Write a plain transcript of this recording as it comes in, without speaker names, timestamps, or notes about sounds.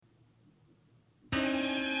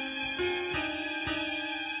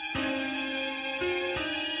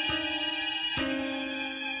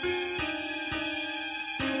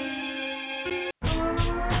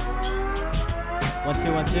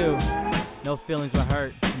too. No feelings were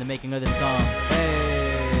hurt in the making of the song. Hey,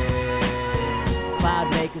 Cloud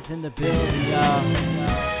Makers in the building, y'all.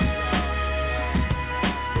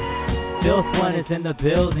 Filth One is in the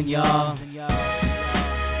building, y'all.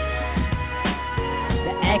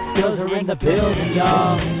 The X-Girls are in the building,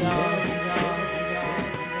 y'all.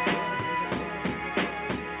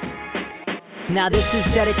 Now this is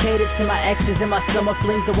dedicated to my exes and my summer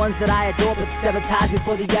flings, the ones that I adore but sabotage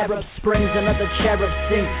before the Arab Springs. Another cherub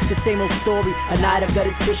sings the same old story, a night of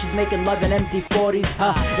gutted fishes making love in empty 40s.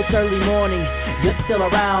 It's early morning, you're still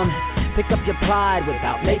around. Pick up your pride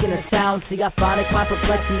without making a sound. See, I find it quite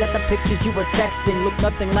perplexing that the pictures you were texting look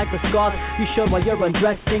nothing like the scars you showed while you're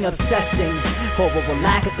undressing, obsessing over a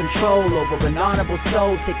lack of control, over an honorable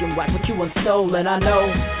soul, taking back what you once stole. And I know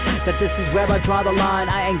that this is where I draw the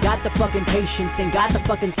line. I ain't got the fucking patience, ain't got the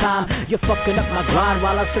fucking time. You're fucking up my grind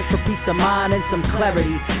while I search for peace of mind and some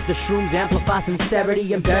clarity. The shrooms amplify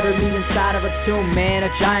sincerity and bury me inside of a tomb, man,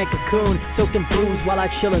 a giant cocoon, soaked in booze while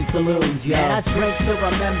I chill in saloons, yeah. And I drink to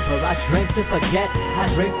remember, I drink to forget, I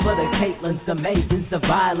drink for the Caitlins, the Maidens, the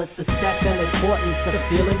Violets, the Stephen importance, the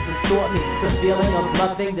feelings that sort me, the feeling of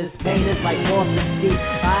loving, this pain is like morphine.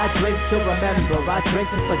 I drink to remember, I drink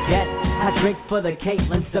to forget, I drink for the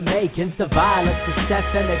Caitlins, the Megans, the Violets, the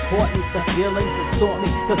Stephen importance, the feelings that sort me,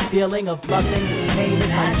 the feeling of loving, this pain is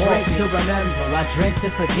like morphine. I drink to remember, I drink to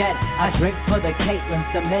forget, I drink for the Caitlins,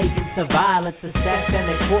 the Megans, the Violets, the Stephen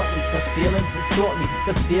importance, the feelings that sort me,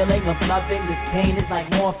 the feeling of loving, this pain is like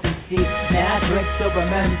morphine. And I drink to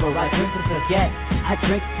remember, I drink to forget, I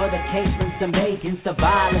drink for the Caitlins, the Megans, the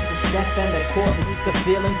Violets, the Stephen, the Courtney, the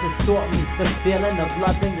feelings that sort me, the feeling of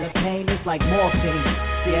loving, the pain is like morphine.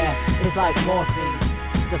 Yeah, it's like morphine.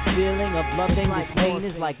 The feeling of loving, this pain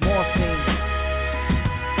is like morphine.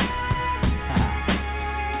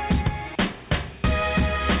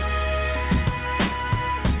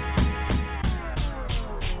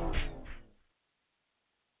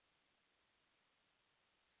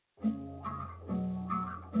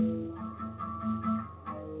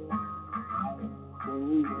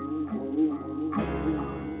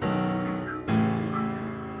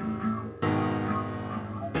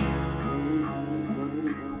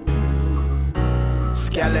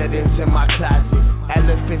 Skeletons in my closet,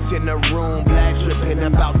 elephants in the room, blood dripping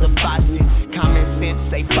about the faucet. Common sense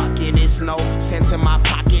say fuck it, it's no sense in my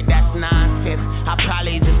pocket, that's nonsense. I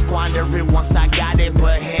probably just squander it once I got it,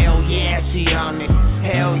 but hell yeah, she on it.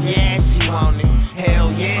 Hell yeah, she want it.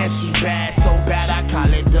 Hell yeah, she bad, so bad I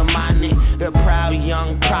call it demonic. The proud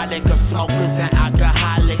young product of smokers and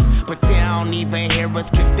alcoholics, but they don't even hear us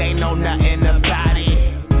cause they know nothing about it.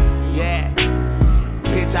 Yeah,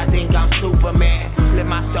 bitch, I think I'm Superman. Flip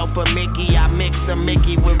myself a Mickey, I mix a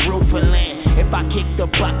Mickey with Roofaland. If I kick the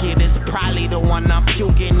bucket, it's probably the one I'm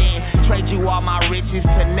puking in. Trade you all my riches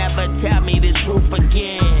to never tell me the truth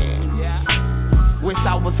again. Wish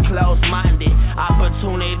I was closed-minded.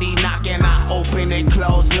 Opportunity knocking, I open it,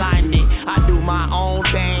 close-lined it. I do my own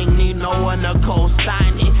thing, need no one to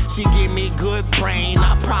co-sign it. She give me good brain,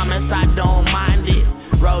 I promise I don't mind it.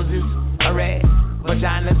 Roses are red,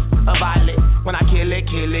 vaginas are violet. When I kill it,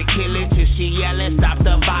 kill it, kill it, till she yelling, stop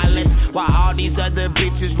the violence. While all these other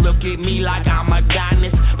bitches look at me like I'm a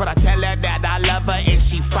Adonis. But I tell her that I love her and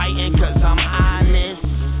she fighting cause I'm honest.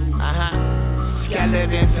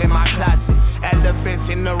 Skeletons in my closet,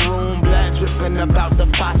 elephants in the room, blood dripping about the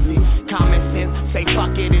faucet. Common sense, say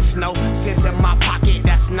fuck it, it's no sense in my pocket,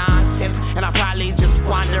 that's nonsense. And I probably just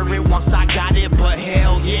squander it once I got it, but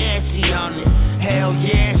hell yeah, she on it. Hell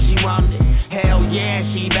yeah, she want it. Hell yeah,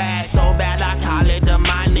 she bad, so bad I call it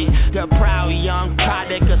demonic. The proud young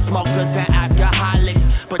product of smokers and alcoholics,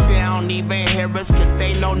 but they don't even hear us cause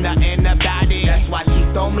they know nothing about it. That's why she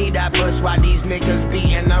throw me that bush while these niggas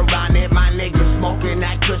beating around it. My niggas smoking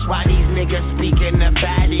that kush while these niggas speaking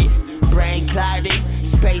about it. Brain clouded,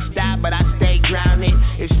 spaced out, but I stay grounded.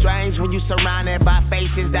 It's strange when you surrounded by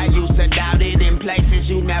faces that used to doubt it. In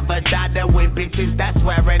places you never thought that with bitches that's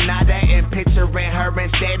wearing nada. And picturing her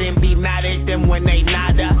instead and be mad at them when they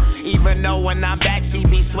nada. Even though when I'm back she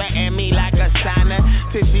be sweating me like a sauna.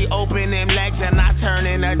 Till she open them legs and I turn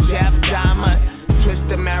in a Jeff Dahmer. Twist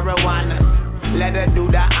the marijuana, let her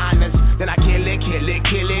do the honors. Then I kill it, kill it,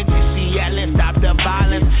 kill it, till she yelling, stop the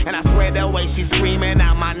violence. And I swear the way she screaming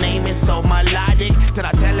out my name is so melodic. Then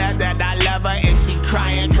I tell her that I love her and she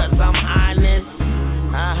crying cause I'm honest.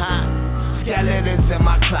 Skeletons in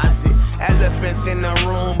my closet, elephants in the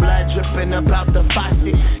room, blood dripping about the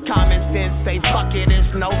faucet. Common sense say fuck it,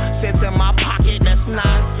 it's no sense in my pocket, that's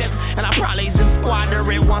nonsense. And I probably just squander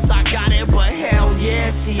it once I got it, but hell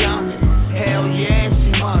yeah, she on it. Hell yeah,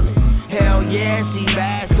 she on it. Hell yeah, she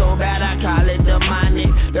bad, so bad I call it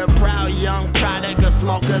demonic. young product of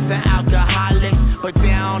smokers and alcoholics. But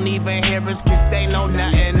they don't even hear us cause they know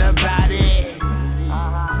nothing about it.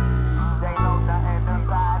 They know nothing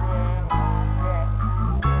about it. Yeah.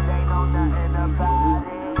 They know nothing about it.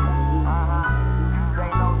 They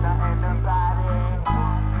know nothing about it.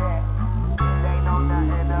 Yeah. They know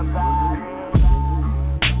nothing about it.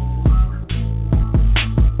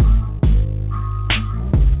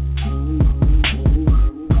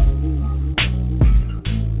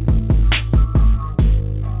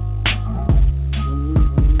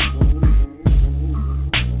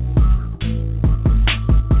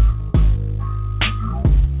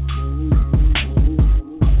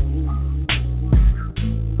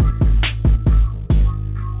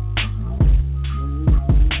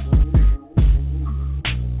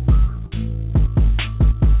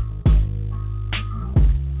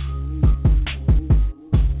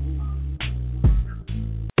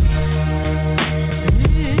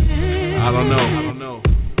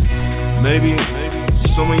 Maybe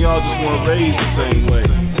some of y'all just want to raise the same way.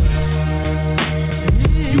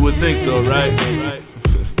 You would think though, right?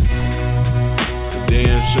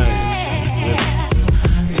 Damn shame.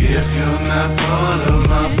 If you're not part of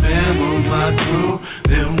my family, my crew,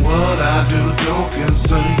 then what I do don't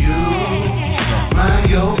concern you. Mind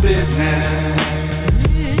your business.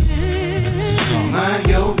 Mind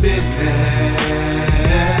your business.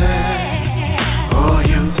 Oh,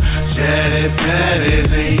 you chatty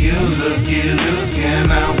patties and you looky look,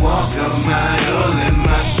 and I walk a mile in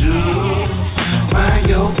my shoes. Mind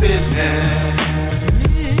your business.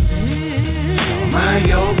 Mind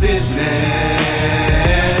your business.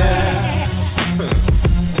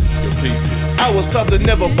 I was taught to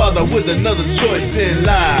never bother with another choice in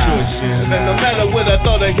life. And no matter what I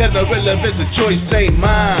thought I had no relevance, the choice ain't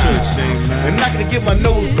mine. And I can get my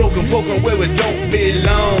nose broken where it don't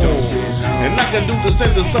belong. And I can do the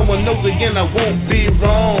same to someone else again, I won't be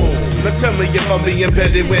wrong. Now tell me if I'm being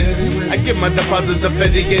petty when I get my deposits of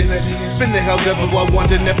petty again. Spend it however I want,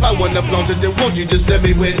 and if I wanna flaunt it, then won't you just let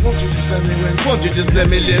me win? Won't you just let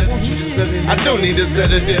me live? I don't need a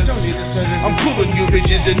sedative. I'm cool with you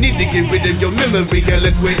bitches that need to get rid of your memory hella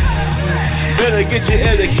quick. Better get your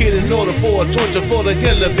etiquette in order for a torture for the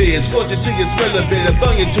hell of it. Scorch it till it's relevant, I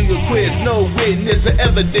bung it till you quit. No witness or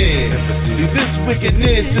evidence. This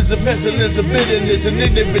wickedness is a pestilence of bitterness and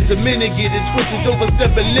ignorance. A minute get it twisted,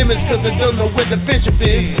 overstepping limits, cause I don't know where the friendship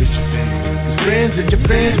is. Friends and your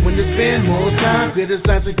friends when they spend more time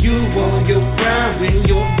criticizing you on your grind when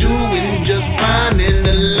you're doing just fine in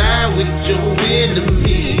the line with your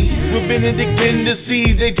enemy. With Benedict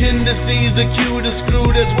tendencies, they tend to see the cue to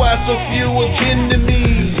screw. That's why so few are kin to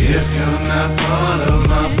me. If you're not part of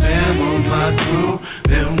my family, my crew,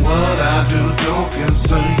 then what I do don't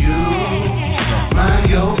concern you.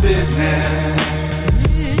 Mind your business.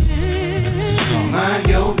 Mind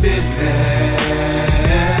your business.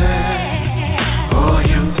 Oh,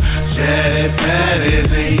 you chatty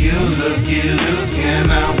patties and you looky look,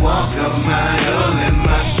 and I walk a mile in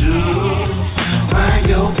my shoes. Mind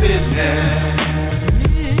your business.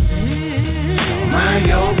 Mind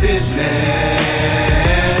your business.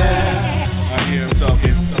 I hear him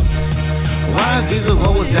talking. Why is these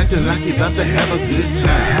always acting like he's about to have a good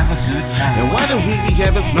time? And why do we be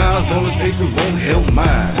having smiles on his face and won't help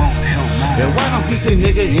mine? And why don't he say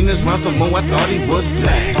nigga in his mouth some more? I thought he was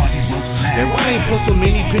black. And why ain't put so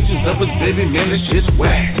many pictures of his baby, man, this shit's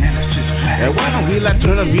whack. And why don't he like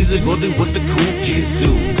turn the music or do what the cool kids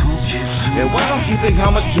do? And why don't he think how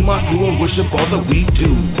much to my crew and worship all that we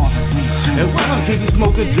do? And why don't he be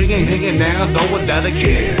smoking, drinking, hanging out, though without a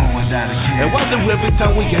care? And why do every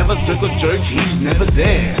time we have a circle church, he's never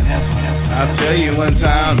there? I'll tell you one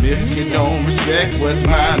time, if you don't respect what's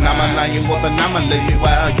mine, I'ma line you up and I'ma lay you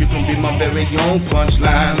out. You can be my very own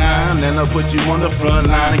punchline, and I'll put you on the front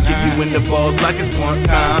line and kick you in the balls like it's one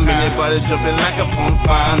time. Anybody jumping like a pump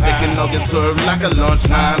fine, they can all get served like a lunch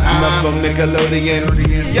line. I'm up from Nickelodeon,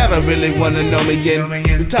 y'all don't really wanna know me yet.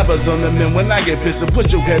 The toppers on the men when I get pissed, so put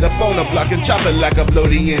your head up on the block and chop it like a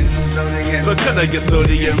Bloodian. So could I get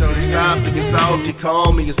sodium? Stop thinking salty,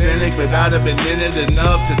 call me a cynic, but I'd have been in it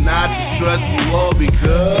enough to not trust you all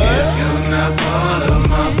because if you're not part of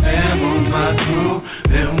my family, my crew,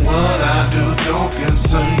 then what I do don't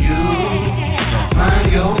concern you.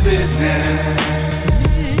 Mind your business.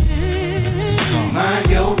 Mind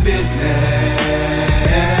your business.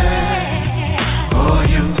 Oh,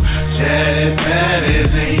 you chatty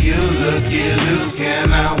patties and you looky look,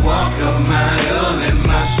 and I walk a mile in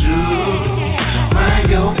my shoes. Mind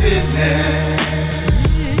your business.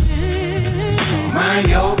 Mind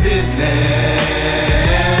your business.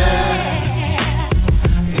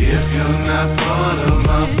 If you're not part of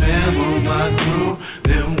my family,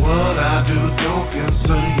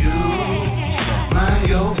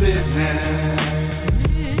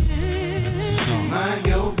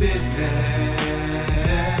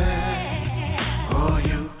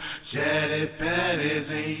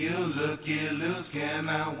 and you looky loose. Can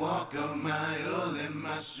I walk a mile in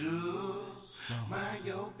my shoes? Mind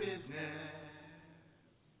your business.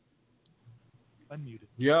 Unmuted.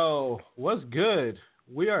 Yo, what's good?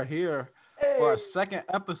 We are here for our second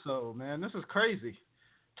episode, man. This is crazy.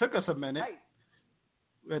 Took us a minute.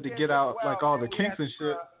 We had to get out like all the kinks and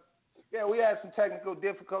shit. Yeah, we had some technical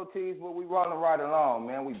difficulties, but we rolling right along,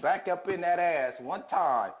 man. We back up in that ass one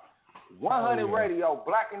time. 100 Radio,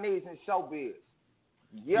 Black and Needs and Showbiz.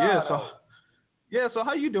 So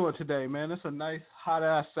how you doing today, man? It's a nice hot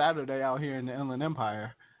ass Saturday out here in the Inland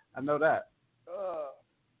Empire. I know that.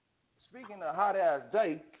 Speaking of hot ass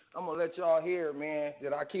day, I'm gonna let y'all hear, man,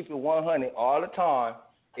 that I keep it 100 all the time.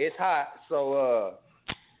 It's hot, so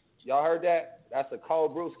y'all heard that? That's a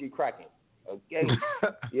cold brewski cracking. Okay.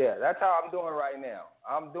 Yeah, that's how I'm doing right now.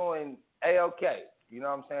 I'm doing A-OK. You know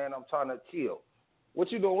what I'm saying? I'm trying to chill.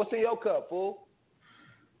 What you doing? What's in your cup, fool?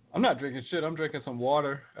 I'm not drinking shit. I'm drinking some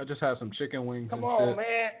water. I just had some chicken wings. Come on,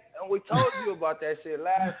 man. And we told you about that shit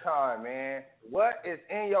last time, man. What is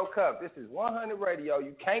in your cup? This is 100 Radio.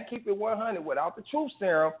 You can't keep it 100 without the truth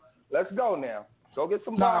serum. Let's go now. Go get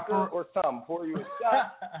some vodka or something. Pour you a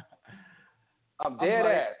shot. I'm dead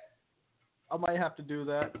ass. I might have to do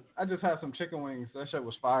that. I just had some chicken wings. That shit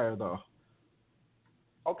was fire, though.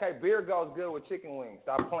 Okay, beer goes good with chicken wings.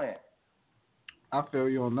 Stop playing. I feel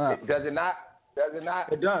you on that. Does it not? Does it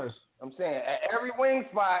not? It does. I'm saying at every wing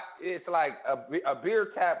spot, it's like a beer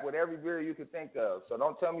tap with every beer you could think of. So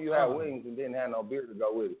don't tell me you had wings and didn't have no beer to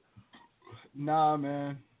go with it. Nah,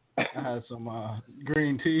 man. I had some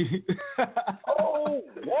green tea. Oh,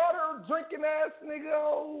 water drinking ass nigga.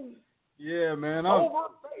 Oh. Yeah, man. Man,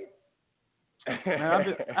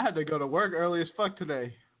 I had to go to work early as fuck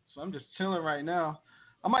today, so I'm just chilling right now.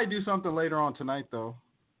 I might do something later on tonight, though.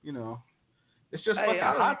 You know, it's just fucking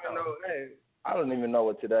hot. I don't even know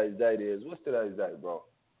what today's date is. What's today's date, bro?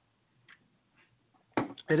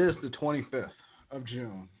 It is the 25th of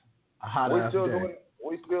June. A hot ass day.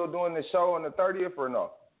 We still doing the show on the 30th or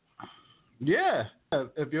no? Yeah.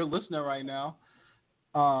 If you're listening right now,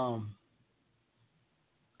 I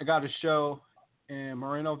got a show in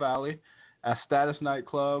Moreno Valley at Status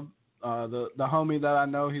Nightclub. The homie that I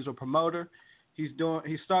know, he's a promoter. He's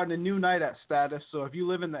starting a new night at Status. So if you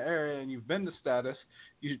live in the area and you've been to Status,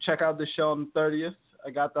 you should check out the show on the 30th.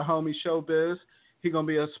 I got the homie Showbiz. He's gonna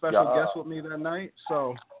be a special guest with me that night.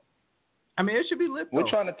 So I mean, it should be lit, though. We're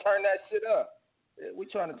trying to turn that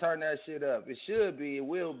shit up. It should be. It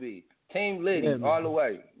will be. Team Liddy all the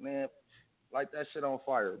way, man. Light that shit on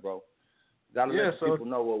fire, bro. Gotta let people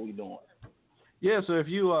know what we doing. Yeah, so if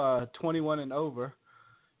you 21 and over,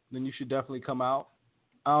 then you should definitely come out.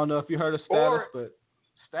 I don't know if you heard of Status, but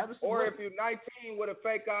Status. Or if you're 19 with a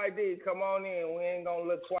fake ID, come on in. We ain't gonna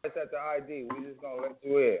look twice at the ID. We just gonna let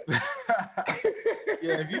you in.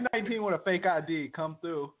 Yeah, if you're 19 with a fake ID, come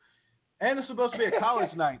through. And it's supposed to be a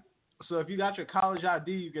college night, so if you got your college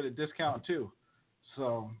ID, you get a discount too.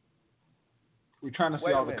 So we're trying to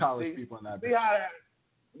see all the college people in that.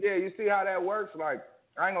 You see how that works? Like,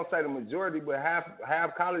 I ain't gonna say the majority, but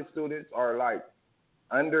half college students are like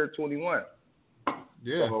under 21.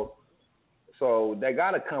 Yeah. So they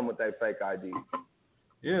gotta come with their fake ID.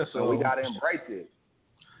 Yeah. So we gotta embrace it.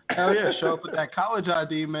 Hell yeah! Show up with that college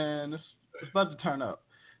ID, man. It's about to turn up.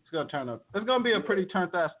 It's gonna turn up. It's gonna be a pretty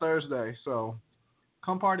turned ass Thursday. So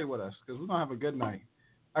come party with us because we're gonna have a good night.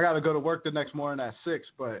 I gotta go to work the next morning at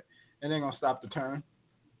 6, but it ain't gonna stop the turn.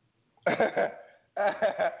 He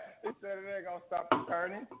said it ain't gonna stop the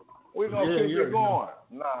turning. We're gonna keep it going.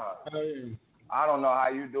 Nah. I don't know how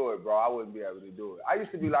you do it, bro. I wouldn't be able to do it. I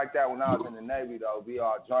used to be like that when I was in the Navy, though. Be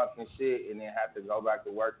all drunk and shit and then have to go back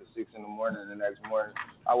to work at 6 in the morning the next morning.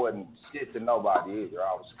 I wasn't shit to nobody either.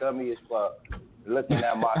 I was scummy as fuck. Looking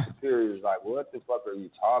at my superiors like, what the fuck are you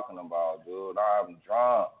talking about, dude? I'm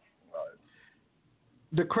drunk. Like,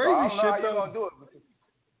 the crazy shit, though. Gonna do it.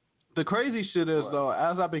 The crazy shit is, though,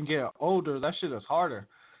 as I've been getting older, that shit is harder.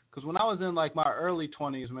 Because when I was in, like, my early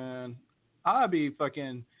 20s, man, I'd be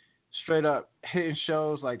fucking straight up hitting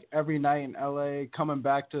shows, like, every night in L.A., coming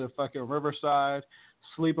back to fucking Riverside,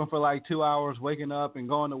 sleeping for, like, 2 hours, waking up and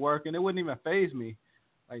going to work, and it wouldn't even faze me.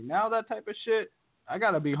 Like, now that type of shit, I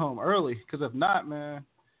got to be home early. Because if not, man,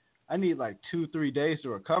 I need, like, 2-3 days to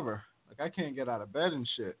recover. Like, I can't get out of bed and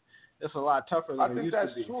shit. It's a lot tougher than it used to be. I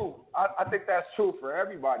think that's true. I think that's true for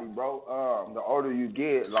everybody, bro. The older you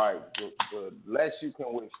get, like, the less you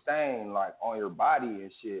can withstand, like, on your body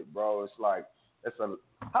and shit, bro. It's like,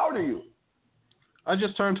 how old are you? I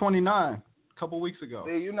just turned 29 a couple weeks ago.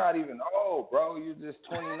 See, you're not even old, bro. You're just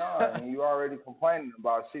 29, and you already complaining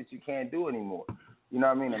about shit you can't do anymore. You know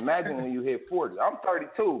what I mean? Imagine when you hit 40. I'm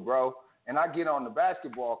 32, bro. And I get on the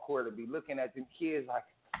basketball court and be looking at them kids like,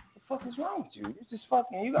 what the fuck is wrong with you? You just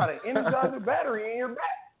fucking, you got an Energizer battery in your back.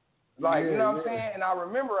 Like, you know what I'm saying? And I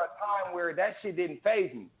remember a time where that shit didn't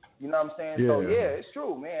faze me. You know what I'm saying? So, it's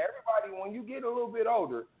true, man. Everybody, when you get a little bit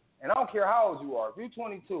older, and I don't care how old you are, if you're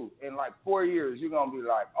 22, in like 4 years, you're going to be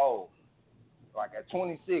like, oh, like at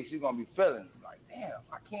 26, you're going to be feeling it. Like, damn,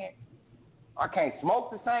 I can't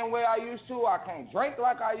smoke the same way I used to. I can't drink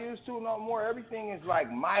like I used to no more. Everything is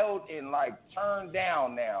like mild and like turned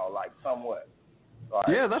down now, like somewhat. Like,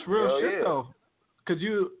 yeah, that's real shit though. Cause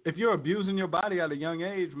if you're abusing your body at a young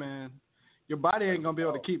age, man, your body ain't gonna be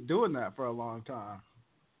able to keep doing that for a long time.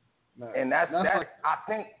 And that's like,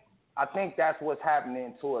 I think that's what's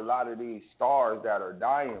happening to a lot of these stars that are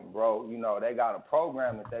dying, bro. You know, they got a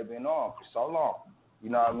program that they've been on for so long. You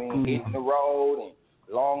know what I mean? Hitting the road and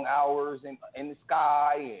long hours in the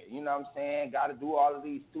sky, and you know what I'm saying? Got to do all of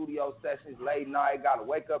these studio sessions late night. Got to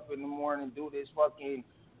wake up in the morning, do this fucking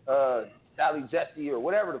Sally Jesse or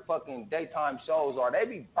whatever the fucking daytime shows are. They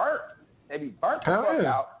be burnt. They be burnt the fuck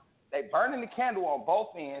out. They burning the candle on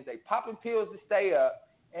both ends. They popping pills to stay up.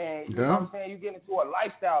 And you know what I'm saying? You get into a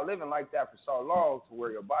lifestyle living like that for so long to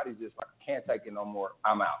where your body's just like, I can't take it no more.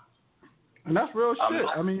 I'm out. And that's real shit.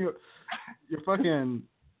 I mean, you're fucking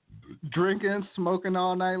drinking, smoking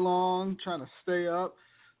all night long, trying to stay up,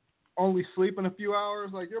 only sleeping a few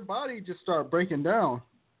hours. Like, your body just start breaking down,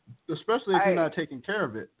 especially if you're not taking care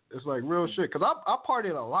of it. It's like real shit. Because I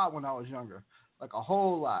partied a lot when I was younger, like a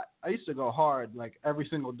whole lot. I used to go hard like every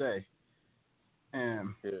single day. And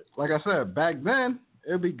like I said, back then,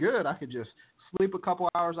 it'd be good. I could just sleep a couple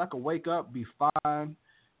hours. I could wake up, be fine,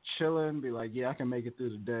 chilling, be like, yeah, I can make it through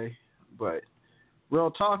the day. But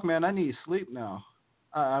real talk, man, I need sleep now.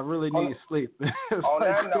 I really need sleep. On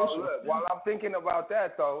that note, look, while I'm thinking about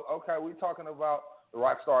that, though, okay, we're talking about the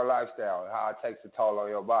rock star lifestyle and how it takes a toll on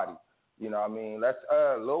your body. You know what I mean? Let's,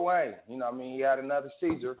 Lil Wayne, you know what I mean? He had another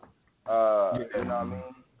seizure. You know what I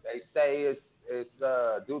mean? They say it's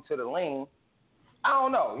due to the lean. I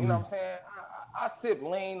don't know, you know what I'm saying? I sip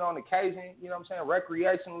lean on occasion, you know what I'm saying,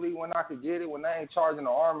 recreationally when I could get it, when they ain't charging an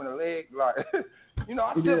arm and a leg. Like, you know,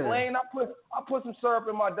 I sip lean, I put some syrup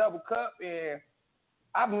in my double cup, and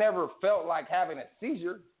I've never felt like having a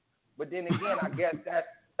seizure. But then again, I guess that's,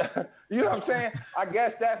 you know what I'm saying? I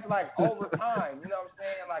guess that's like over time, you know what I'm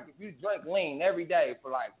saying? Like if you drink lean every day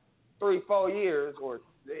for like 3-4 years or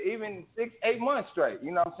even 6-8 months straight,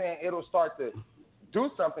 you know what I'm saying, it'll start to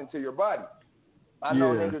do something to your body. I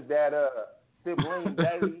know niggas that sip lean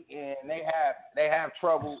daily and they have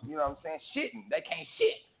trouble, you know what I'm saying, shitting. They can't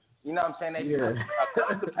shit. You know what I'm saying? They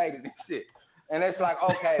constipated and shit. And it's like,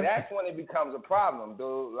 okay, that's when it becomes a problem,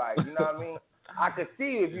 dude. Like, you know what I mean? I could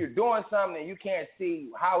see if you're doing something and you can't see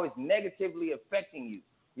how it's negatively affecting you.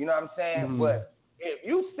 You know what I'm saying? But if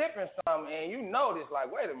you sipping something and you notice,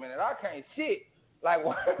 like, wait a minute, I can't shit. Like,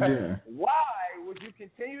 why would you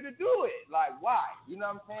continue to do it? Like, why? You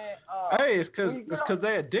know what I'm saying? Hey, it's because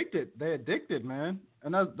they addicted. They addicted, man.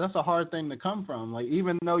 And that's a hard thing to come from. Like,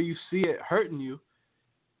 even though you see it hurting you,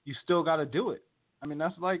 you still got to do it. I mean,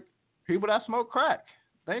 that's like people that smoke crack.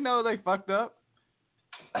 They know they fucked up.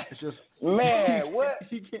 It's just man, what?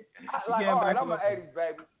 All right, I'm an 80s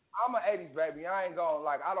baby. I'm an 80s baby. I ain't gonna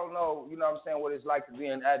I don't know, you know what I'm saying, what it's like to be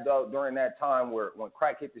an adult during that time when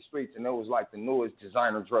crack hit the streets and it was like the newest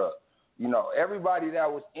designer drug. You know, everybody that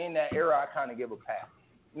was in that era, I kind of give a pass.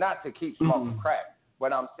 Not to keep smoking crack,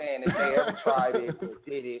 but I'm saying if they ever tried it or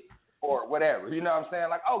did it or whatever, you know what I'm saying?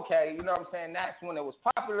 Like, okay, you know what I'm saying, that's when it was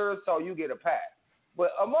popular, so you get a pass.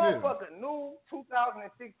 But a motherfucker new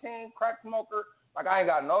 2016 crack smoker, like, I ain't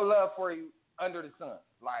got no love for you under the sun.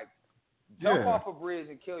 Like, jump off a bridge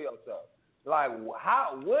and kill yourself. Like, what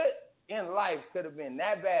in life could have been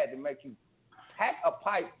that bad to make you pack a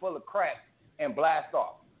pipe full of crack and blast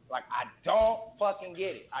off? Like, I don't fucking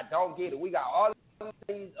get it. I don't get it. We got all the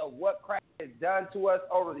things of what crack has done to us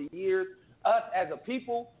over the years, us as a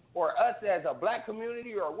people or us as a black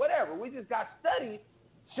community or whatever. We just got studies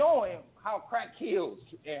showing how crack kills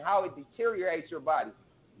and how it deteriorates your body.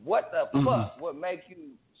 What the fuck would make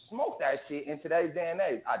you smoke that shit in today's day and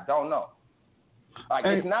age? I don't know. Like,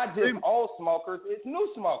 it's not just old smokers, it's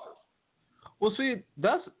new smokers. Well, see,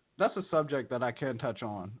 that's a subject that I can touch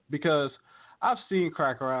on because I've seen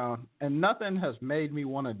crack around and nothing has made me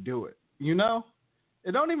want to do it. You know?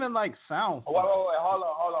 It don't even, like, sound fun. Wait, hold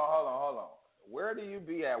on. Where do you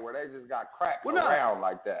be at where they just got crack around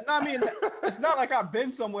like that? No, I mean, it's not like I've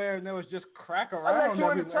been somewhere and there was just crack around. Unless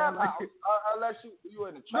you in the trap house. Unless you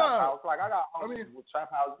in the trap house. Like, I got homies with trap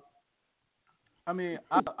houses. I mean,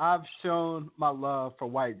 I've shown my love for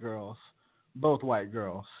white girls, both white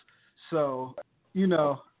girls. So, you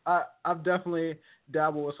know, I've definitely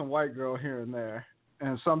dabbled with some white girl here and there,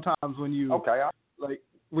 and sometimes when you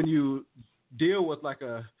when you deal with like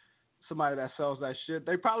somebody that sells that shit,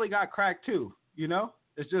 they probably got crack too. You know,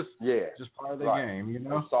 it's just part of the game. You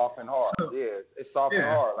know, it's soft and hard. It's soft and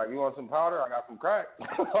hard. Like, you want some powder? I got some crack.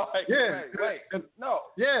 Like, wait, no.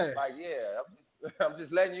 Yeah. Like, I'm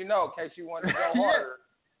just letting you know in case you want to go harder.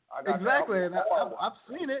 I got exactly, and I've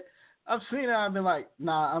seen it. I've been like,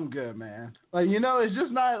 nah, I'm good, man. Like, you know, it's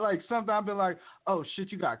just not like something I've been like, oh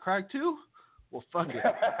shit, you got crack too? Well, fuck it.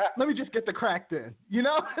 Let me just get the crack then. You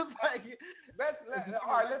know, it's like.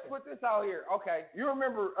 All right, let's put this out here. Okay, you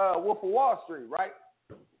remember Wolf of Wall Street, right?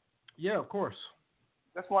 Yeah, of course.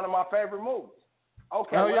 That's one of my favorite movies.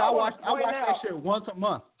 Okay. Oh yeah, I watch that shit once a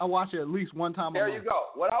month. I watch it at least one time a month. There you go.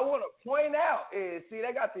 What I want to point out is, see,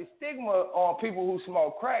 they got this stigma on people who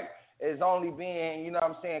smoke crack as only being, you know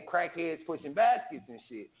what I'm saying, crackheads pushing baskets and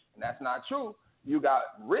shit. And that's not true. You got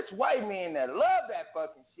rich white men that love that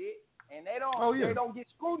fucking shit, and they don't get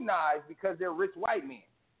scrutinized because they're rich white men.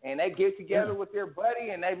 And they get together with their buddy,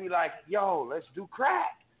 and they be like, yo, let's do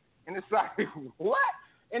crack. And it's like, what?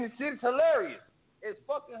 And the shit's hilarious. It's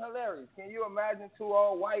fucking hilarious. Can you imagine two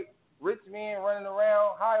old white rich men running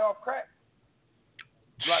around high off crack?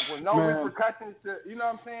 Like, with no repercussions to, you know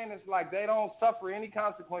what I'm saying? It's like they don't suffer any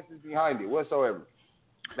consequences behind it whatsoever.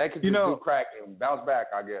 They could just do crack and bounce back,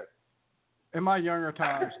 I guess. In my younger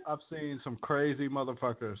times, I've seen some crazy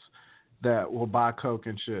motherfuckers that will buy coke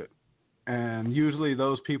and shit. And usually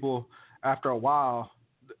those people, after a while,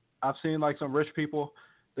 I've seen like some rich people,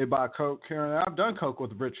 they buy coke here and there. I've done coke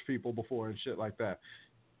with rich people before and shit like that.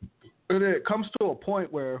 And it comes to a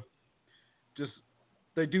point where just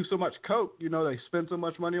they do so much coke, you know, they spend so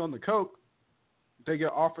much money on the coke, they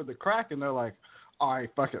get offered the crack and they're like, all right,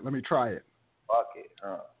 fuck it, let me try it. Fuck it.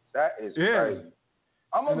 That is crazy.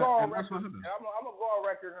 I'm going to go on record. I'm going to go on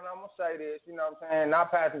record and I'm going to say this, you know what I'm saying,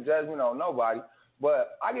 not passing judgment on nobody.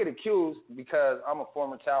 But I get accused because I'm a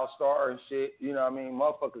former child star and shit. You know what I mean?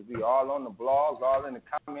 Motherfuckers be all on the blogs, all in the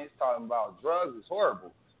comments talking about drugs is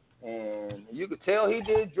horrible. And you could tell he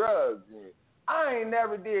did drugs. And I ain't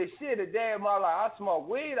never did shit a day in my life. I smoke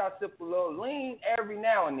weed. I sip a little lean every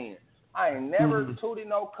now and then. I ain't never tooted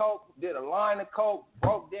no coke, did a line of coke,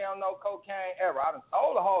 broke down no cocaine ever. I done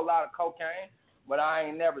sold a whole lot of cocaine, but I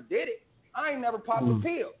ain't never did it. I ain't never popped a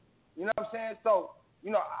pill. You know what I'm saying? So, you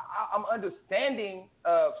know, I'm understanding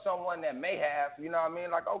of someone that may have, you know what I mean?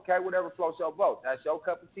 Like, okay, whatever floats your boat. That's your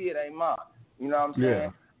cup of tea. It ain't mine. You know what I'm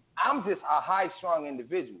saying? I'm just a high-strung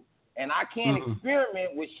individual, and I can't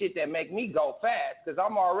experiment with shit that make me go fast because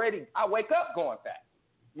I wake up going fast.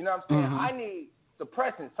 You know what I'm saying? I need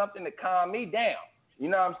suppressant, something to calm me down. You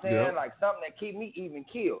know what I'm saying? Like something that keep me even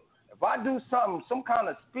keeled. If I do something, some kind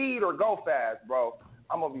of speed or go fast, bro,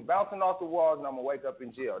 I'm going to be bouncing off the walls and I'm going to wake up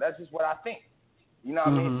in jail. That's just what I think. You know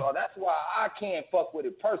what I mean? So that's why I can't fuck with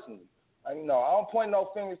it personally. You know, I don't point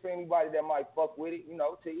no fingers for anybody that might fuck with it, you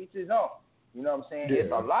know, to each his own. You know what I'm saying?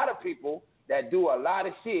 There's a lot of people that do a lot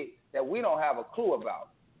of shit that we don't have a clue about.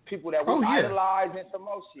 People that we idolize and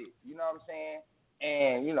promote shit. You know what I'm saying?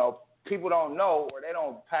 And, you know, people don't know or they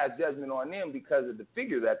don't pass judgment on them because of the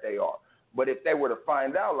figure that they are. But if they were to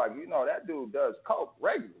find out, like, you know, that dude does coke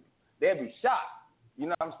regularly, they'd be shocked. You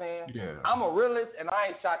know what I'm saying? Yeah. I'm a realist and I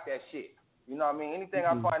ain't shocked that shit. You know what I mean? Anything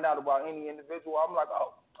I find out about any individual, I'm like,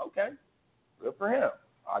 oh, okay, good for him.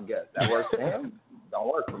 I guess that works for him.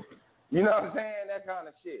 Don't work for me. You know what I'm saying? That kind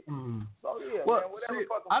of shit. So yeah, man, whatever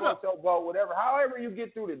fucking floats your boat, whatever, however you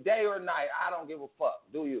get through the day or night, I don't give a fuck.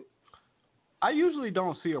 Do you? I usually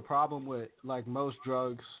don't see a problem with like most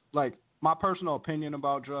drugs. Like my personal opinion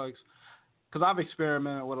about drugs, because I've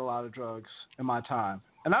experimented with a lot of drugs in my time,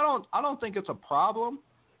 and I don't think it's a problem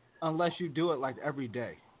unless you do it like every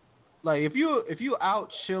day. Like if you out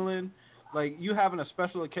chilling, like you having a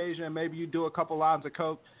special occasion, maybe you do a couple lines of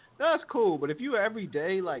coke, that's cool. But if you every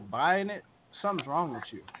day like buying it, something's wrong with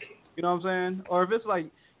you. You know what I'm saying? Or if it's like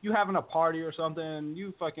you having a party or something,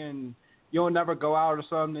 you'll never go out or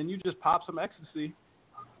something, and you just pop some ecstasy.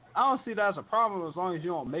 I don't see that as a problem as long as you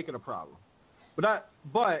don't make it a problem. But I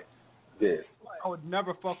would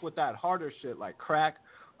never fuck with that harder shit like crack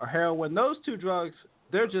or heroin. Those two drugs,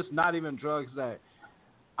 they're just not even drugs that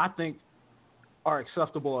I think are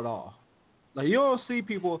acceptable at all. Like you don't see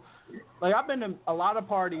people, like I've been to a lot of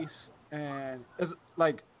parties and it's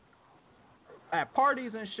like at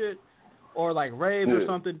parties and shit or like raves or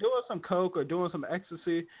something, doing some coke or doing some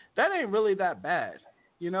ecstasy, that ain't really that bad.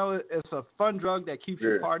 You know, it's a fun drug that keeps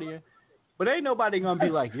you partying, but ain't nobody gonna be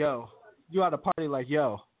like, yo, you at a party like,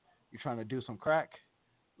 yo, you trying to do some crack?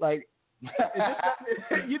 Like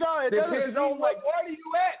It depends on what like, party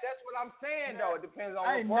you at. That's what I'm saying, though. It depends on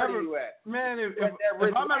what party you at. Man,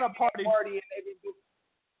 if I'm at a party and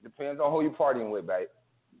depends on who you partying with, babe.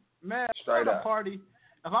 Man, straight up.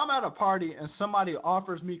 If I'm at a party and somebody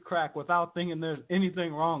offers me crack without thinking there's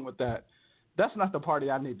anything wrong with that, that's not the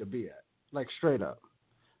party I need to be at. Like, straight up.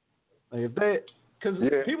 Like, because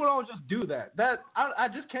people don't just do that. I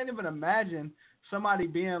just can't even imagine somebody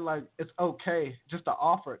being like, it's okay just to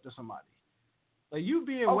offer it to somebody. Like, you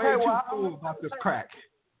being way too cool about this crack.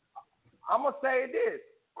 I'm going to say this.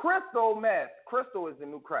 Crystal meth. Crystal is the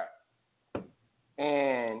new crack.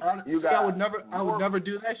 And I would never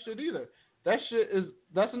do that shit either. That's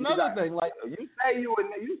another thing. Like, you say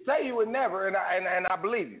you would never, and I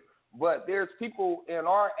believe you. But there's people in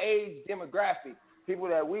our age demographic, people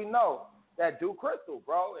that we know, that do crystal,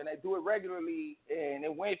 bro, and they do it regularly, and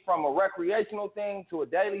it went from a recreational thing to a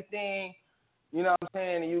daily thing. You know what I'm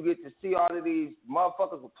saying? And you get to see all of these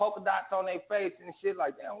motherfuckers with polka dots on their face and shit.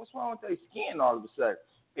 Like, damn, what's wrong with their skin all of a sudden?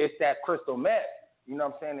 It's that crystal meth. You know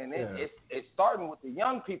what I'm saying? And it's starting with the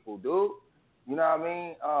young people, dude. You know what I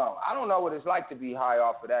mean? I don't know what it's like to be high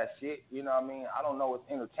off of that shit. You know what I mean? I don't know what's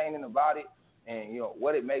entertaining about it and,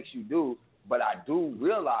 what it makes you do. But I do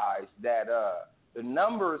realize that the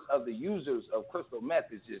numbers of the users of crystal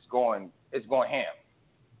meth is just going ham.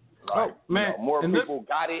 Like, man. More people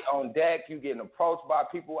got it on deck. You getting approached by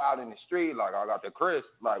people out in the street like, I got the Chris.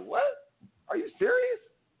 Like, what? Are you serious?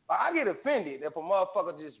 I get offended if a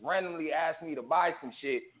motherfucker just randomly asks me to buy some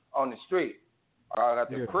shit on the street. I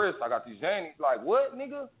got the Chris, I got these Zannies. Like, what,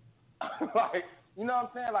 nigga? Like, you know what I'm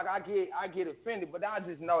saying? Like, I get offended, but I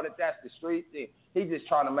just know that that's the street thing. He's just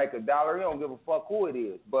trying to make a dollar. He don't give a fuck who it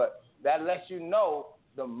is. But that lets you know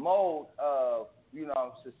the mode of,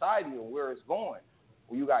 society and where it's going.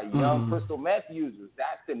 When you got young crystal meth users,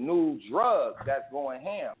 that's the new drug that's going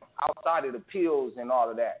ham outside of the pills and all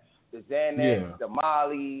of that. The Xanax, the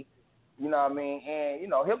Molly, you know what I mean? And,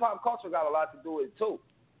 hip-hop culture got a lot to do with it, too.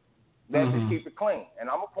 Let's just keep it clean. And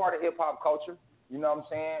I'm a part of hip-hop culture, you know what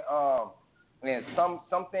I'm saying? And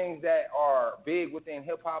some things that are big within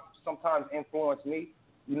hip-hop sometimes influence me,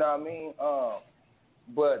 you know what I mean?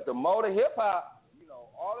 But the mode of hip-hop,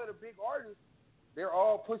 all of the big artists, they're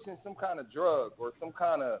all pushing some kind of drug or some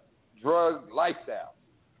kind of drug lifestyle.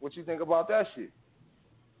 What you think about that shit?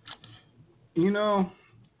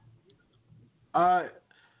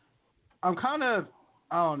 I'm kind of,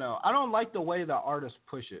 I don't know. I don't like the way the artists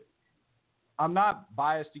push it. I'm not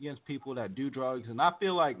biased against people that do drugs, and I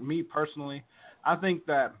feel like, me personally, I think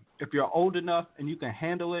that if you're old enough and you can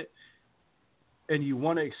handle it and you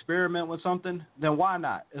want to experiment with something, then why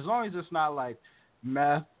not? As long as it's not like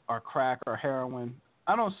meth or crack or heroin,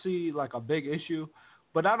 I don't see like a big issue.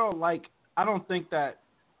 But I don't think that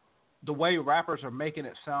the way rappers are making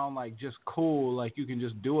it sound like just cool, like you can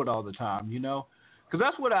just do it all the time, Because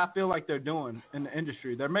that's what I feel like they're doing in the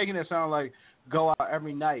industry. They're making it sound like go out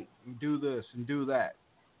every night and do this and do that.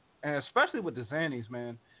 And especially with the Xannies,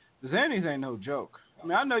 man. The Xannies ain't no joke. I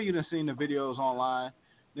mean, I know you done seen the videos online.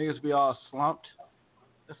 Niggas be all slumped.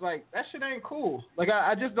 It's like, that shit ain't cool. Like,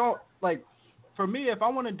 I just don't, like, for me, if I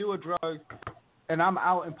want to do a drug and I'm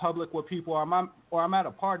out in public with people or I'm at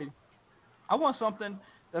a party, I want something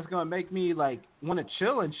that's going to make me, like, want to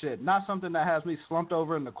chill and shit, not something that has me slumped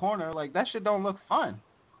over in the corner. Like, that shit don't look fun.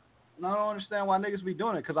 And I don't understand why niggas be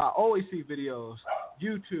doing it, because I always see videos,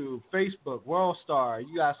 YouTube, Facebook, WorldStar.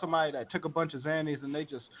 You got somebody that took a bunch of Xannies and they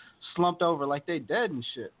just slumped over like they dead and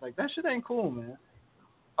shit. Like, that shit ain't cool, man.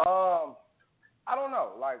 I don't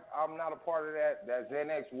know. Like, I'm not a part of that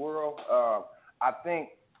Xanax world. I think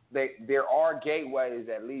there are gateways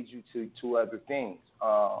that lead you to other things.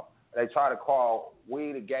 They try to call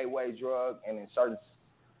weed a gateway drug, and in certain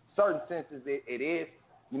senses it is,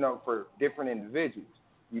 for different individuals.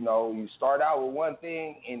 You start out with one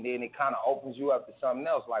thing, and then it kind of opens you up to something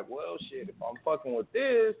else. Like, well, shit, if I'm fucking with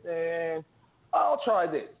this, then I'll try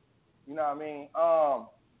this. You know what I mean?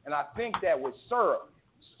 And I think that with syrup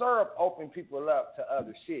opened people up to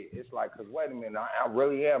other shit. It's like, because wait a minute, I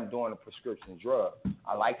really am doing a prescription drug.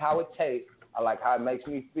 I like how it tastes. I like how it makes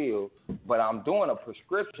me feel, but I'm doing a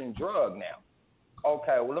prescription drug now.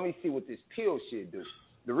 Okay, well, let me see what this pill shit do.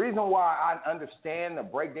 The reason why I understand the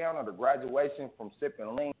breakdown or the graduation from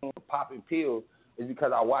sipping lean to popping pills is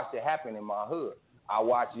because I watched it happen in my hood. I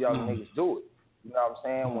watched young niggas do it. You know what I'm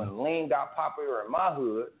saying? When lean got popular in my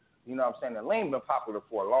hood, you know what I'm saying? The lean been popular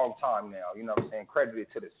for a long time now. You know what I'm saying? Credited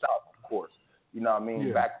to the South, of course. You know what I mean?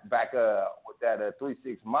 Yeah. Back with that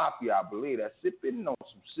 3-6 Mafia, I believe, that sipping on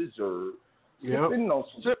some scissor. Sipping on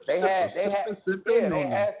some. They had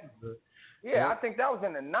Yeah, I think that was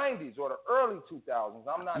in the 90s or the early 2000s.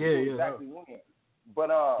 I'm not sure exactly when. But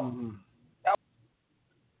that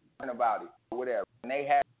was about it or whatever. And they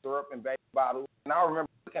had syrup and baby bottles. And I remember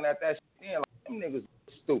looking at that shit then like, them niggas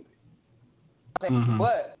stupid.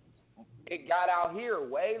 But it got out here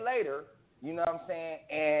way later, you know what I'm saying,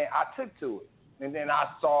 and I took to it. And then I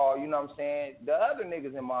saw, you know what I'm saying, the other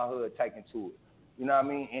niggas in my hood taking to it. You know what I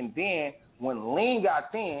mean? And then when lean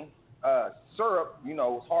got thin, syrup, you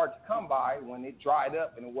know, was hard to come by. When it dried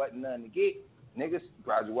up and it wasn't nothing to get, niggas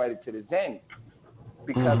graduated to the Xanny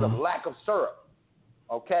because of lack of syrup.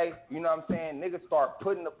 Okay? You know what I'm saying? Niggas start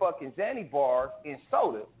putting the fucking Xanny bars in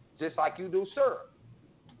soda just like you do syrup.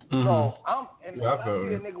 So when I see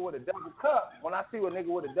a nigga with a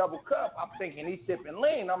double cup, I'm thinking he's sipping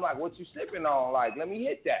lean. I'm like, what you sipping on? Like, let me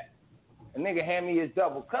hit that. A nigga hand me his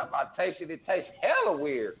double cup. I taste it. It tastes hella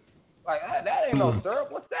weird. Like, that ain't no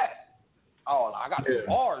syrup. What's that? Oh, I got some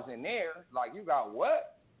bars in there. Like, you got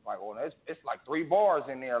what? Like, oh, it's like 3 bars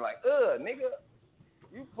in there. Like, nigga,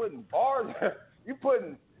 you putting bars, you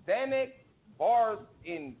putting Xanax bars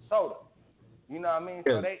in soda. You know what I mean?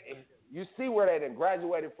 So you see where they done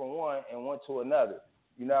graduated from one and went to another.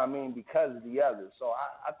 You know what I mean? Because of the other. So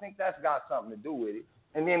I think that's got something to do with it.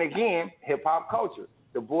 And then again, hip hop culture.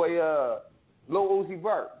 The boy Lil Uzi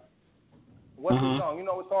Vert. What's the song? You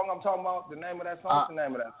know what song I'm talking about? The name of that song? What's the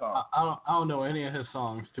name of that song? I don't know any of his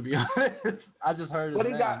songs, to be honest. I just heard his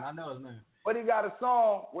name. I know his name. But he got a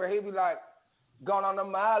song where he be like, going on the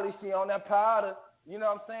Miley, she on that powder. You know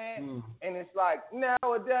what I'm saying? And it's like,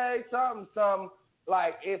 nowadays, something.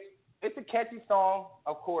 Like, it's a catchy song,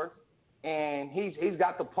 of course. And he's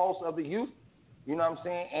got the pulse of the youth. You know what I'm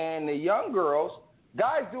saying? And the young girls,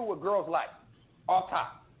 guys do what girls like. Off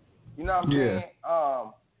top. You know what I'm saying?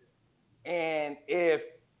 And if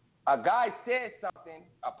a guy says something,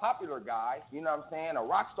 a popular guy, you know what I'm saying, a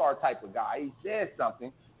rock star type of guy, he says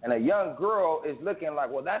something, and a young girl is looking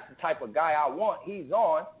like, well, that's the type of guy I want. He's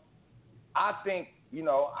on. I think, you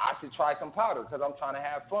know, I should try some powder because I'm trying to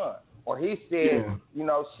have fun. Or he said, you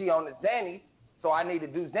know, she on the Xannies, so I need to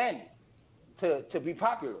do Xannies to be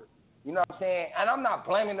popular. You know what I'm saying? And I'm not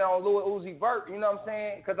blaming it on Lil Uzi Vert, you know what I'm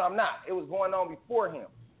saying? Because I'm not. It was going on before him.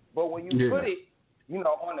 But when you put it, you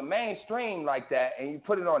know, on the mainstream like that and you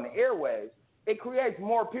put it on the airwaves, it creates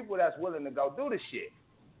more people that's willing to go do the shit.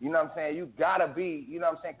 You know what I'm saying? You got to be, you know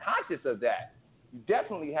what I'm saying, conscious of that. You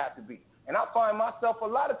definitely have to be. And I find myself a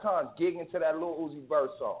lot of times gigging to that Lil Uzi Vert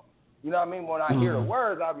song. You know what I mean? When I hear the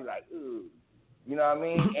words, I'll be like, ooh. You know what I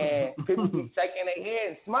mean? And people be shaking their head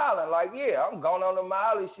and smiling like, yeah, I'm going on the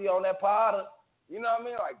Miley, she on that powder. You know what I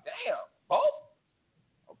mean? Like, damn, both?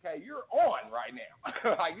 Okay, you're on right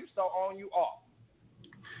now. Like, you so on, you off.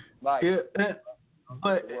 Like,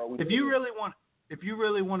 but if you really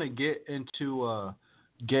want to get into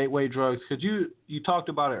gateway drugs, because you talked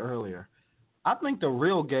about it earlier, I think the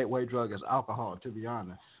real gateway drug is alcohol, to be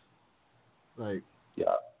honest. Like, yeah,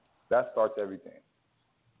 that starts everything.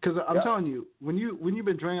 Because I'm telling you, when you've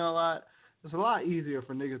been drinking a lot, it's a lot easier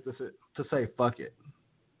for niggas to say fuck it.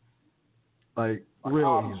 Like, real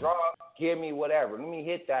I'm easy. drunk, give me whatever. Let me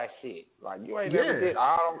hit that shit. Like, you ain't never did,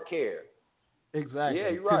 I don't care. Exactly. Yeah,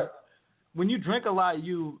 you're right. When you drink a lot,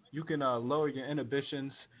 you can lower your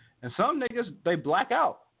inhibitions. And some niggas, they black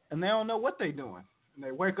out, and they don't know what they doing. And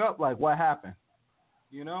they wake up like, what happened?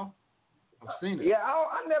 You know? I've seen it. Yeah,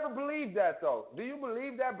 I never believed that, though. Do you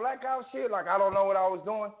believe that blackout shit? Like, I don't know what I was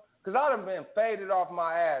doing? Because I done been faded off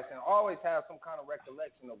my ass and always have some kind of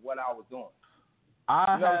recollection of what I was doing.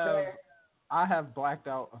 I have blacked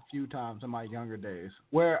out a few times in my younger days.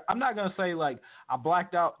 Where I'm not going to say, like, I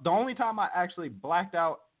blacked out. The only time I actually blacked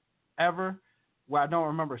out ever where I don't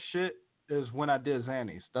remember shit is when I did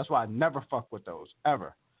Xannies. That's why I never fuck with those,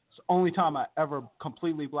 ever. It's the only time I ever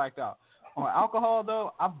completely blacked out. On alcohol,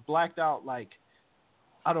 though, I've blacked out, like,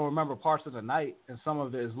 I don't remember parts of the night, and some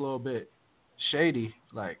of it is a little bit shady.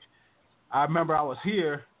 Like, I remember I was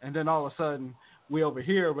here, and then all of a sudden, we over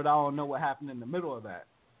here, but I don't know what happened in the middle of that.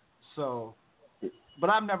 So, but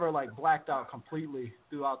I've never, like, blacked out completely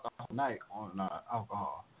throughout the whole night on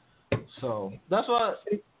alcohol. So, that's why,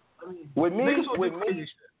 I mean, with me,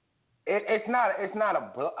 it's not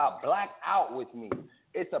a blackout with me.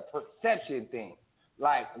 It's a perception thing.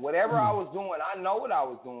 Like, whatever I was doing, I know what I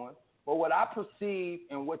was doing, but what I perceive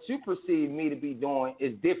and what you perceive me to be doing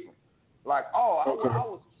is different. Like, I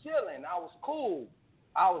was chilling, I was cool,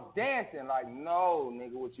 I was dancing. Like, no,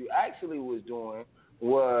 nigga, what you actually was doing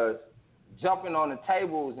was jumping on the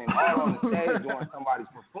tables and all on the stage during somebody's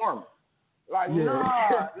performance. Like,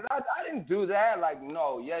 nah, I didn't do that. Like,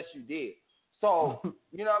 no, yes, you did. So,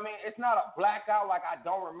 you know what I mean? It's not a blackout like I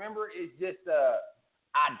don't remember. It's just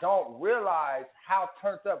I don't realize how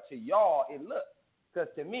turned up to y'all it looked. Because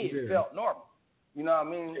to me, it felt normal. You know what I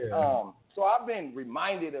mean? Yeah. So I've been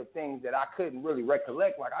reminded of things that I couldn't really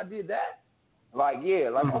recollect. Like, I did that. Like,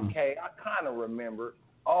 okay, I kind of remember.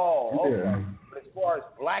 Oh, okay. Yeah. But as far as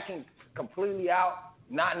blacking completely out,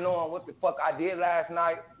 not knowing what the fuck I did last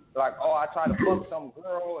night, like, oh, I tried to fuck some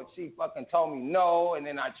girl and she fucking told me no, and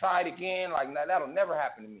then I tried again. Like, no, that'll never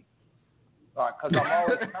happen to me. Like, because I'm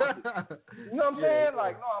always conscious. You know what I'm saying?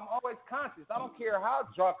 Like, no, I'm always conscious. I don't care how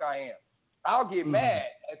drunk I am. I'll get mad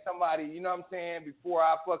at somebody, you know what I'm saying, before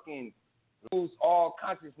I fucking lose all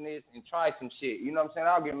consciousness and try some shit. You know what I'm saying?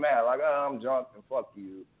 I'll get mad. Like, oh, I'm drunk and fuck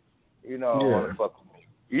you. You know, fuck with me.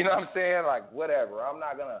 You know what I'm saying? Like, whatever. I'm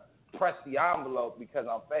not going to press the envelope because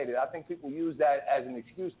I'm faded. I think people use that as an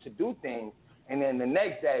excuse to do things, and then the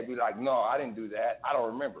next day be like, no, I didn't do that. I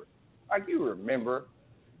don't remember. Like, you remember.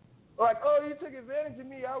 Like, oh, you took advantage of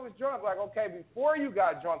me. I was drunk. Like, okay, before you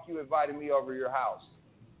got drunk, you invited me over your house.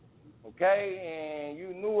 Okay? And you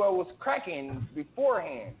knew I was cracking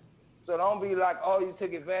beforehand. So don't be like, oh, you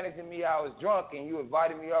took advantage of me. I was drunk, and you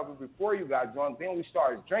invited me over before you got drunk. Then we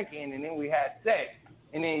started drinking, and then we had sex.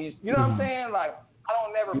 And then, you know what I'm saying? Like, I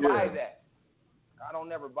don't never buy that. I don't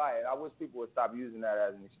never buy it. I wish people would stop using that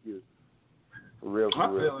as an excuse. For real,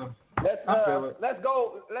 for real. I feel it. Let's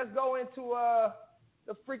go into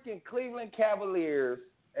the freaking Cleveland Cavaliers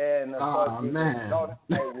and the Golden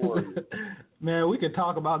State Warriors. Man, we could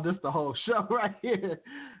talk about this the whole show right here.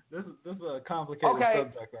 This is a complicated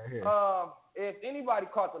subject right here. If anybody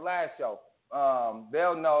caught the last show,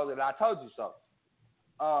 they'll know that I told you so.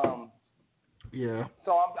 Yeah.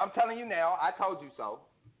 So I'm telling you now, I told you so.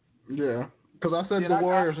 Yeah, because I said the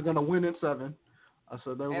Warriors are going to win in 7. I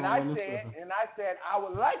said they were going to win in 7. And I said I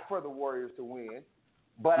would like for the Warriors to win,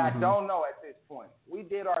 but I don't know at this point. We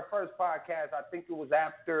did our first podcast, I think it was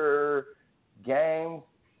after Game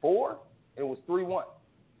 4. It was 3-1,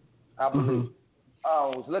 I believe.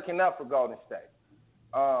 Was looking up for Golden State.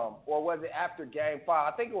 Or was it after Game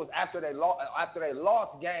 5? I think it was after they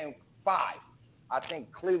lost Game 5. I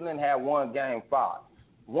think Cleveland had won Game 5.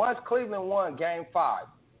 Once Cleveland won Game 5,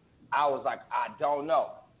 I was like, I don't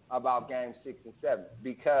know about Game 6 and 7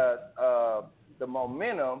 because of the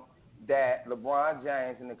momentum that LeBron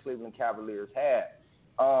James and the Cleveland Cavaliers had.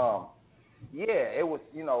 It was,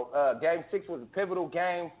 Game 6 was a pivotal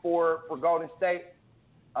game for Golden State.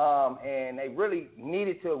 And they really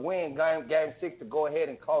needed to win Game 6 to go ahead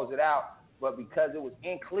and close it out. But because it was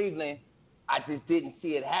in Cleveland, I just didn't see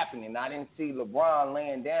it happening. I didn't see LeBron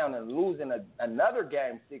laying down and losing another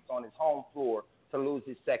Game 6 on his home floor to lose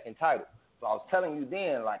his second title. So I was telling you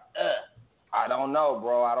then, like, I don't know,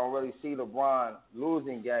 bro. I don't really see LeBron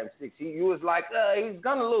losing Game 6. You was like, he's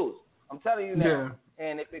going to lose. I'm telling you now. Yeah.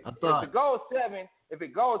 And if it goes 7,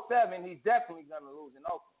 he's definitely going to lose in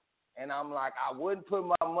Oakland. And I'm like, I wouldn't put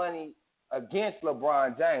my money against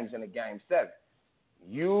LeBron James in a Game 7.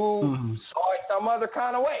 You saw it some other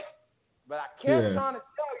kind of way. But I kept trying to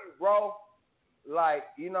tell you, bro, like,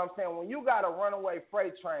 you know what I'm saying, when you got a runaway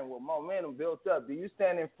freight train with momentum built up, do you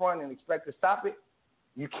stand in front and expect to stop it?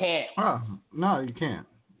 You can't. No, you can't.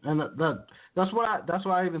 And that's what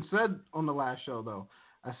I even said on the last show, though.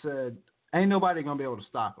 I said, ain't nobody going to be able to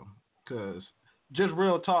stop him. Because just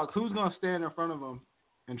real talk, who's going to stand in front of him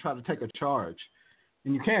and try to take a charge?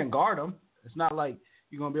 And you can't guard him. It's not like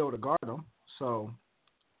you're going to be able to guard him. So...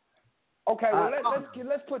 Okay, well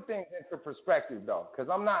let's put things into perspective though, because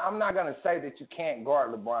I'm not gonna say that you can't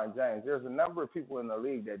guard LeBron James. There's a number of people in the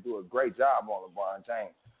league that do a great job on LeBron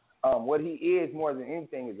James. What he is more than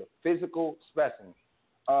anything is a physical specimen.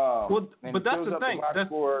 But that's the thing.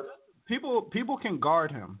 People can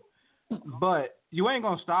guard him, but you ain't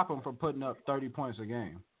gonna stop him from putting up 30 points a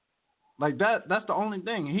game. Like that's the only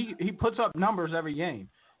thing. He puts up numbers every game,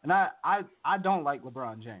 and I don't like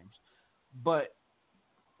LeBron James, but.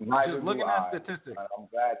 Just looking at statistics. I'm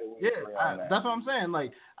glad that we agree on that. That's what I'm saying.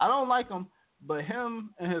 Like, I don't like him, but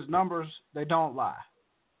him and his numbers, they don't lie.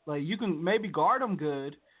 Like, you can maybe guard him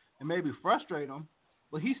good and maybe frustrate him,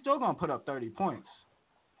 but he's still going to put up 30 points.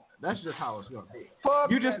 That's just how it's going to be. Fuck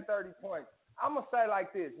 30 points. I'm going to say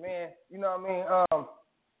like this, man. You know what I mean?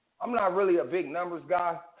 I'm not really a big numbers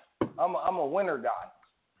guy. I'm a winner guy.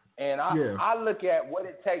 And I look at what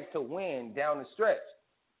it takes to win down the stretch.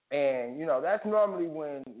 And, that's normally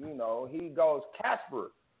when, he goes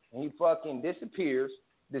Casper and he fucking disappears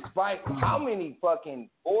despite how many fucking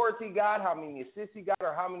boards he got, how many assists he got,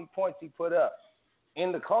 or how many points he put up.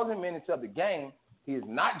 In the closing minutes of the game, he is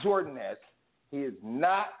not Jordan-esque. He is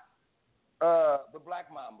not the Black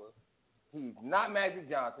Mamba. He's not Magic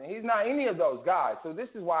Johnson. He's not any of those guys. So this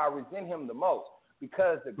is why I resent him the most.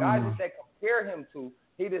 because the guys that they compare him to,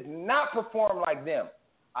 he does not perform like them.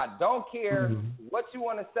 I don't care what you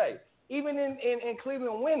want to say. Even in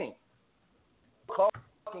Cleveland winning, close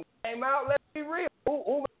came out. Let's be real.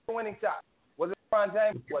 Who made the winning shot? Was it LeBron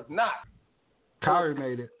James? Was not. Kyrie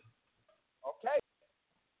made it. Okay.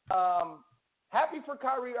 Happy for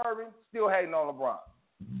Kyrie Irving, still hating on LeBron.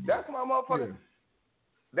 That's my motherfucker. Yeah.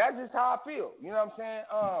 That's just how I feel. You know what I'm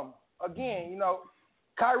saying? Again, you know,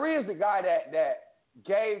 Kyrie is the guy that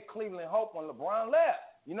gave Cleveland hope when LeBron left.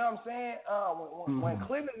 You know what I'm saying? When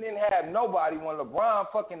Cleveland didn't have nobody, when LeBron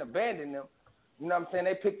fucking abandoned them, you know what I'm saying,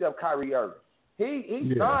 they picked up Kyrie Irving.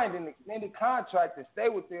 He signed an extended contract to stay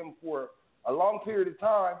with them for a long period of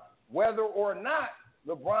time, whether or not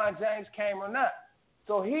LeBron James came or not.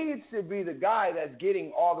 So he should be the guy that's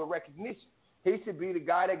getting all the recognition. He should be the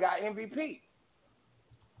guy that got MVP.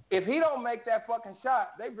 If he don't make that fucking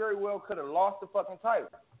shot, they very well could have lost the fucking title.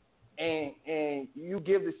 And you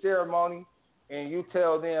give the ceremony and you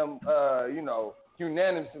tell them, you know,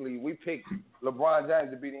 unanimously, we picked LeBron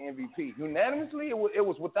James to be the MVP. Unanimously, it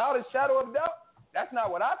was without a shadow of doubt. That's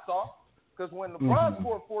not what I saw. Because when LeBron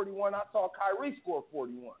scored 41, I saw Kyrie score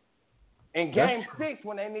 41. In Game 6,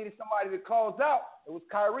 when they needed somebody to close out, it was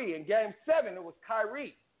Kyrie. In Game 7, it was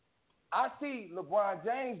Kyrie. I see LeBron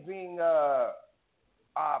James being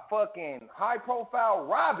fucking high-profile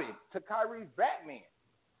Robin to Kyrie's Batman.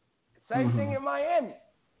 Same thing in Miami.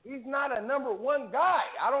 He's not a number one guy.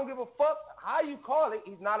 I don't give a fuck how you call it.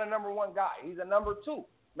 He's not a number one guy. He's a number two.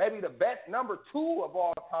 Maybe the best number two of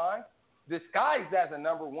all time, disguised as a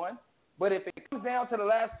number one. But if it comes down to the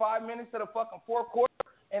last 5 minutes of the fucking fourth quarter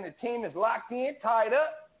and the team is locked in, tied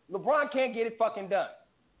up, LeBron can't get it fucking done.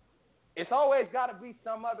 It's always got to be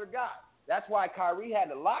some other guy. That's why Kyrie had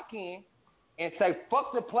to lock in and say,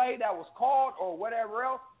 fuck the play that was called or whatever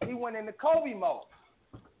else. He went into Kobe mode.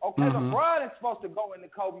 Okay, LeBron is supposed to go into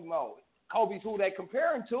Kobe mode. Kobe's who they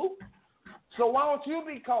comparing to. So why don't you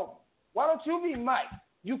be Kobe? Why don't you be Mike?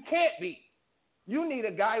 You can't be. You need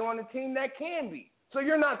a guy on the team that can be. So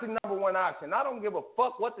you're not the number one option. I don't give a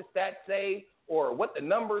fuck what the stats say or what the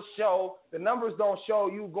numbers show. The numbers don't show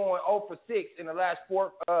you going 0 for 6 in the last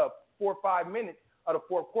 4 or 5 minutes of the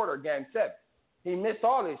fourth quarter of Game 7. He missed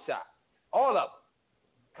all his shots, all of them.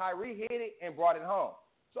 Kyrie hit it and brought it home.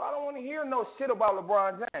 So I don't want to hear no shit about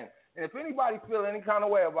LeBron James. And if anybody feel any kind of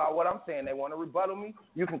way about what I'm saying, they want to rebuttal me,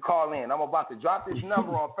 you can call in. I'm about to drop this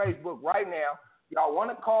number on Facebook right now. Y'all want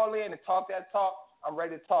to call in and talk that talk? I'm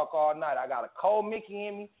ready to talk all night. I got a cold Mickey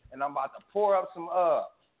in me, and I'm about to pour up some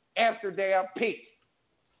Amsterdam Peach.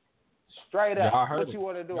 Straight up. Yeah, what you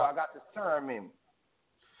want to do? I got this term in me.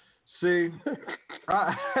 See,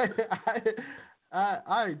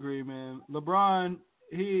 I agree, man. LeBron,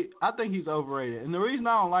 I think he's overrated. And the reason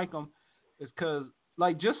I don't like him is because,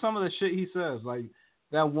 like, just some of the shit he says, like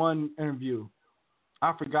that one interview,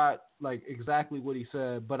 I forgot, like, exactly what he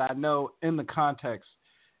said, but I know in the context,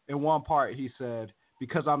 in one part he said,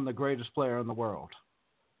 because I'm the greatest player in the world.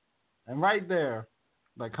 And right there,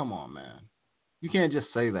 like, come on, man. You can't just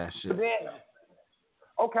say that shit. Then,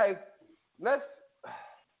 okay, let's,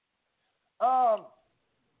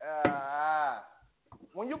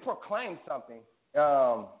 when you proclaim something,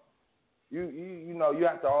 you know, you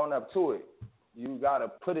have to own up to it. You got to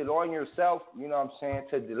put it on yourself, you know what I'm saying,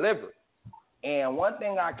 to deliver. And one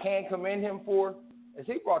thing I can commend him for is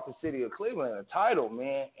he brought the city of Cleveland a title,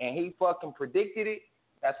 man, and he fucking predicted it.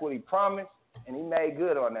 That's what he promised, and he made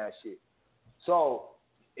good on that shit. So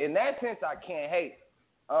in that sense, I can't hate.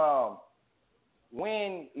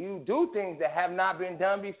 When you do things that have not been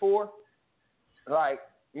done before, like,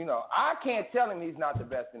 you know, I can't tell him he's not the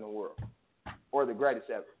best in the world or the greatest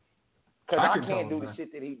ever. Because I can't do the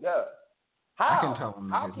shit that he does. How? I can tell him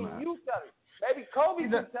How can you tell him? Maybe Kobe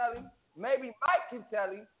can tell him. Maybe Mike can tell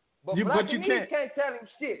him. But you can't tell him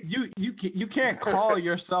shit. You can't call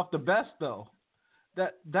yourself the best though.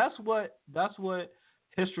 That's what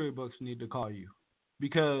history books need to call you.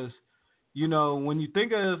 Because, you know, when you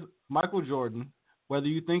think of Michael Jordan, whether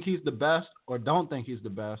you think he's the best or don't think he's the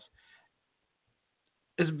best,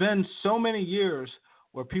 it's been so many years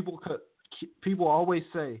where people always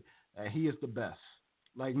say that he is the best.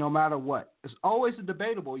 Like, no matter what. It's always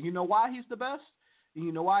debatable. You know why he's the best? And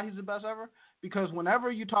you know why he's the best ever? Because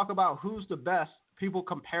whenever you talk about who's the best, people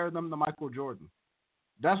compare them to Michael Jordan.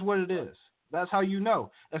 That's what it is. That's how you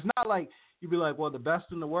know. It's not like you'd be like, well, the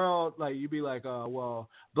best in the world. Like, you'd be like, well,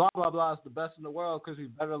 blah, blah, blah is the best in the world because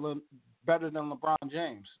he's better than LeBron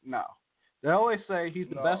James. No. They always say he's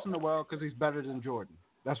the best in the world because he's better than Jordan.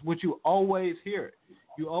 That's what you always hear.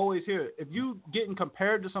 You always hear it. If you getting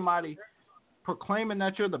compared to somebody proclaiming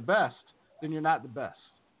that you're the best, then you're not the best.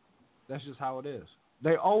 That's just how it is.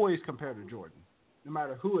 They always compare to Jordan, no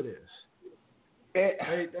matter who it is. They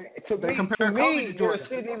compare Kobe to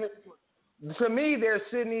Jordan. To me, there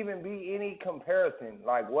shouldn't even be any comparison,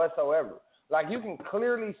 like, whatsoever. Like, you can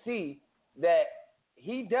clearly see that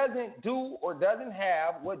he doesn't do or doesn't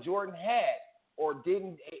have what Jordan had, or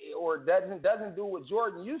doesn't do what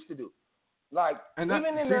Jordan used to do. Like, in Game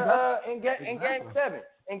 7,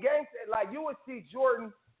 like, you would see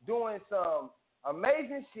Jordan doing some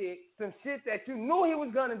amazing shit, some shit that you knew he was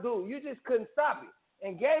gonna do. You just couldn't stop it.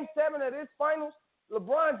 In Game 7 of this finals,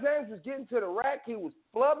 LeBron James was getting to the rack. He was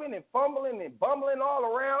flubbing and fumbling and bumbling all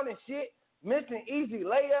around and shit, missing easy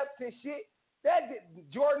layups and shit.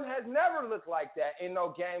 Jordan has never looked like that in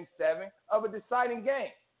no Game 7 of a deciding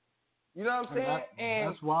game. You know what I'm saying? And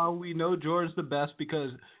that's why we know Jordan's the best,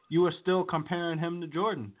 because you are still comparing him to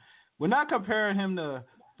Jordan. We're not comparing him to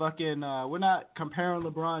we're not comparing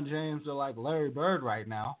LeBron James to like Larry Bird right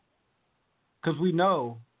now, because we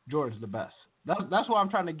know Jordan's the best. That's what I'm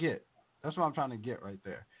trying to get. That's what I'm trying to get right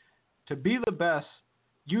there. To be the best,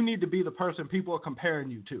 you need to be the person people are comparing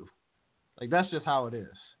you to. Like, that's just how it is.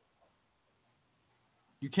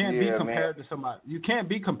 You can't be compared to somebody. You can't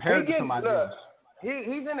be compared to somebody else.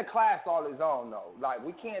 He's in a class all his own, though. Like,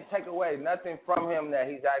 we can't take away nothing from him that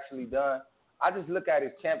he's actually done. I just look at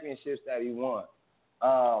his championships that he won.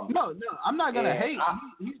 No, I'm not going to hate.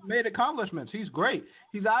 He's made accomplishments. He's great.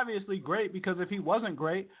 He's obviously great, because if he wasn't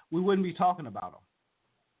great, we wouldn't be talking about him.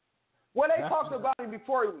 Well, they talked about him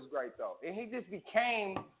before he was great, though. And he just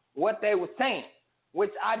became what they were saying,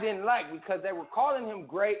 which I didn't like, because they were calling him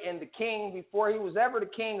great and the king before he was ever the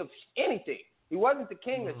king of anything. He wasn't the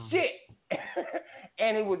king of shit.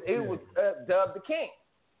 And he was dubbed the king.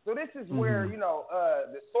 So this is where,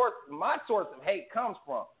 my source of hate comes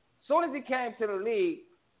from. As soon as he came to the league,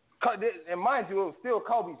 and mind you, it was still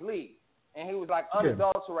Kobe's league, and he was like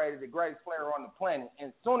unadulterated, the greatest player on the planet. And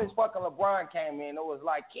as soon as fucking LeBron came in, it was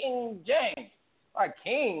like King James. Like,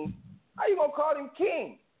 king? How you gonna call him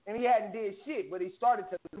king? And he hadn't did shit, but he started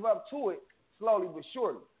to live up to it slowly but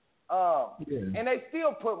surely. And they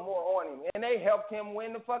still put more on him, and they helped him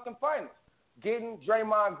win the fucking finals. Getting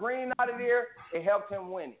Draymond Green out of there, it helped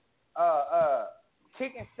him win it.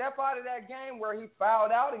 Kicking Steph out of that game where he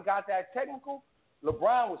fouled out and got that technical,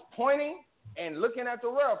 LeBron was pointing and looking at the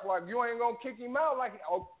ref like, you ain't gonna kick him out. Like,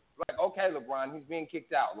 okay, LeBron, he's being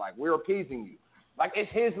kicked out. Like, we're appeasing you. Like, it's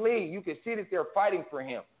his league. You can see that they're fighting for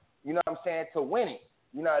him. You know what I'm saying? To win it.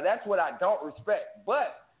 You know, that's what I don't respect.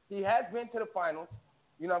 But he has been to the finals,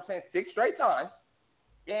 you know what I'm saying, 6 straight times.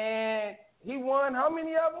 And he won how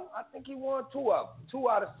many of them? I think he won 2 of them, 2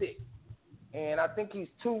 out of 6. And I think he's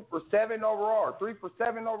 2 for 7 overall, or 3 for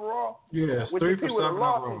 7 overall. Yeah, 3 for 7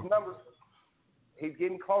 overall. His numbers, he's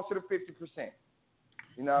getting closer to 50%.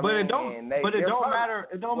 You know what I mean? It don't matter.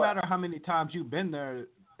 It don't matter how many times you've been there.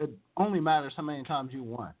 It only matters how many times you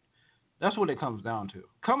won. That's what it comes down to.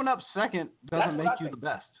 Coming up second doesn't make you the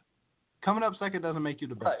best. Coming up second doesn't make you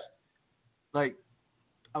the best. Right. Like,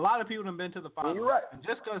 a lot of people have been to the finals. You're right. And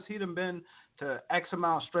just because he done been to X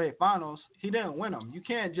amount straight finals, he didn't win them. You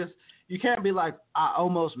can't be like, I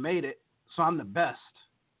almost made it, so I'm the best.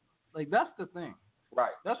 Like, that's the thing.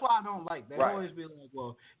 Right. That's why I don't like. They always be like,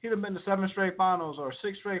 well, he done been to 7 straight finals or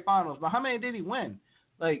 6 straight finals, but how many did he win?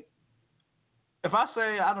 Like, if I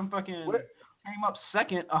say I done fucking came up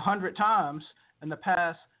second 100 times in the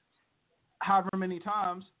past however many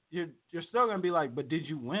times, you're still gonna be like, but did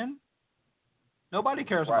you win? Nobody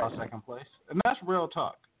cares about second place, and that's real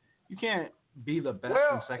talk. You can't be the best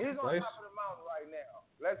in second place. He's on top of the mountain right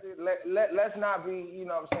now. Let's not be, you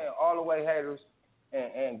know what I'm saying, all the way haters,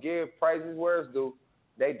 and give praises where it's due.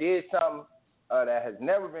 They did something that has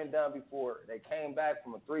never been done before. They came back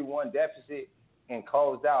from a 3-1 deficit and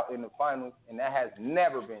closed out in the finals, and that has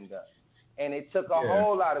never been done. And it took a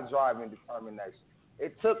whole lot of drive and determination.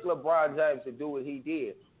 It took LeBron James to do what he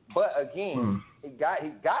did. But again, he got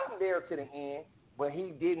him there to the end, but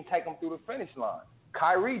he didn't take him through the finish line.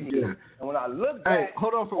 Kyrie did. Yeah. And when I look back, hey,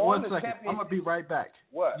 hold on for 1 second. I'm gonna be right back.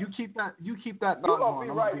 What? You keep that thought going. I'm gonna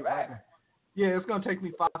be right back. Yeah, it's gonna take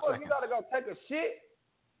me 5 seconds. You gotta go take a shit?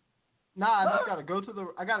 Nah, I just gotta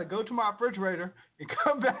go to my refrigerator and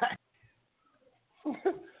come back.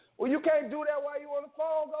 Well, you can't do that while you on the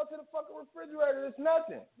phone. Go to the fucking refrigerator. It's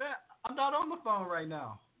nothing. Man, I'm not on the phone right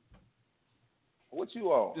now. What you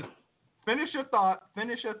on? Just finish your thought.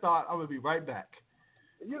 I'm gonna be right back.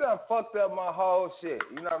 You done fucked up my whole shit.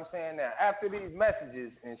 You know what I'm saying? Now, after these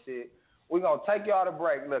messages and shit, we're gonna take y'all to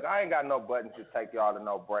break. Look, I ain't got no button to take y'all to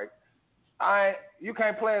no break. You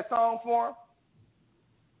can't play a song for him?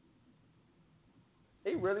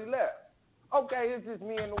 He really left. Okay, it's just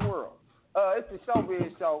me in the world. It's the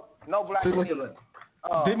Showbiz Show. No black men.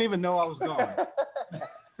 Didn't even know I was gone.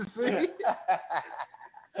 See?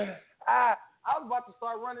 I was about to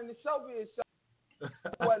start running the Showbiz Show.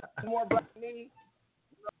 What more black men?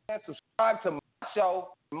 And subscribe to my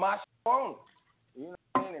show only. You know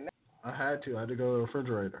what I mean? I had to go to the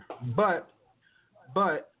refrigerator. But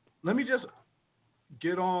let me just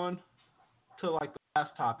get on to like the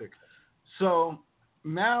last topic. So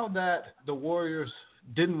now that the Warriors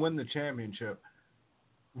didn't win the championship,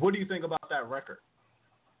 what do you think about that record?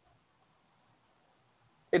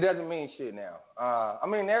 It doesn't mean shit now. I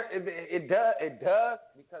mean, it does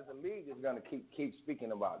because the league is going to keep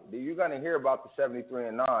speaking about it. You're going to hear about the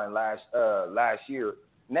 73-9 last year,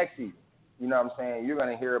 next season. You know what I'm saying? You're going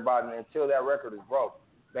to hear about it until that record is broke.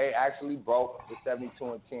 They actually broke the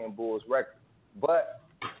 72-10 Bulls record, but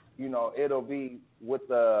you know it'll be with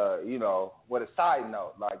a side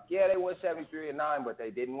note. Like, yeah, they won 73-9, but they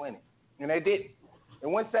didn't win it, and they didn't. They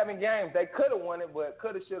won 7 games. They could have won it, but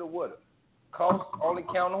coulda, shoulda, woulda. Coach only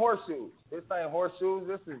counting horseshoes. This ain't horseshoes.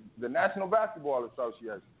 This is the National Basketball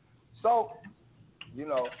Association. So, you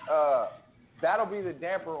know, that'll be the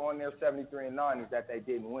damper on their 73-9 is that they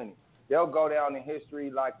didn't win it. They'll go down in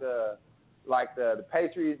history like the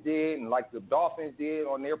Patriots did and like the Dolphins did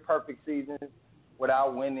on their perfect seasons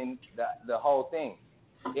without winning the whole thing.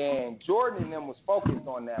 And Jordan and them was focused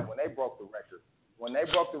on that when they broke the record. When they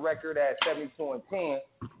broke the record at 72-10,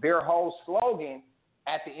 their whole slogan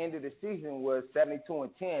at the end of the season was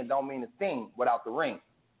 72-10 don't mean a thing without the ring.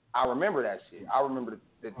 I remember that shit. I remember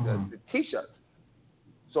the T-shirts.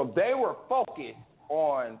 So they were focused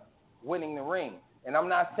on winning the ring. And I'm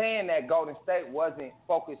not saying that Golden State wasn't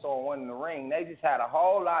focused on winning the ring. They just had a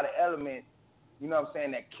whole lot of elements, you know what I'm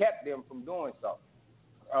saying, that kept them from doing so.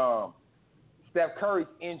 Steph Curry's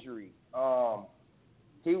injury.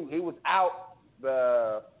 He was out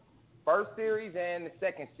the first series and the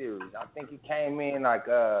second series. I think he came in like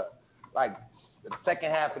the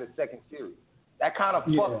second half of the second series. That kind of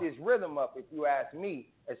fucked his rhythm up, if you ask me,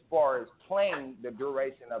 as far as playing the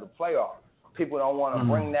duration of the playoffs. People don't want to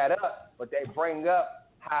bring that up, but they bring up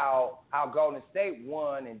how Golden State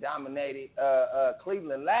won and dominated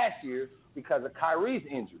Cleveland last year because of Kyrie's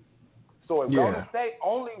injury. So if Golden State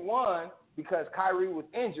only won because Kyrie was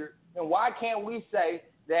injured, then why can't we say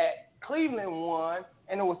that Cleveland won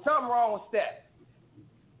and there was something wrong with Steph?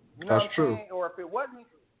 You know That's true. Saying? Or if it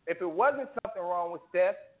wasn't something wrong with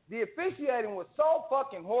Steph, the officiating was so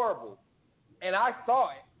fucking horrible, and I saw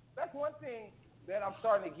it. That's one thing that I'm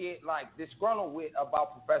starting to get like disgruntled with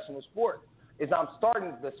about professional sports is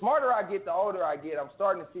the smarter I get, the older I get, I'm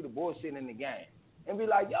starting to see the bullshit in the game and be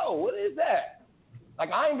like, yo, what is that? Like,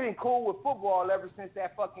 I ain't been cool with football ever since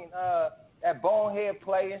that fucking that bonehead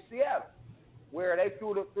play in Seattle where they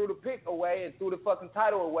threw the pick away and threw the fucking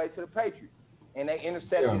title away to the Patriots and they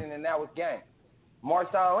intercepted it and that was game.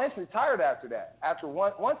 Marshawn Lynch retired after that. After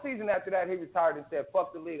one season after that, he retired and said,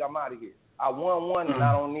 fuck the league, I'm out of here. I won one and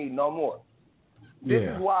I don't need no more. This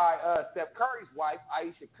is why Steph Curry's wife,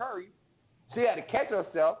 Ayesha Curry, she had to catch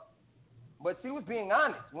herself, but she was being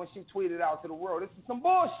honest when she tweeted out to the world, this is some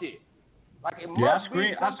bullshit. Like, it must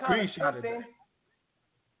be some kind of something.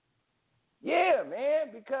 Yeah, man,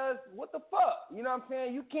 because what the fuck? You know what I'm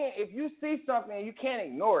saying? You can't, if you see something, you can't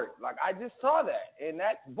ignore it. Like, I just saw that, and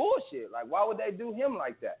that's bullshit. Like, why would they do him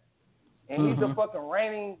like that? And he's a fucking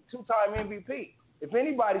reigning 2-time MVP. If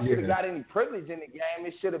anybody should have got any privilege in the game,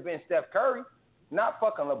 it should have been Steph Curry. Not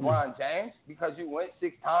fucking LeBron James because you went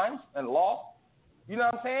 6 times and lost. You know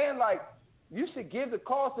what I'm saying? Like, you should give the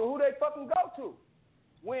call to who they fucking go to.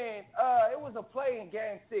 When it was a play in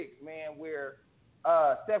Game 6, man, where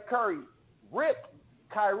Steph Curry ripped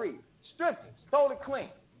Kyrie, stripped him, stole it clean.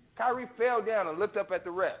 Kyrie fell down and looked up at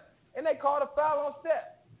the ref. And they called a foul on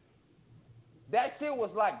Steph. That shit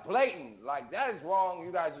was like blatant. Like, that is wrong.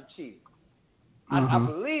 You guys are cheating. I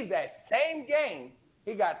believe that same game,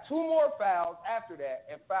 he got 2 more fouls after that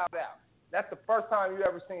and fouled out. That's the first time you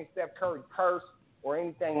ever seen Steph Curry curse or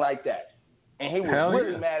anything like that. And he was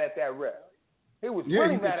really mad at that ref. He was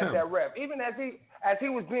really mad at that ref. Even as he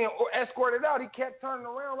was being escorted out, he kept turning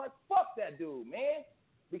around like, fuck that dude, man.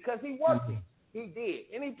 Because he worked it. He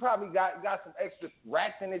did. And he probably got some extra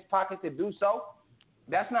racks in his pocket to do so.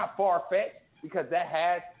 That's not far-fetched because that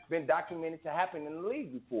has been documented to happen in the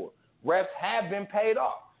league before. Refs have been paid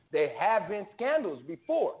off. There have been scandals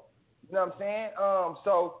before. You know what I'm saying?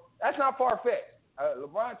 So that's not far-fetched.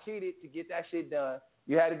 LeBron cheated to get that shit done.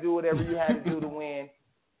 You had to do whatever you had to do to win.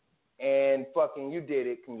 And fucking you did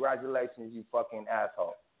it. Congratulations, you fucking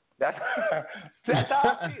asshole. That's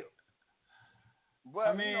how I feel. But,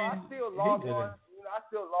 I still log on. I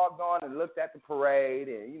still logged on and looked at the parade,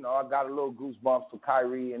 and, you know, I got a little goosebumps for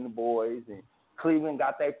Kyrie and the boys, and Cleveland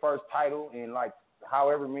got their first title in, like,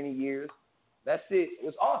 however many years. That shit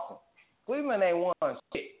was awesome. Cleveland ain't won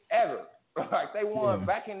shit ever. Like, they won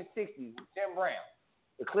back in the 60s with Jim Brown.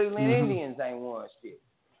 The Cleveland Indians ain't won shit.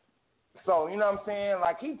 So, you know what I'm saying?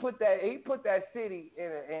 Like, he put that city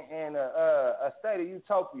in a state of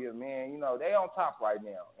utopia, man. You know, they on top right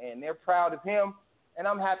now, and they're proud of him, and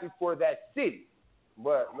I'm happy for that city.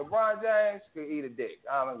 But LeBron James could eat a dick.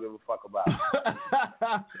 I don't give a fuck about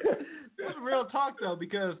it. It's real talk, though,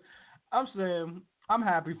 because I'm saying I'm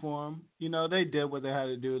happy for him. You know, they did what they had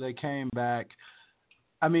to do. They came back.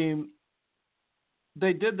 I mean,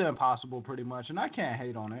 they did the impossible pretty much, and I can't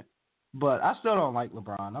hate on it. But I still don't like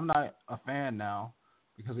LeBron. I'm not a fan now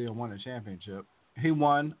because he won a championship. He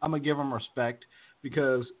won. I'm going to give him respect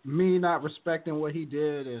because me not respecting what he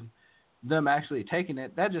did and them actually taking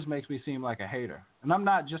it, that just makes me seem like a hater. And I'm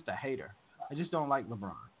not just a hater. I just don't like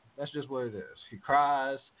LeBron. That's just what it is. He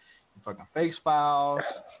cries. He fucking face fouls.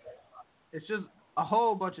 It's just a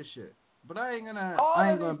whole bunch of shit. But I ain't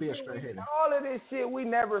gonna be a straight hater. All of this shit we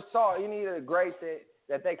never saw any of the greats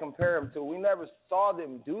that they compare him to. We never saw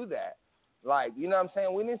them do that. Like, you know what I'm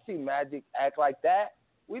saying? We didn't see Magic act like that.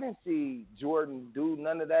 We didn't see Jordan do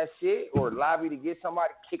none of that shit or lobby to get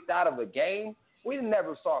somebody kicked out of a game. We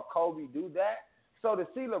never saw Kobe do that. So to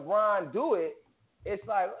see LeBron do it, it's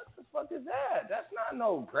like, what the fuck is that? That's not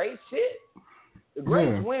no great shit. The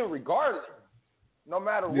greats win regardless. No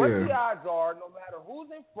matter what the odds are, no matter who's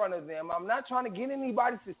in front of them. I'm not trying to get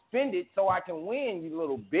anybody suspended so I can win, you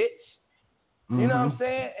little bitch. You know what I'm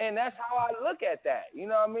saying? And that's how I look at that. You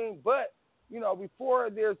know what I mean? But, you know, before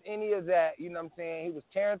there's any of that, you know what I'm saying, he was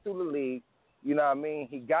tearing through the league. You know what I mean?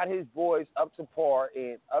 He got his boys up to par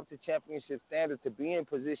and up to championship standards to be in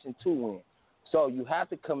position to win. So you have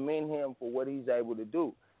to commend him for what he's able to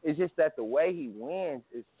do. It's just that the way he wins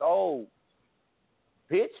is so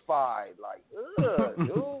bitch-fied. Like, ugh,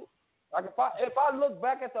 dude. Like, if I look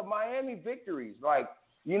back at the Miami victories, like,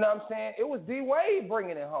 you know what I'm saying, it was D-Wade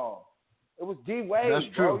bringing it home. It was D-Wade, That's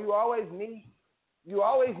bro. true. You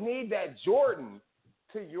always need that Jordan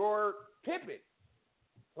to your Pippen.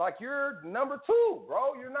 Like, you're number two,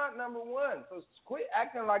 bro. You're not number one. So quit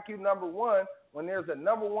acting like you're number one when there's a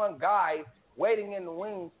number one guy waiting in the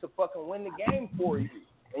wings to fucking win the game for you.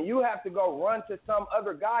 And you have to go run to some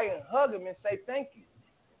other guy and hug him and say thank you.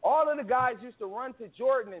 All of the guys used to run to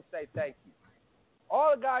Jordan and say thank you.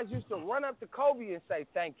 All the guys used to run up to Kobe and say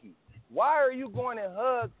thank you. Why are you going and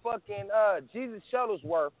hug fucking Jesus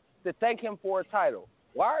Shuttlesworth to thank him for a title?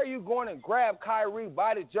 Why are you going and grab Kyrie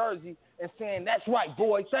by the jersey and saying, that's right,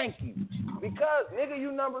 boy, thank you? Because, nigga,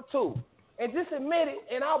 you number two. And just admit it,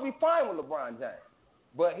 and I'll be fine with LeBron James.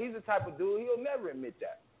 But he's the type of dude, he'll never admit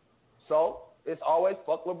that. So it's always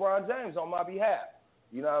fuck LeBron James on my behalf.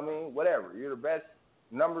 You know what I mean? Whatever. You're the best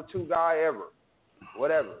number two guy ever.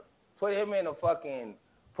 Whatever. Put him in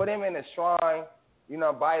a shrine, you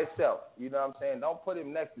know, by himself. You know what I'm saying? Don't put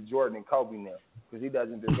him next to Jordan and Kobe now, because he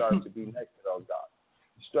doesn't deserve to be next to those guys.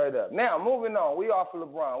 Straight up. Now, moving on. We off of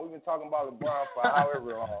LeBron. We've been talking about LeBron for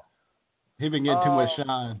however long. He been getting too much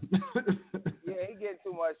shine. Yeah, he getting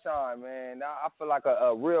too much shine, man. Now, I feel like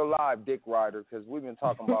a real live dick rider because we've been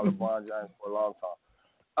talking about LeBron James for a long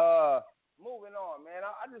time. Moving on, man.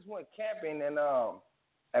 I just went camping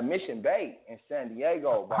at Mission Bay in San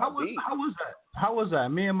Diego. How was that? How was that?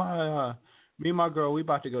 Me and my girl, we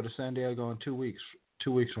about to go to San Diego in 2 weeks.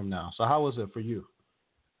 2 weeks from now. So how was it for you?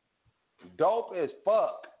 Dope as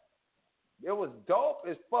fuck. It was dope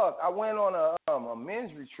as fuck. I went on a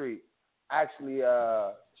men's retreat, actually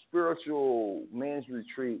a spiritual men's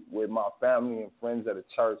retreat with my family and friends at a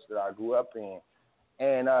church that I grew up in.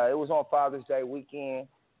 And it was on Father's Day weekend.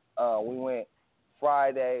 We went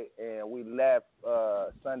Friday and we left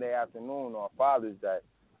Sunday afternoon on Father's Day.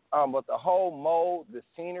 But the whole mode, the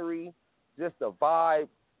scenery, just the vibe,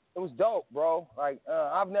 it was dope, bro. Like,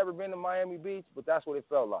 I've never been to Miami Beach, but that's what it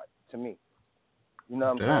felt like to me. You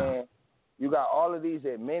know what I'm saying? You got all of these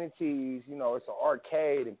amenities. You know, it's an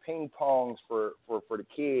arcade and ping pongs for the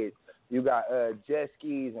kids. You got jet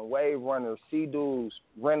skis and wave runners, Sea-Doos,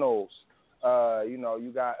 rentals. You know,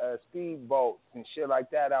 you got speed boats and shit like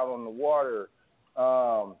that out on the water.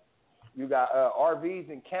 You got RVs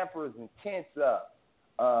and campers and tents up.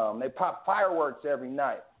 They pop fireworks every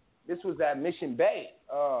night. This was at Mission Bay,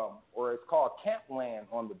 or it's called Campland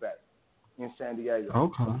on the Bay in San Diego.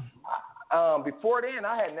 Okay. Before then,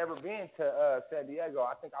 I had never been to San Diego.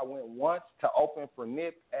 I think I went once to open for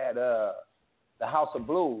Nip at the House of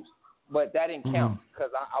Blues, but that didn't count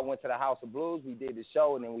because I went to the House of Blues. We did the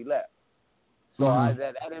show and then we left. So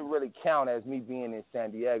that didn't really count as me being in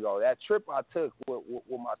San Diego. That trip I took with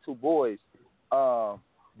my two boys,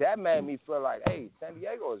 that made me feel like, hey, San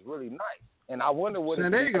Diego is really nice. And I wonder what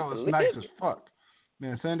San Diego is nice as fuck.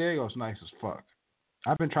 Man, San Diego is nice as fuck.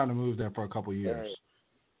 I've been trying to move there for a couple years.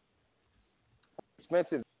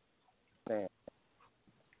 Expensive. Man.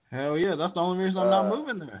 Hell yeah, that's the only reason I'm not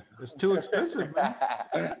moving there. It's too expensive, man.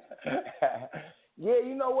 Yeah,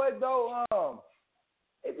 you know what though?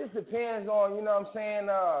 It just depends on, you know what I'm saying,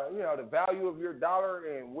 the value of your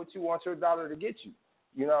dollar and what you want your dollar to get you.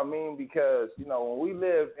 You know what I mean? Because, when we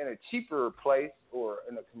live in a cheaper place or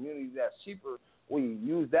in a community that's cheaper, we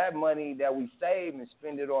use that money that we save and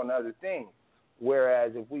spend it on other things.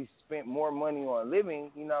 Whereas if we spent more money on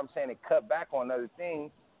living, you know what I'm saying, and cut back on other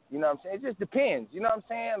things, you know what I'm saying? It just depends. You know what I'm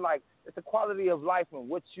saying? Like, it's the quality of life and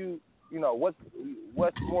what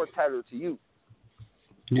what's more tailored to you.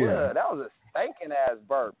 Yeah, that was a stinking ass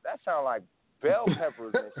burp. That sounded like bell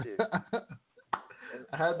peppers and shit.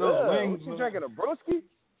 I had those wings. What you drinking, a brewski?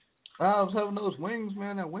 I was having those wings,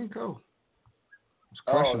 man, at Winco. It's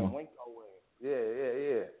crushing them. Winco wings.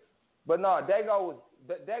 Yeah. But no, Dago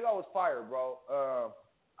was fire, bro.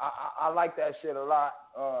 I like that shit a lot.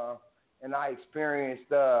 And I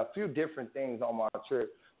experienced a few different things on my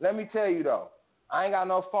trip. Let me tell you though, I ain't got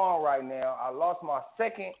no phone right now. I lost my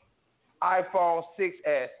second iPhone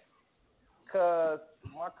 6S because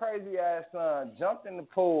my crazy ass son jumped in the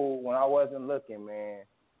pool when I wasn't looking, man.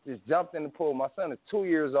 Just jumped in the pool. My son is 2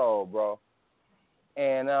 years old, bro.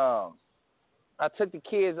 And I took the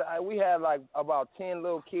kids. We had like about 10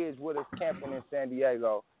 little kids with us camping in San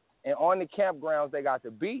Diego. And on the campgrounds, they got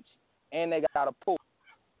the beach and they got a pool.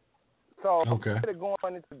 So instead of going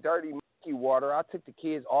into dirty, murky water, I took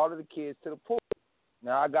all of the kids to the pool.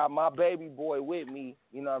 Now, I got my baby boy with me,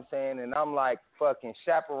 you know what I'm saying, and I'm like fucking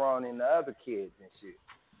chaperoning the other kids and shit.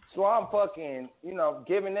 So I'm fucking,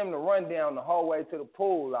 giving them the rundown the whole way to the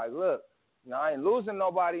pool. Like, look, I ain't losing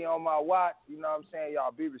nobody on my watch. You know what I'm saying?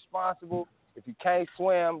 Y'all be responsible. If you can't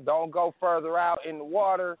swim, don't go further out in the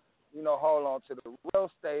water. Hold on to the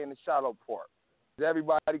rail, stay in the shallow part. Is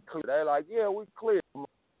everybody clear? They're like, yeah, we clear.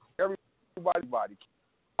 Everybody.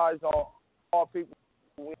 Eyes on all people,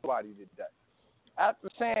 everybody today. After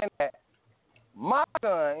saying that, my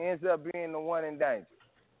son ends up being the one in danger.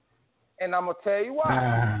 And I'm going to tell you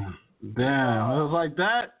why. Damn. It was like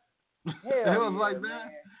that? It was like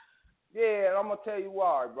that? Yeah, and I'm going to tell you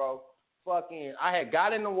why, bro. I had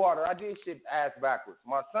got in the water. I did shit ass backwards.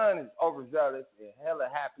 My son is overzealous and hella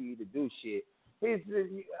happy to do shit. I ain't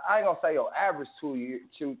going to say your average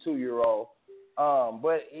two-year-old.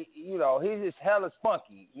 But, he's just hella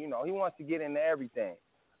spunky. He wants to get into everything.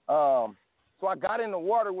 So I got in the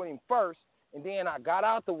water with him first, and then I got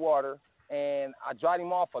out the water, and I dried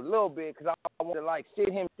him off a little bit because I wanted to,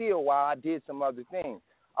 sit him still while I did some other things.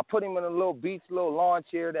 I put him in a little lawn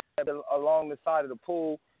chair that along the side of the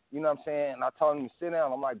pool, you know what I'm saying, and I told him to sit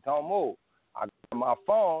down. I'm like, don't move. I got my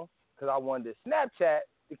phone because I wanted to Snapchat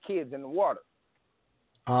the kids in the water.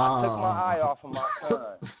 I took my eye off of my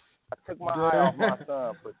son. I took my eye off my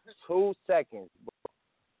son for 2 seconds,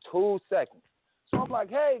 bro. 2 seconds. So I'm like,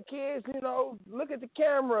 hey, kids, look at the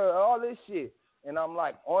camera, all this shit. And I'm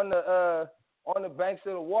like on the banks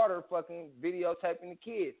of the water fucking videotaping the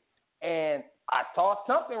kids. And I saw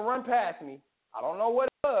something run past me. I don't know what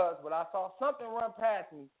it was, but I saw something run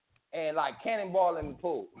past me and cannonball in the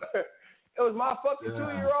pool. It was my fucking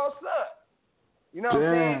 2-year-old son. You know what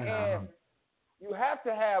I'm saying? And you have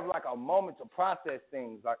to have a moment to process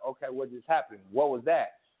things. Like, okay, what just happened? What was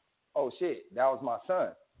that? Oh shit, that was my son.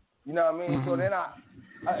 You know what I mean? Mm-hmm. So then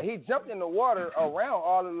he jumped in the water around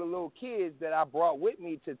all of the little kids that I brought with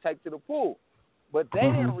me to take to the pool. But they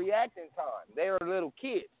didn't react in time. They were little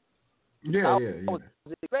kids. I was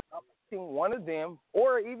expecting one of them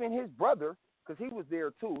or even his brother, because he was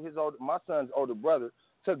there too, my son's older brother,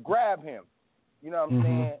 to grab him. You know what I'm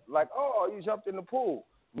saying? Like, oh, you jumped in the pool.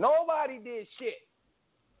 Nobody did shit.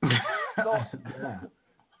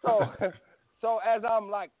 So as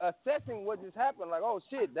I'm assessing what just happened, oh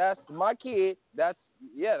shit, that's my kid. That's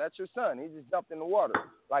your son. He just jumped in the water.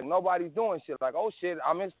 Nobody's doing shit. Oh shit,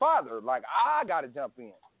 I'm his father. I gotta jump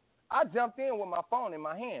in. I jumped in with my phone in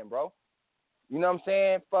my hand, bro. You know what I'm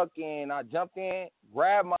saying? Fucking, I jumped in,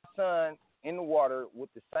 grabbed my son in the water with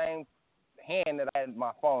the same hand that I had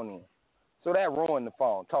my phone in. So that ruined the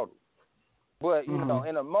phone totally. But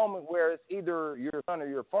in a moment where it's either your son or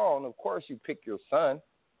your phone, of course you pick your son.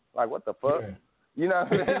 What the fuck? Yeah. You know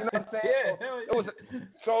what I'm saying? It was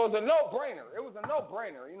a no-brainer. It was a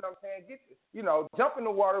no-brainer. You know what I'm saying? Jump in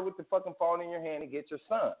the water with the fucking phone in your hand and get your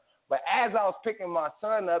son. But as I was picking my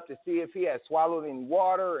son up to see if he had swallowed any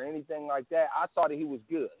water or anything like that, I saw that he was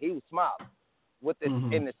good. He was smiling. With this,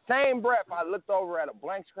 in the same breath, I looked over at a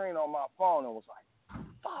blank screen on my phone and was like,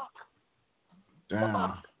 fuck. Damn.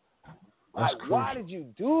 Fuck. Like, why did you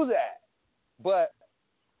do that? But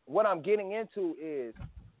what I'm getting into is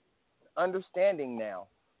understanding now.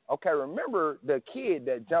 Okay, remember the kid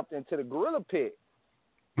that jumped into the gorilla pit?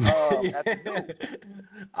 At the zoo.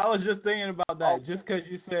 I was just thinking about that. Just because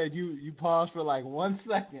you said you paused for like 1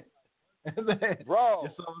 second. And then bro,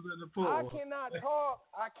 your son was in the pool. I cannot talk.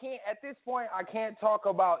 At this point, I can't talk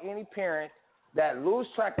about any parents that lose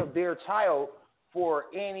track of their child for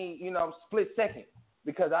any, split second.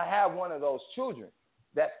 Because I have one of those children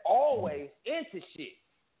that's always into shit.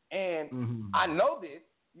 And I know this,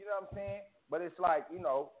 you know what I'm saying? But it's like,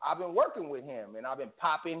 I've been working with him and I've been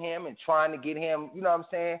popping him and trying to get him, you know what I'm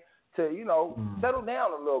saying, to, settle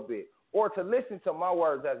down a little bit or to listen to my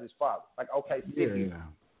words as his father. Like, okay, sit here.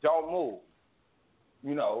 Don't move.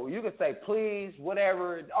 You can say please,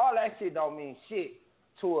 whatever. All that shit don't mean shit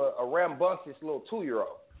to a rambunctious little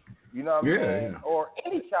 2-year-old. You know what I'm saying? Yeah. Or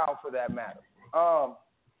any child for that matter.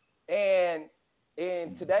 And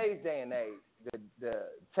in today's day and age, the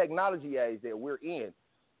technology age that we're in,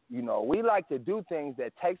 we like to do things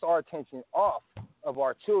that takes our attention off of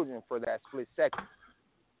our children for that split second.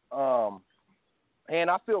 And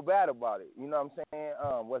I feel bad about it. You know what I'm saying?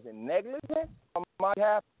 Was it negligent on my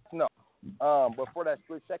behalf? No. But for that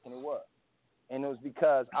split second, it was. And it was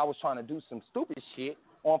because I was trying to do some stupid shit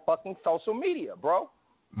on fucking social media, bro.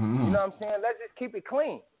 You know what I'm saying? Let's just keep it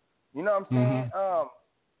clean. You know what I'm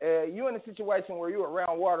saying? You in a situation where you're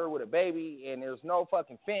around water with a baby and there's no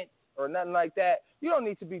fucking fence or nothing like that, you don't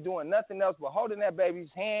need to be doing nothing else but holding that baby's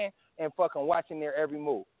hand and fucking watching their every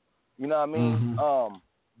move. You know what I mean?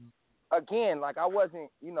 Again, like I wasn't,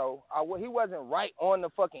 he wasn't right on the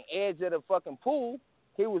fucking edge of the fucking pool.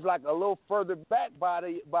 He was like a little further back by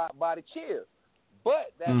the chair.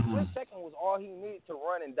 But that split second was all he needed to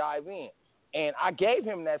run and dive in. And I gave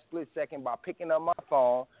him that split second by picking up my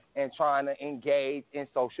phone and trying to engage in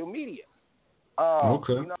social media. You know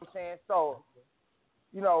what I'm saying? So,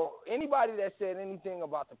 anybody that said anything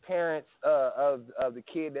about the parents of the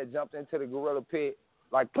kid that jumped into the gorilla pit,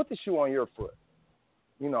 like, put the shoe on your foot.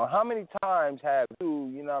 How many times have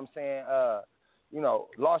you, you know what I'm saying,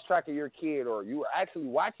 lost track of your kid or you were actually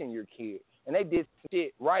watching your kid and they did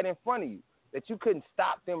shit right in front of you that you couldn't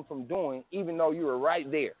stop them from doing even though you were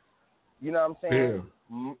right there. You know what I'm saying?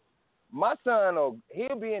 Yeah. My son,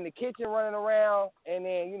 he'll be in the kitchen running around, and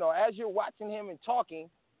then, as you're watching him and talking,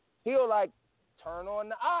 he'll, like, turn on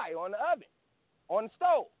the eye on the oven, on the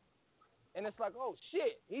stove. And it's like, oh,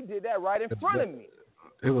 shit, he did that right in front of me.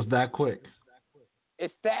 It was that quick.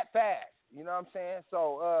 It's that fast. You know what I'm saying?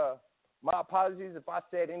 So my apologies if I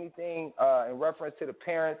said anything in reference to the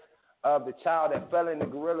parents of the child that fell in the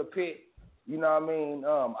gorilla pit. You know what I mean?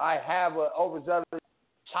 I have an overzealous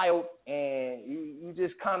child, and you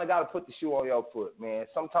just kind of got to put the shoe on your foot, man.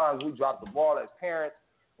 Sometimes we drop the ball as parents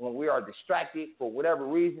when we are distracted for whatever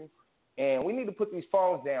reason, and we need to put these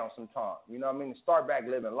phones down sometimes, you know what I mean, to start back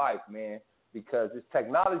living life, man, because this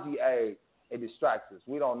technology age, it distracts us.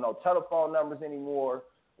 We don't know telephone numbers anymore.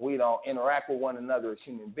 We don't interact with one another as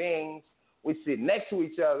human beings. We sit next to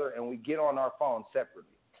each other, and we get on our phones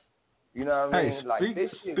separately. You know what I mean?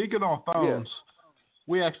 Speaking on phones,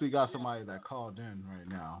 we actually got somebody that called in right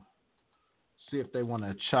now. See if they want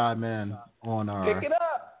to chime in on our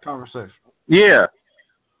conversation. Yeah.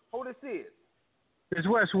 Who this is? It's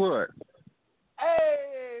Westwood.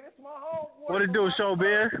 Hey, this is my homeboy. What it do,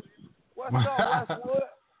 Showbiz? What's up, Westwood?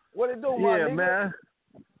 What it do, my nigga? Man.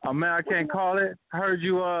 Man, I can't call it. I heard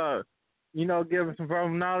you, giving some verbal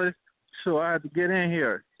knowledge, so I had to get in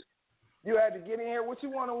here. You had to get in here? What you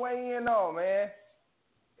want to weigh in on, man?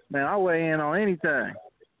 Man, I weigh in on anything.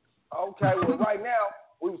 Okay, well, right now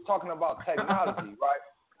we was talking about technology, right?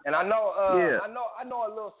 And I know, I know a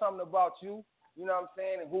little something about you. You know what I'm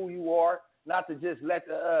saying, and who you are. Not to just let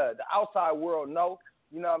the outside world know.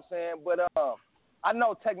 You know what I'm saying, but I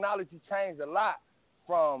know technology changed a lot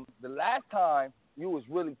from the last time you was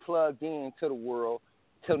really plugged into the world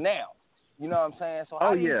till now. You know what I'm saying? So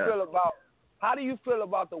how do you feel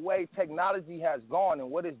about the way technology has gone and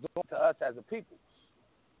what it's doing to us as a people?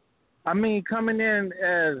 I mean, coming in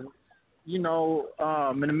as, in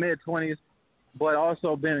the mid-20s, but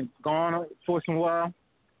also been gone for some while.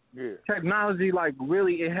 Yeah. Technology,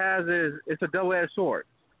 really, it's a double-edged sword.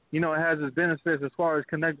 It has its benefits as far as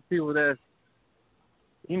connecting people that's,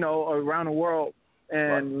 around the world.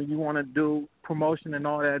 And when you want to do promotion and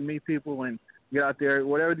all that, meet people and get out there,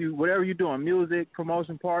 whatever you're doing, music,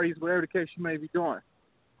 promotion, parties, whatever the case you may be doing.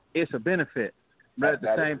 it's a benefit. But at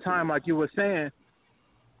the same time, like you were saying,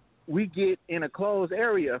 we get in a closed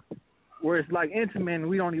area where it's like intimate and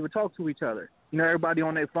we don't even talk to each other. You know, everybody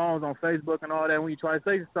on their phones, on Facebook and all that. When you try to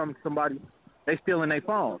say something to somebody, they still in their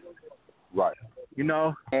phones. Right. You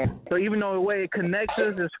know? So even though the way it connects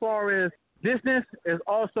us as far as distance, it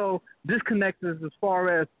also disconnects us as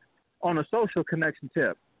far as on a social connection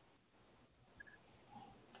tip.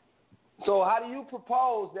 So how do you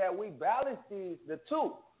propose that we balance the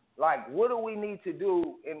two? Like, what do we need to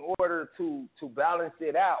do in order to balance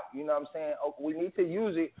it out? You know what I'm saying? We need to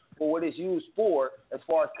use it for what it's used for, as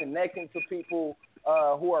far as connecting to people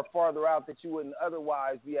who are farther out that you wouldn't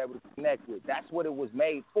otherwise be able to connect with. That's what it was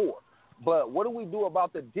made for. But what do we do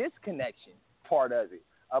about the disconnection part of it?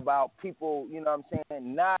 About people, you know what I'm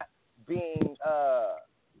saying, not being, you know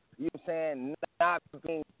what I'm saying, not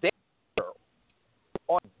being there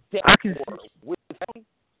on with family?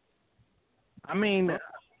 I mean,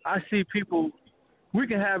 I see people, we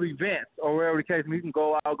can have events or wherever the case, we can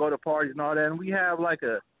go out, go to parties and all that, and we have like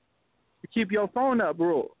keep your phone up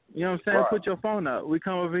rule. You know what I'm saying? Right. Put your phone up. We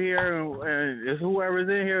come over here and it's whoever's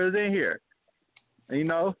in here is in here. You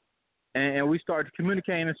know? And we start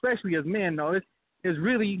communicating, especially as men, though. It's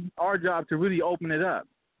really our job to really open it up.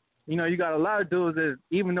 You know, you got a lot of dudes that,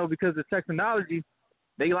 even though because of technology,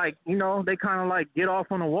 they like, you know, they kind of like get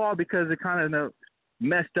off on the wall because it kind of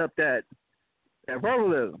messed up that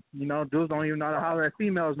verbalism. You know, dudes don't even know how to holler at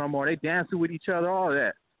females no more. They dancing with each other, all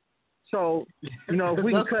that. So, you know, if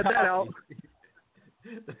we can cut that out.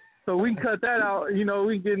 So we can cut that out. You know,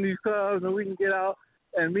 we can get in these clubs and we can get out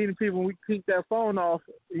and meeting people and we can keep that phone off.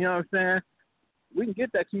 You know what I'm saying? We can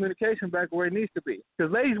get that communication back where it needs to be.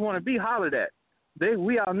 Because ladies want to be hollered at.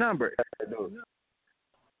 We outnumbered.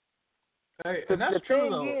 Hey, and that's true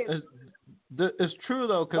though. It's true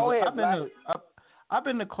though, because I've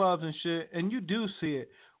been to clubs and shit, and you do see it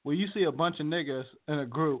where you see a bunch of niggas in a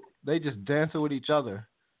group, they just dancing with each other,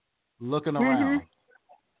 looking around. Mm-hmm.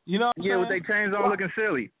 You know what I'm saying? with their chains on looking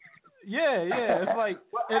silly. Yeah. It's like,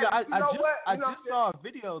 and I just saw a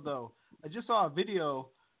video though. I just saw a video.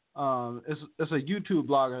 It's a YouTube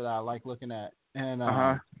blogger that I like looking at, and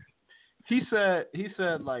he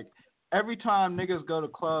said like, every time niggas go to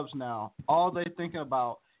clubs now, all they thinking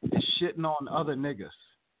about is shitting on other niggas.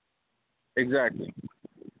 Exactly.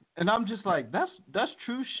 And I'm just like, that's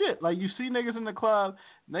true shit. Like, you see niggas in the club,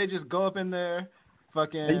 and they just go up in there,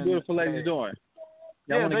 fucking. How you beautiful ladies doing?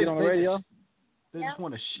 Y'all want to get on the radio? They just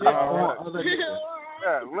want to shit on other niggas.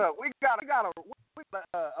 Yeah, look, we got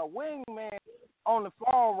a wingman on the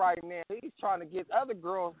phone right now. He's trying to get other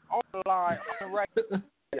girls on the line on the radio.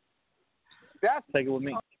 That's take it with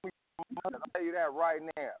me. I'll tell you that right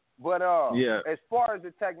now. But as far as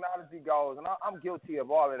the technology goes, and I'm guilty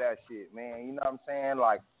of all of that shit, man. You know what I'm saying?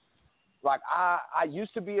 Like I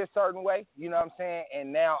used to be a certain way, you know what I'm saying,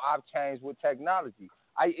 and now I've changed with technology.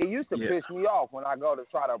 It used to piss me off when I go to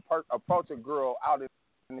try to approach a girl out in,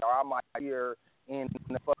 or I might hear in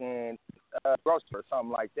the fucking grocery or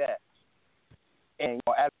something like that, and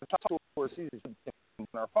as I talk to her, she's on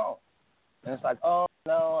her phone, and it's like, oh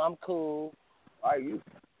no, I'm cool. Are you?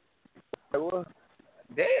 Well,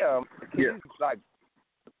 damn. You, like,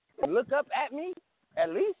 look up at me at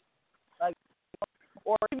least, like,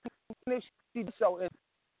 or even if she so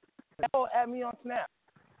at me on Snap.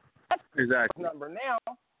 That's exactly number now.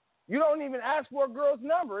 You don't even ask for a girl's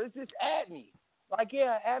number. It's just add me. Like,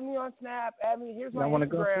 yeah, add me on Snap. Add me. Here's my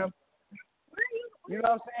Instagram. You know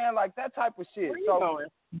what I'm saying? Like that type of shit. So,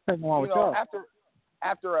 you know,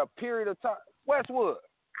 after a period of time, Westwood.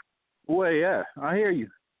 Well, yeah, I hear you.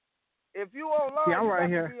 If you online, I'm right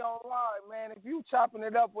you here. Be online, man. If you chopping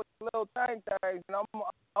it up with little things, then I'm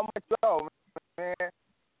gonna go, man.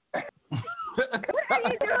 What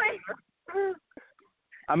are you doing?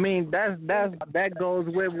 I mean, that goes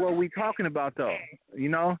with what we talking about, though. You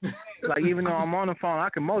know, like even though I'm on the phone, I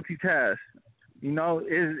can multitask. You know,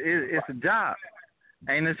 it's a job,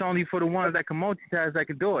 and it's only for the ones that can multitask that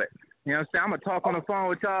can do it. You know what I'm saying? I'm gonna talk on the phone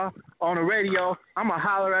with y'all on the radio. I'm gonna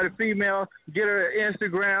holler at a female, get her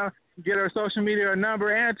Instagram, get her social media, her number,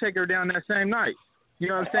 and take her down that same night. You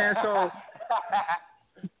know what I'm saying? So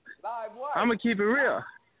I'm gonna keep it real.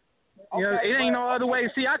 You know, it ain't no other way.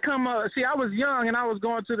 See, I was young and I was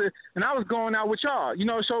going out with y'all, you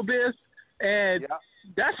know, showbiz, and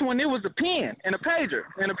that's when it was a pen and a pager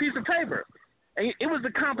and a piece of paper. And it was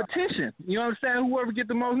a competition. You know what I'm saying? Whoever get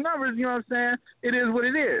the most numbers, you know what I'm saying? It is what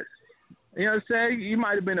it is. You know what I'm saying? You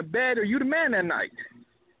might have been a bed or you the man that night.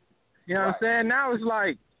 You know what I'm saying? Now it's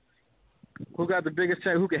like, who got the biggest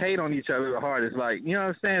check? Who can hate on each other the hardest? Like, you know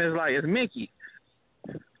what I'm saying? It's like, it's Mickey.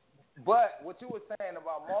 But what you were saying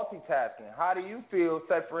about multitasking, how do you feel,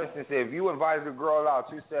 say, for instance, if you invited a girl out,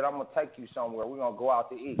 you said, I'm going to take you somewhere, we're going to go out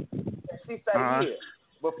to eat. And she say, yeah.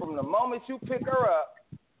 But from the moment you pick her up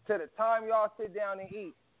to the time y'all sit down and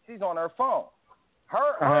eat, she's on her phone.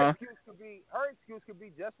 Her excuse could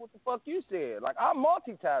be just what the fuck you said. Like, I'm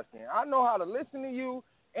multitasking. I know how to listen to you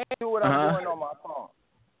and do what I'm doing on my phone.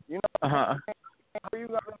 You know what I'm saying? How you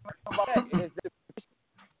got to about that?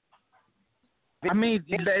 I mean,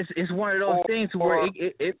 it's one of those things where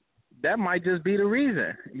it that might just be the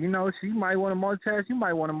reason. You know, she might want to multitask, you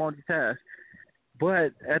might want to multitask.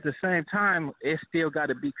 But at the same time, it's still got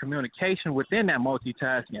to be communication within that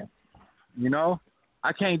multitasking. You know?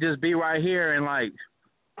 I can't just be right here and, like,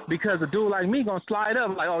 because a dude like me gonna slide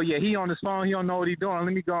up like, oh yeah, he on his phone, he don't know what he's doing.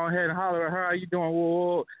 Let me go ahead and holler at her. How you doing?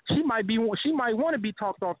 Whoa. She might want to be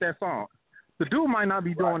talked off that phone. The dude might not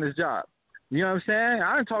be doing his job. You know what I'm saying?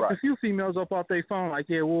 I done talked to a few females up off their phone like,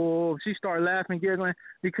 yeah, well, she started laughing, giggling,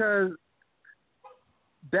 because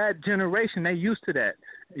that generation, they used to that.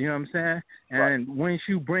 You know what I'm saying? And once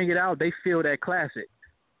you bring it out, they feel that classic.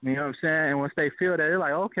 You know what I'm saying? And once they feel that, they're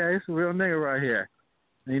like, okay, it's a real nigga right here.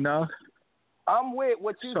 You know? I'm with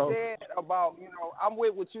what you said about, I'm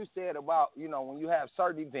with what you said about, when you have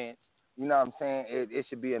certain events, you know what I'm saying, it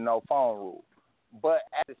should be a no phone rule. But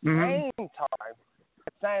at the same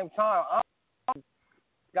time,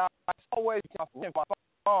 I'm always on my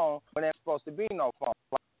phone when there's supposed to be no phone.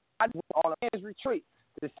 Like, I went on a men's retreat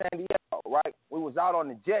to San Diego, right? We was out on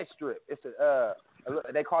the jet strip. It's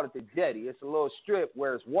they call it the jetty. It's a little strip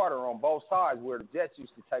where it's water on both sides where the jets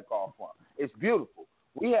used to take off from. It's beautiful.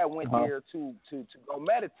 We had went there to go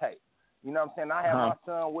meditate. You know what I'm saying? I had my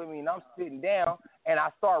son with me, and I'm sitting down, and I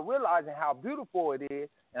started realizing how beautiful it is,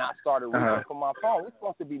 and I started reading from my phone. We're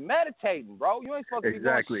supposed to be meditating, bro. You ain't supposed to be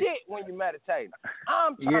doing shit when you're meditating.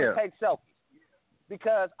 I'm trying to take selfies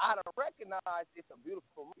because I don't recognize it's a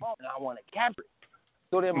beautiful moment, and I want to capture it.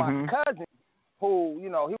 So then my cousin, who, he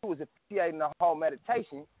was officiating the whole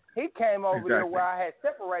meditation, he came over there where I had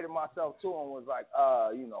separated myself to him, was like,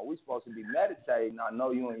 we supposed to be meditating. I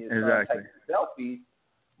know you and your son take selfies,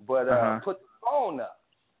 but put the phone up.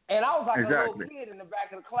 And I was like a little kid in the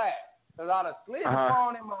back of the class, because I done slid the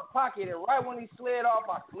phone in my pocket, and right when he slid off,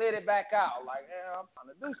 I slid it back out. Like, I'm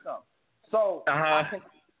trying to do something. So I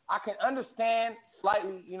can understand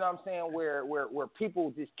slightly, you know what I'm saying, where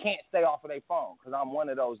people just can't stay off of their phone, because I'm one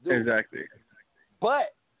of those dudes. Exactly.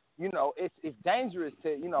 But it's dangerous to,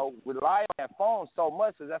 rely on that phone so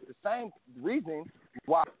much, because that's the same reason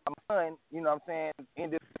why my son, you know what I'm saying,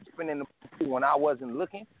 ended up spending the money when I wasn't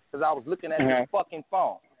looking, because I was looking at his fucking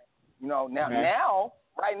phone.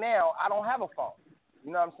 Right now, I don't have a phone.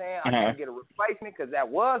 You know what I'm saying? I can't get a replacement, because that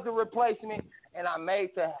was the replacement, and I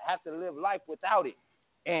made to have to live life without it.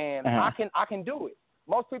 And I can do it.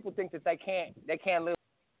 Most people think that they can't live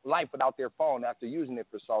life without their phone after using it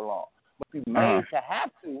for so long. But if you're made to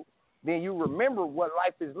have to, then you remember what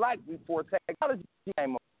life is like before technology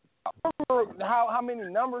came up. Remember how many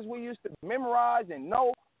numbers we used to memorize and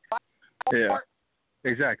know? Yeah,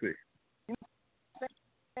 exactly. You know what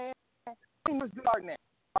I'm saying? It's dark now.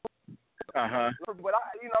 But you know what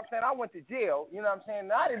I'm saying? I went to jail. You know what I'm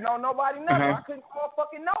saying? I didn't know nobody number. I couldn't call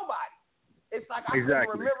fucking nobody. It's like I couldn't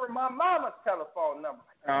remember my mama's telephone number.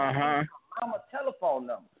 My mama's telephone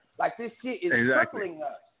number. Like, this shit is crippling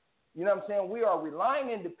us. You know what I'm saying? We are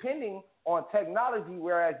relying and depending on technology,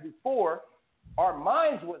 whereas before, our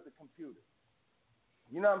minds was the computer.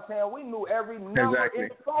 You know what I'm saying? We knew every number in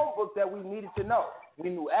the phone book that we needed to know. We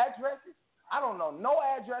knew addresses. I don't know no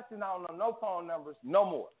addresses. I don't know no phone numbers no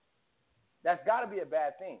more. That's got to be a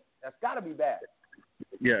bad thing. That's got to be bad.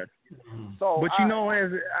 Yes. So, but you know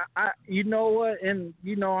what? And,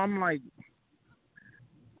 I'm like,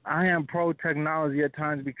 I am pro technology at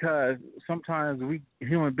times, because sometimes we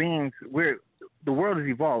human beings, the world is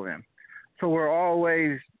evolving. So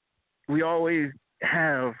we always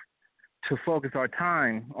have to focus our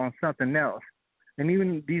time on something else. And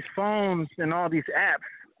even these phones and all these apps,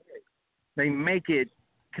 they make it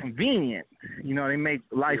convenient. They make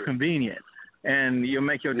life convenient. And you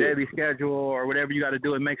make your daily schedule or whatever you got to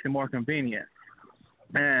do, it makes it more convenient.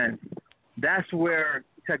 And that's where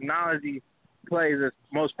technology plays its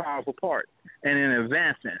most powerful part, and in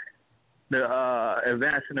advancing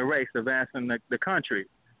the race, advancing the country.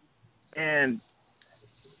 And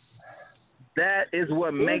that is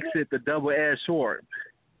what makes it the double-edged sword.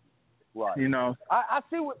 Right. I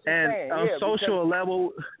see what you're saying. And on social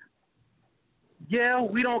level,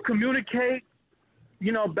 we don't communicate,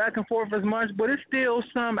 back and forth as much, but it's still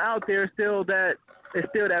some out there that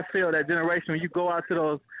feel, that generation. When you go out to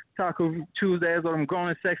those Taco Tuesdays or them grown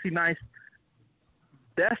and sexy nights,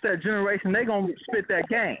 that's that generation. They gonna spit that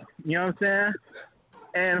game. You know what I'm saying?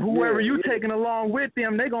 And whoever you taking along with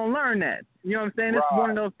them, they gonna learn that. You know what I'm saying? It's one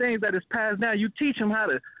of those things that is passed down. You teach them how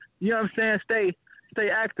to, you know what I'm saying, stay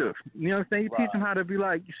active. You know what I'm saying? You teach them how to be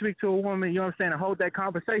like, you speak to a woman, you know what I'm saying, and hold that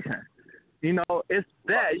conversation. You know, it's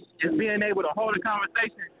that. It's being able to hold a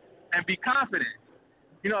conversation and be confident.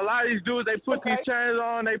 You know, a lot of these dudes, they put these chains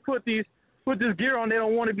on, they put this gear on, they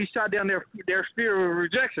don't want to be shot down their fear of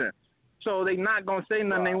rejection. So they not gonna say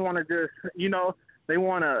nothing. They want to just, you know, they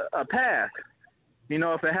want a pass. You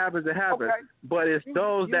know, if it happens, it happens. Okay. But it's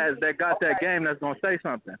those that got that game that's gonna say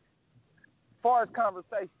something. As far as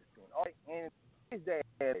conversation, in these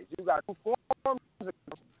days, you got two forms.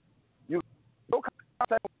 You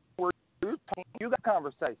got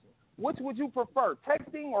conversation. Which would you prefer,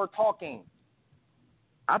 texting or talking?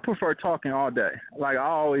 I prefer talking all day. Like I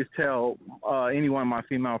always tell any one of my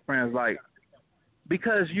female friends, like,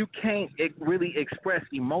 because you can't really express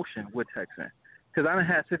emotion with texting. Because I done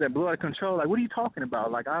had shit that blew out of control. Like, what are you talking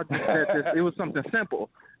about? Like, I just said this. It was something simple.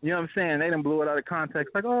 You know what I'm saying? They done blew it out of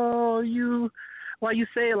context. Like, why you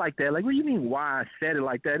say it like that? Like, what do you mean why I said it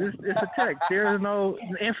like that? It's a text. There is no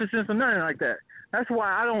emphasis or nothing like that. That's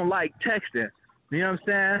why I don't like texting. You know what I'm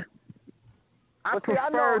saying? I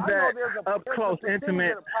prefer that up close,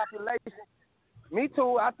 intimate. Me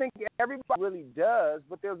too. I think everybody really does,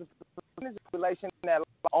 but there's a population that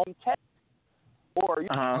on text or you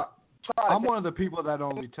I'm one of the people that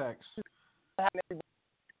only text.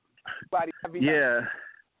 Yeah.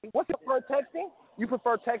 What's your preferred texting? You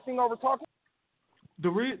prefer texting over talking? The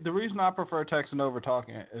reason I prefer texting over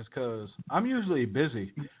talking is because I'm usually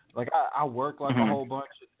busy. Like I work like a whole bunch.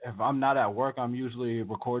 If I'm not at work, I'm usually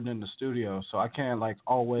recording in the studio, so I can't like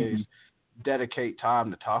always dedicate time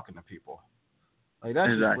to talking to people. Like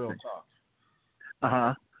that's just real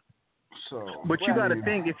talk. So, but you got to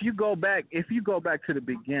think, if you go back to the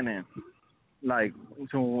beginning, like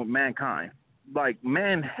to mankind, like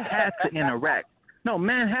man had to interact. No,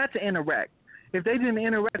 man had to interact. If they didn't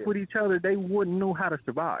interact with each other, they wouldn't know how to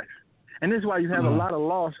survive. And this is why you have a lot of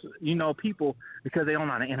lost, you know, people because they don't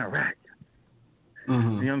know how to interact. You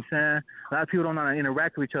know what I'm saying? A lot of people don't know how to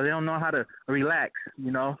interact with each other. They don't know how to relax,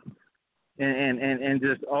 you know, and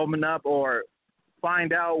just open up or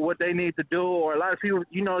find out what they need to do. Or a lot of people,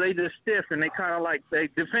 you know, they just stiff and they kind of like they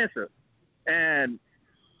defensive, and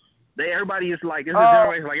everybody is like, it's a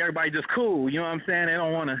generation like everybody just cool. You know what I'm saying? They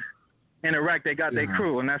don't want to interact. They got their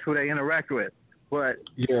crew, and that's who they interact with. But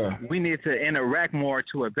we need to interact more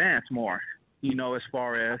to advance more. You know, as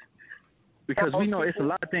far as because we know it's a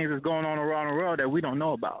lot of things that's going on around the world that we don't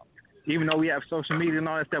know about. Even though we have social media and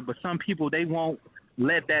all that stuff, but some people, they won't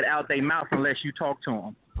let that out their mouth unless you talk to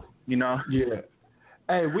them. You know? Yeah.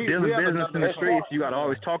 Hey, we have business in the streets. You got to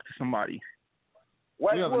always talk to somebody.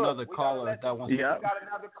 We have another caller that wants. We got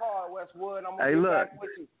another call, Westwood. I'm gonna get back with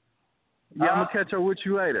you. Yeah, I'm gonna catch up with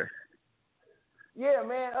you later. Yeah,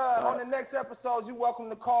 man. On the next episode, you're welcome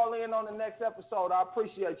to call in on the next episode. I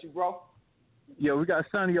appreciate you, bro. Yeah, we got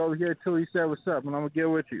Sonny over here too. He said what's up, and I'm gonna get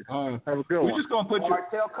with you. Have a good one. We're just gonna put you. Right,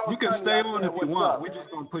 you can Sonny, stay on if you want. Up. We're just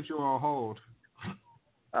gonna put you on hold.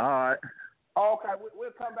 All right. Okay,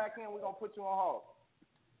 we'll come back in. We're gonna put you on hold.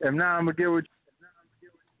 If not, I'm gonna get with you.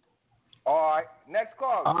 All right. Next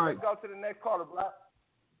call. All right. Let's go to the next caller, Black.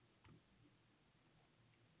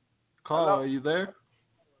 Caller, are you there?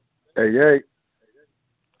 Hey.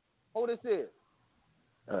 Who this is?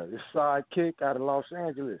 This Sidekick out of Los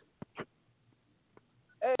Angeles.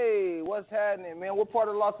 Hey, what's happening, man? What part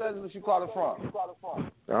of Los Angeles you calling from?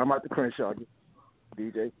 I'm at the Crenshaw,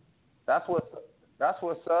 DJ. That's what's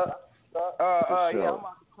up. Yeah, I'm at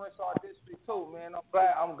the Crenshaw district too, man.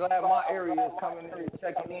 I'm glad my area is coming in and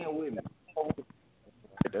checking in with me.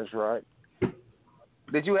 That's right.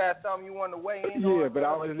 Did you have something you wanted to weigh in on? Yeah, but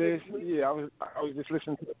I was listening. Yeah, I was just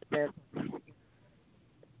listening to the man.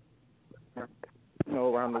 You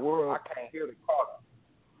know, around the world. I can't hear the caller.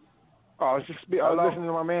 I was listening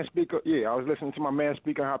to my man speak. Yeah, I was listening to my man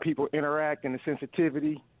speak on how people interact and the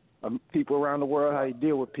sensitivity of people around the world, how they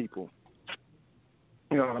deal with people.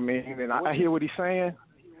 You know what I mean? And I hear what he's saying.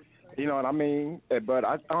 You know what I mean? But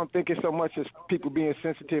I don't think it's so much as people being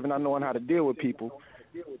sensitive and not knowing how to deal with people.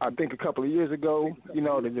 I think a couple of years ago, you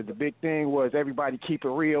know, the big thing was everybody keep it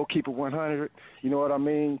real, keep it 100. You know what I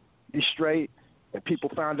mean? Be straight. And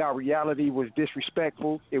people found out reality was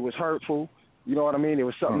disrespectful. It was hurtful. You know what I mean? It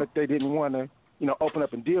was something that they didn't want to, you know, open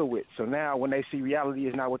up and deal with. So now when they see reality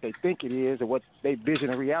is not what they think it is or what their vision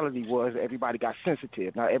of reality was, everybody got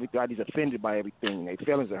sensitive. Now everybody's offended by everything. Their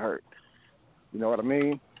feelings are hurt. You know what I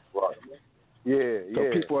mean? Right.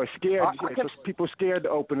 So people are scared. So people are scared to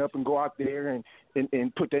open up and go out there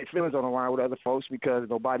and put their feelings on the line with other folks because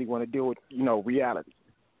nobody want to deal with reality.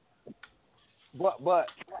 But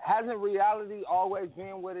hasn't reality always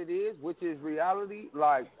been what it is, which is reality?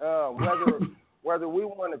 Like whether we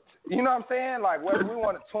want to, you know what I'm saying? Like whether we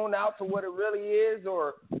want to tune out to what it really is,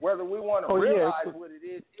 or whether we want to realize what it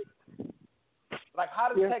is. Like how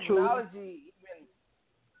does technology even?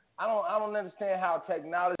 I don't understand how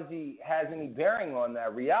technology has any bearing on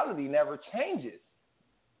that. Reality never changes.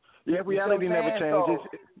 Yeah, reality never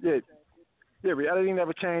changes. Yeah, reality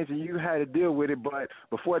never changed, and you had to deal with it. But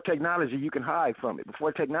before technology, you can hide from it.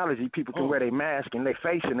 Before technology, people can wear their mask and their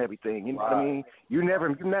face and everything. You know what I mean? You never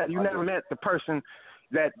met the person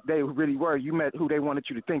that they really were. You met who they wanted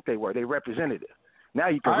you to think they were. They represented it. Now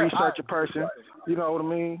you can research a person. You know what I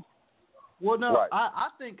mean? Well, no, I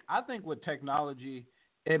think with technology,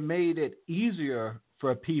 it made it easier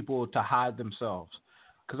for people to hide themselves.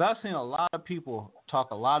 Because I've seen a lot of people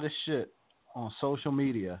talk a lot of shit on social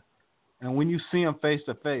media. And when you see them face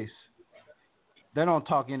to face, they don't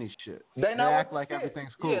talk any shit. They act like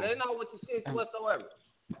everything's cool. Yeah, they know what the shit is whatsoever.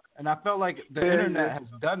 And I felt like the internet has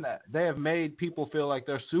done that. They have made people feel like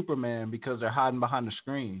they're Superman because they're hiding behind the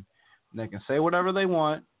screen. They can say whatever they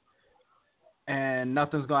want, and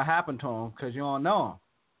nothing's gonna happen to them because you don't know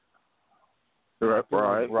them.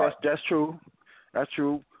 Right. That's true. That's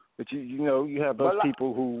true. But you have those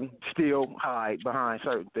people who still hide behind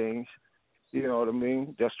certain things. You know what I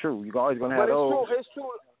mean? That's true. You're always going to have those.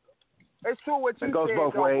 It's true what you said. It goes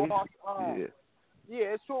both ways. Boss.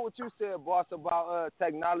 It's true what you said, boss, about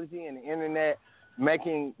technology and the internet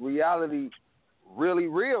making reality really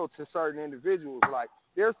real to certain individuals. Like,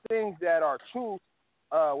 there's things that are true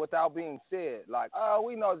without being said. Like,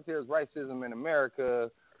 we know that there's racism in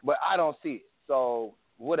America, but I don't see it. So,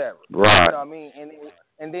 whatever. Right. You know what I mean?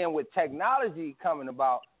 And then with technology coming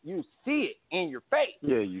about, you see it in your face.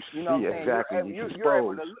 Yeah, you see it, exactly.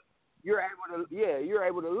 You're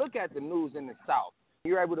able to look at the news in the South.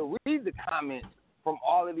 You're able to read the comments from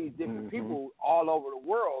all of these different people all over the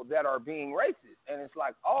world that are being racist. And it's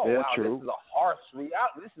like, wow, true. This is a harsh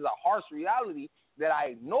reality. This is a harsh reality that I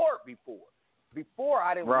ignored before. Before,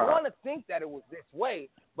 I didn't want to think that it was this way,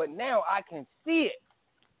 but now I can see it.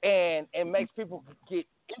 And it makes people get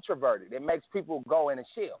introverted. It makes people go in a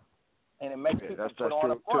shell. And it makes people put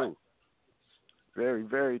on a front. Too. Very,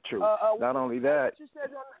 very true. Not only that.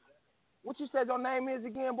 What you said your name is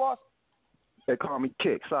again, boss? They call me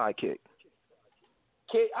Kick, Sidekick.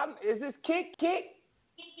 Kick? Is this Kick? Kick.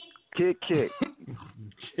 Kick.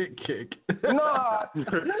 No,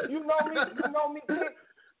 you know me, Kick.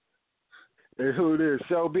 And who this?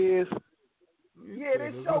 Showbiz? Yeah,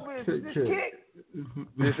 this Showbiz. Is this Kick?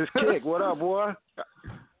 This is Kick. What up, boy?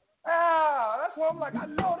 That's why I'm like, I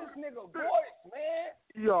know this nigga voice, man.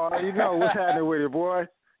 You already know what's happening with it, boy.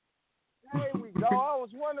 There we go. I was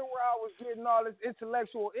wondering where I was getting all this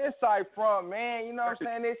intellectual insight from, man. You know what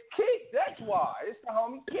I'm saying? It's Kick. That's why. It's the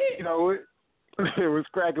homie Kick. You know it. It was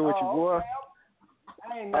cracking with you, boy.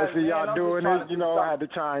 I see y'all doing it. I had to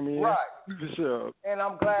chime in. Right. For sure. And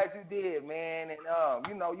I'm glad you did, man. And,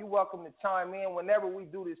 you're welcome to chime in whenever we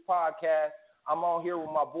do this podcast. I'm on here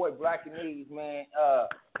with my boy Black and Ease, man.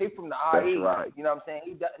 He from the IE. Right. You know what I'm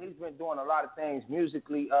saying? He's been doing a lot of things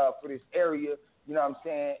musically for this area, you know what I'm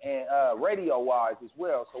saying, and radio-wise as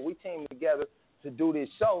well. So we teamed together to do this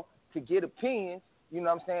show to get opinions, you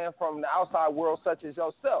know what I'm saying, from the outside world such as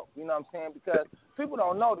yourself, you know what I'm saying, because people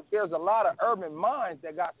don't know that there's a lot of urban minds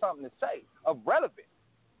that got something to say of relevance.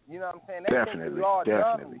 You know what I'm saying? They think we all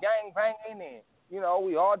dumb and gang banging and,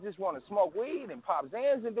 we all just want to smoke weed and pop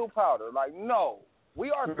Zans and do powder. Like, no.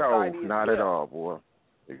 We are society. No, not at all, boy.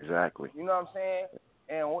 Exactly. You know what I'm saying?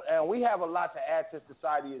 And we have a lot to add to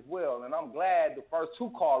society as well. And I'm glad the first two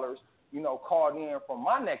callers, called in from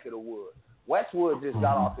my neck of the woods. Westwood just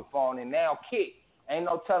got off the phone, and now Kick. Ain't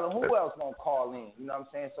no telling who else going to call in. You know what I'm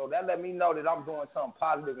saying? So that let me know that I'm doing something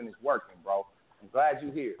positive and it's working, bro. I'm glad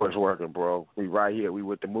you're here. It's working, bro. We right here. We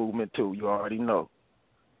with the movement, too. You already know.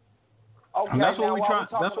 Okay, and that's what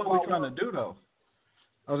we're trying to do, though.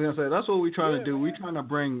 I was going to say, that's what we're trying to do. We're trying to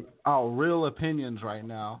bring out real opinions right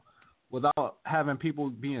now without having people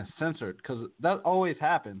being censored, because that always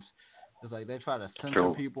happens. It's like they try to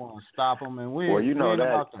censor people and stop them, and we ain't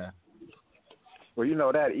about that. Well, you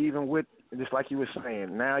know that even with, just like you were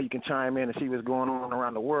saying, now you can chime in and see what's going on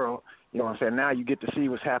around the world. You know what I'm saying? Now you get to see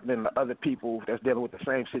what's happening to other people that's dealing with the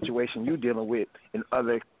same situation you're dealing with in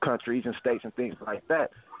other countries and states and things like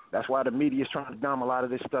that. That's why the media is trying to dumb a lot of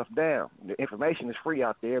this stuff down. The information is free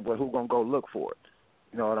out there, but who's going to go look for it?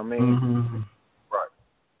 You know what I mean? Mm-hmm.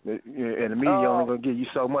 And the media only gonna give you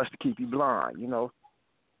so much to keep you blind, you know.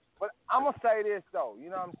 But I'm gonna say this though, you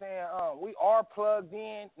know what I'm saying? We are plugged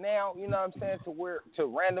in now, you know what I'm saying, to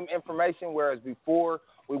random information, whereas before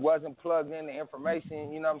we wasn't plugged in to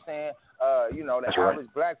information, you know what I'm saying? The average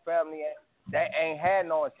black family, they ain't had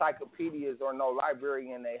no encyclopedias or no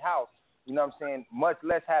library in their house, you know what I'm saying? Much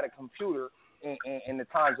less had a computer in the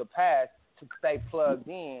times of past to stay plugged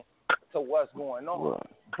in to what's going on. Right.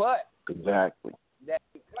 But exactly that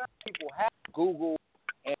because people have Google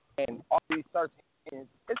and all these search engines,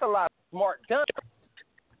 it's a lot of smart dumb.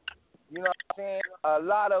 You know what I'm saying? A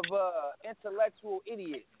lot of intellectual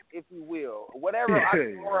idiots, if you will, whatever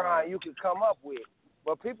oxymoron you could come up with.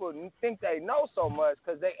 But people think they know so much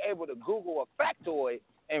because they're able to Google a factoid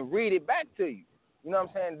and read it back to you. You know what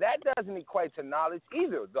I'm saying? That doesn't equate to knowledge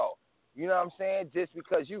either, though. You know what I'm saying? Just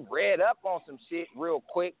because you read up on some shit real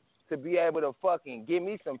quick to be able to fucking give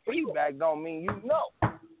me some feedback don't mean you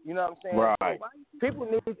know. You know what I'm saying? Right. So people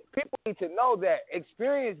need to know that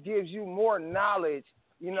experience gives you more knowledge,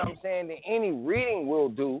 you know what I'm saying, than any reading will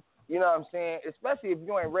do. You know what I'm saying? Especially if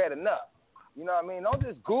you ain't read enough. You know what I mean? Don't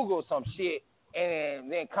just Google some shit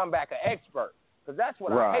and then come back an expert. Because that's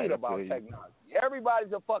what I hate about technology.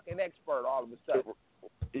 Everybody's a fucking expert all of a sudden.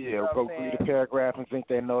 Yeah, you know go read a paragraph and think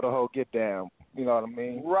they know the whole get down. You know what I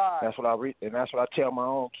mean? Right. That's what I read, and that's what I tell my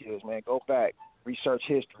own kids, man. Go back, research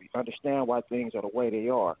history, understand why things are the way they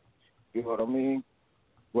are. You know what I mean?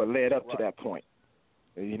 What led up to that point.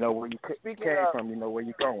 And you know where you came from, you know where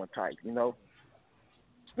you're going type, you know?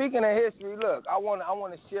 Speaking of history, look, I want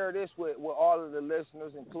to share this with all of the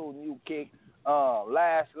listeners, including you, Kick.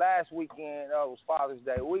 Last weekend, it was Father's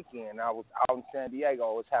Day weekend. I was out in San Diego.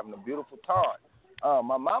 I was having a beautiful time.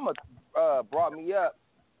 My mama brought me up,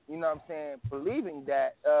 you know what I'm saying, believing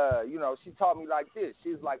that, she taught me like this.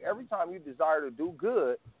 She was like, every time you desire to do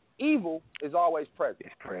good, evil is always present.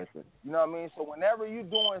 It's present. You know what I mean? So whenever you're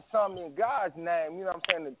doing something in God's name, you know what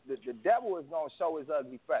I'm saying, the devil is going to show his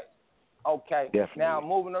ugly face. Okay. Definitely. Now,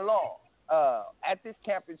 moving along. At this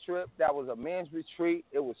camping trip, that was a men's retreat.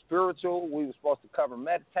 It was spiritual. We were supposed to cover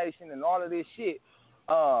meditation and all of this shit.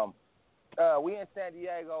 We in San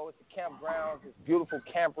Diego. It's a campground. It's beautiful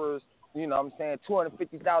campers. You know what I'm saying?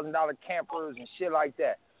 $250,000 campers and shit like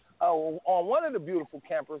that. On one of the beautiful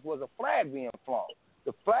campers was a flag being flown.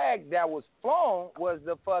 The flag that was flown was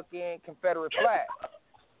the fucking Confederate flag.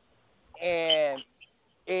 And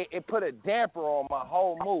it put a damper on my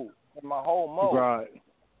whole mood and my whole mode. Right.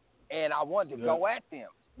 And I wanted to go at them.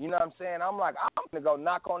 You know what I'm saying? I'm like, I'm going to go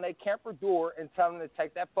knock on their camper door and tell them to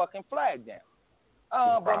take that fucking flag down.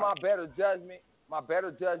 But my better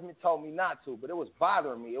judgment told me not to, but it was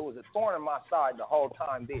bothering me. It was a thorn in my side the whole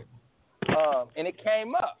time there. And it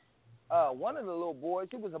came up. One of the little boys,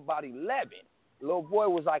 he was about 11. The little boy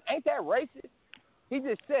was like, ain't that racist? He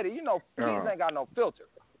just said it. You know, kids ain't got no filter.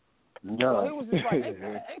 No. So he was just like,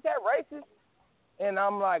 ain't that racist? And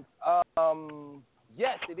I'm like,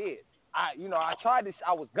 yes, it is. I tried to.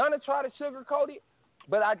 I was gonna try to sugarcoat it,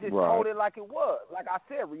 but I just told it like it was. Like I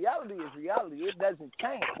said, reality is reality. It doesn't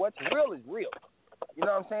change. What's real is real. You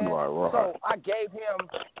know what I'm saying? Right. So I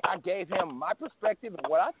gave him my perspective and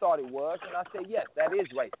what I thought it was, and I said, yes, that is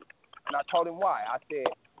racist. And I told him why. I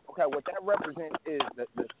said, okay, what that represents is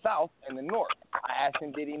the South and the North. I asked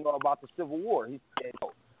him, did he know about the Civil War? He said,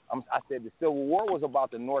 no. I said the Civil War was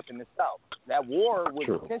about the North and the South. That war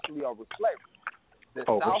was essentially over slavery. The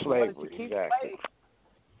South wanted to keep slaves.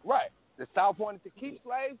 Right. The South wanted to keep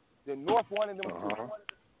slaves. The North wanted them to keep slaves.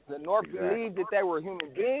 The North believed that they were human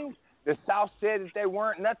beings. The South said that they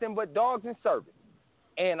weren't nothing but dogs and servants.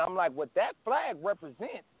 And I'm like, what that flag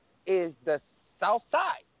represents is the South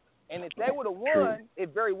side. And if they would have won,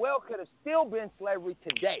 it very well could have still been slavery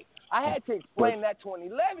today. I had to explain that to an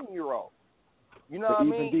 11-year-old. You know what I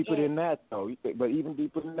mean? Even deeper than that, though. But even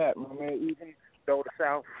deeper than that, my man, even though the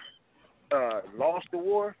South lost the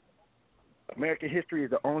war, American history is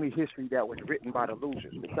the only history that was written by the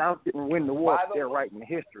losers. The South didn't win the war, they're writing the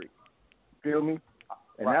history. Feel me?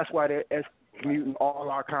 And that's why they're excommunicating all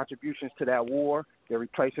our contributions to that war. They're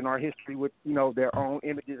replacing our history with, their own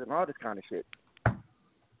images and all this kind of shit.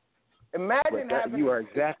 Imagine you are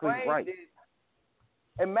exactly right.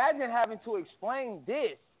 Imagine having to explain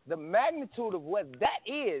this, the magnitude of what that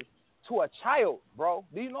is, to a child, bro.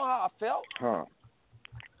 Do you know how I felt?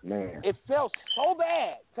 Man. It felt so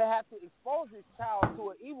bad to have to expose this child to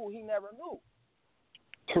an evil he never knew.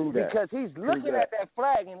 True that. Because he's looking at that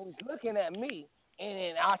flag and he's looking at me,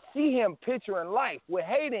 and I see him picturing life with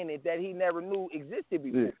hate in it that he never knew existed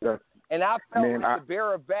before. And I felt like the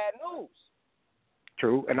bearer of bad news.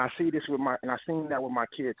 True, and I see this and I've seen that with my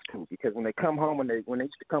kids too. Because when they come home, when they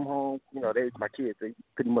used to come home, my kids, they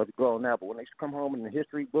pretty much grown now. But when they used to come home in the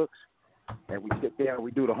history books, and we sit there and we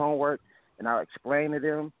do the homework, and I explain to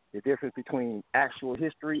them the difference between actual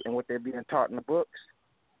history and what they're being taught in the books,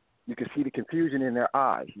 you can see the confusion in their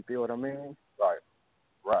eyes. You feel what I mean?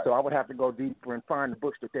 Right. So I would have to go deeper and find the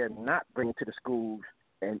books that they're not bringing to the schools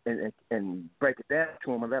and break it down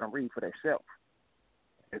to them and let them read for themselves.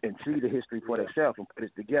 And see the history for themselves and put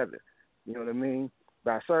it together. You know what I mean?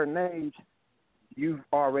 By a certain age, you've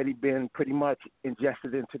already been pretty much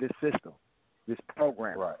ingested into this system, this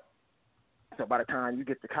program. Right. So by the time you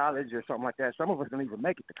get to college or something like that, some of us don't even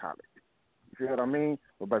make it to college. You feel what I mean?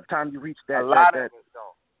 But by the time you reach that, a lot of us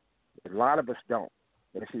don't. A lot of us don't.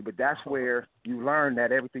 And see, but that's where you learn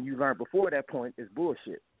that everything you learned before that point is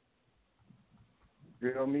bullshit.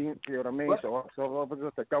 You know what I mean? So of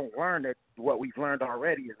us that don't learn that what we've learned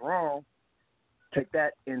already is wrong, take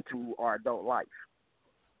that into our adult life.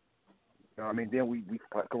 You know what I mean? Then we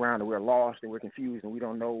fuck around and we're lost and we're confused and we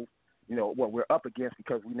don't know, what we're up against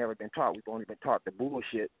because we've never been taught. We've only been taught the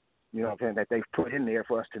bullshit, that they've put in there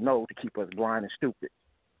for us to know to keep us blind and stupid.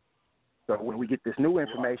 So when we get this new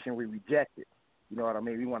information, we reject it. You know what I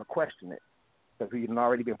mean? We want to question it because we've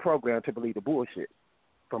already been programmed to believe the bullshit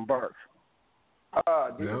from birth.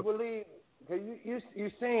 Do you believe? Cause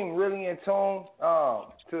you seem really in tune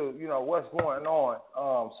to what's going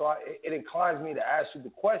on. So it inclines me to ask you the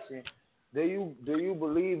question: Do you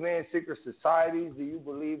believe in secret societies? Do you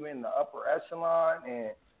believe in the upper echelon and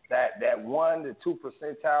that 1 to 2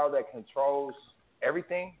 percentile that controls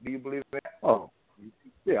everything? Do you believe in that? Oh,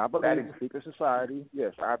 yeah, I believe in secret society.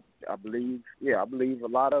 Yes, I believe. Yeah, I believe a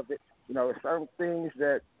lot of it. There's certain things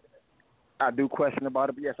that I do question about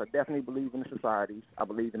it, but yes, I definitely believe in the societies. I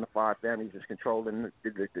believe in the 5 families that's controlling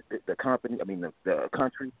the company. I mean, the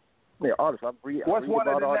country. Yeah, all this. I read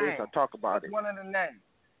about all this. I talk about it. What's one of the names?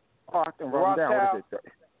 Oh, I can run down. What is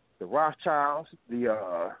it? The Rothschilds.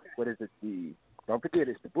 What is it? Don't forget,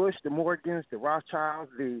 it's the Bush, the Morgans, the Rothschilds,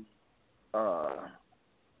 the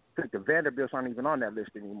Vanderbilts aren't even on that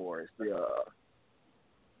list anymore. It's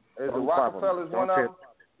the Rockefellers one of them?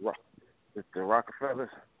 It's the Rockefellers.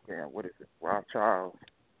 Yeah, what is it? Rothschild,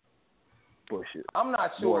 Bush. I'm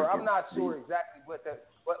not sure. I'm not sure exactly what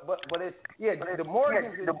but it's the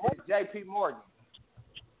Morgans is J.P. Morgan.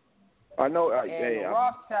 I know. The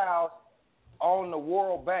Rothschilds own the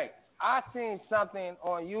World Bank. I seen something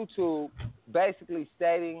on YouTube basically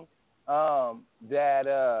stating that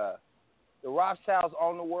the Rothschilds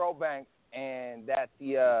own the World Bank and that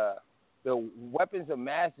the weapons of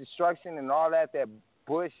mass destruction and all that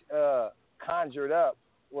Bush conjured up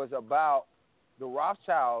was about the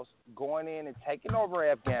Rothschilds going in and taking over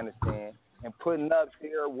Afghanistan and putting up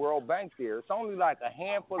their World Bank there. It's only like a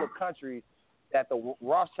handful of countries that the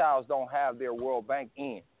Rothschilds don't have their World Bank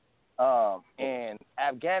in. And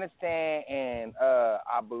Afghanistan and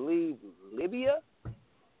I believe Libya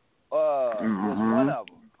was one of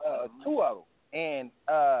them, 2 of them. And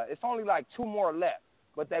it's only like 2 more left.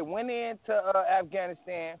 But they went into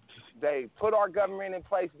Afghanistan. They put our government in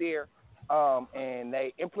place there. And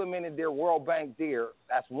they implemented their World Bank there.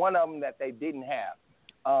 That's one of them that they didn't have.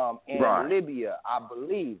 And Libya, I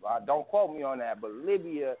believe, don't quote me on that, but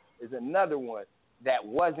Libya is another one that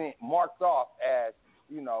wasn't marked off as,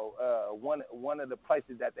 one of the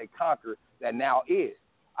places that they conquered that now is.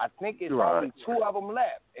 I think it's only 2 of them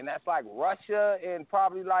left, and that's like Russia and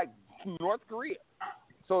probably like North Korea.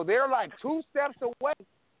 So they're like 2 steps away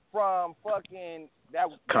from fucking that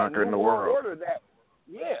conquering that the world order that.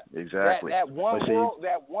 Yeah, exactly. That one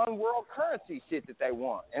world currency shit that they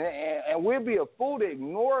want, and we'd be a fool to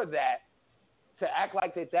ignore that, to act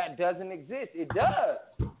like that doesn't exist. It does.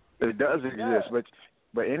 It does exist,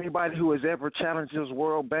 but anybody who has ever challenged those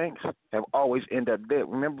world banks have always ended up dead.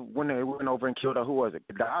 Remember when they went over and killed who was it?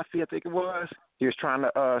 Gaddafi, I think it was. He was trying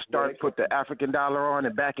to put the African dollar on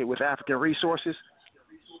and back it with African resources.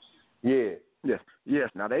 Yeah. Yes.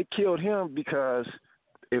 Now they killed him because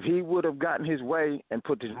if he would have gotten his way and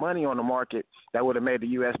put his money on the market, that would have made the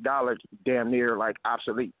U.S. dollar damn near like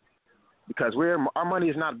obsolete. Because our money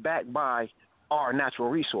is not backed by our natural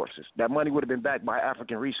resources. That money would have been backed by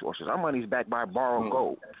African resources. Our money is backed by borrowed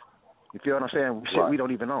gold. You feel what I'm saying? Shit we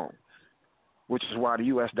don't even own, which is why the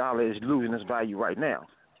U.S. dollar is losing its value right now.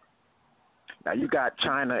 Now you got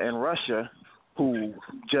China and Russia who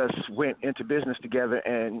just went into business together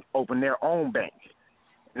and opened their own bank.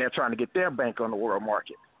 And they're trying to get their bank on the world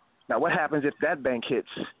market. Now, what happens if that bank hits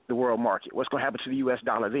the world market? What's going to happen to the U.S.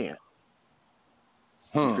 dollar then?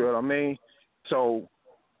 You feel what I mean? So,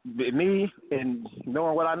 me and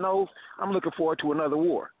knowing what I know, I'm looking forward to another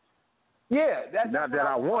war. Yeah, that's not that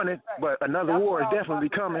I want it, but another war is definitely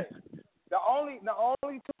coming. The only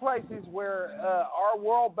two places where our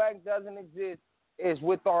World Bank doesn't exist is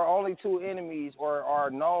with our only two enemies or our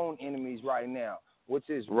known enemies right now, which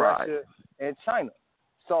is Russia and China.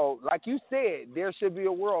 So, like you said, there should be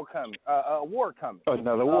a war coming.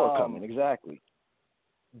 Another war coming, exactly.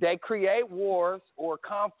 They create wars or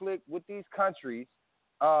conflict with these countries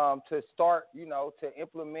to start, to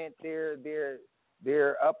implement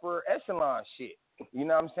their upper echelon shit. You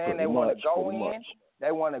know what I'm saying? They want to go in.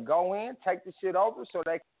 They want to go in, take the shit over, so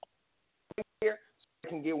they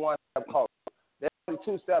can get one step closer. They're only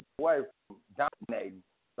two steps away from dominating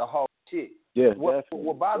the whole shit. Yeah,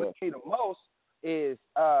 what bothers me the most is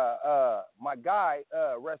my guy,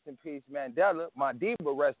 rest in peace, Mandela, my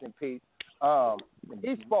diva, rest in peace.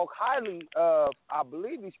 He spoke highly of, I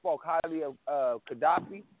believe he spoke highly of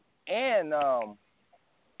Gaddafi and I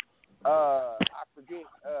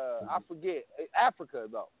forget Africa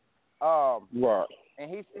though. Right. And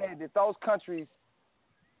he said that those countries,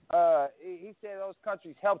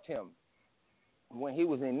 helped him when he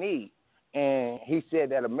was in need. And he said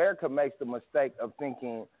that America makes the mistake of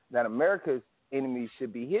thinking that America's enemies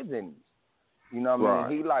should be his enemies. You know what I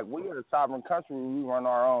mean? He like, we are a sovereign country. We run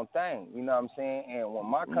our own thing. You know what I'm saying? And when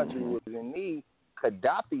my country was in need,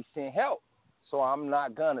 Gaddafi sent help. So I'm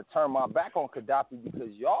not going to turn my back on Gaddafi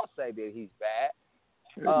because y'all say that he's bad.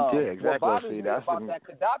 Yeah, exactly. What bothers me about that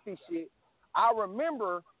Gaddafi shit, I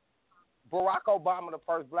remember Barack Obama, the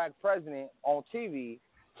first black president, on TV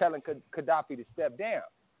telling Gaddafi to step down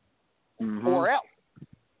or else.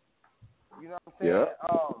 You know what I'm saying?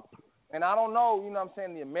 Yeah. And I don't know, you know what I'm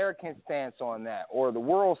saying, the American stance on that or the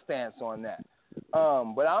world stance on that.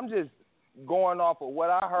 But I'm just going off of what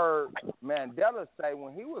I heard Mandela say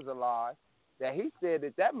when he was alive, that he said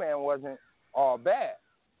that man wasn't all bad.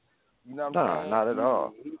 You know what I'm saying? No, not at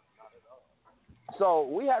all. So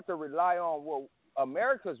we have to rely on what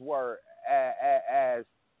America's word as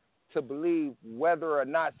to believe whether or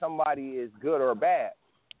not somebody is good or bad.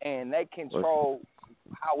 And they control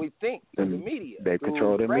how we think through the media. They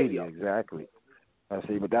control the radio. media, exactly. I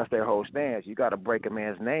see, but that's their whole stance. You got to break a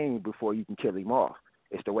man's name before you can kill him off.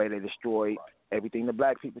 It's the way they destroyed everything the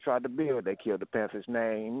black people tried to build. They killed the Panther's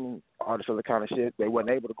name, all this other kind of shit. They weren't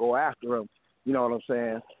able to go after him, you know what I'm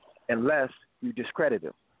saying, unless you discredit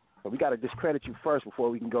him. So we got to discredit you first before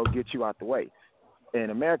we can go get you out the way.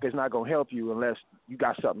 And America's not going to help you unless you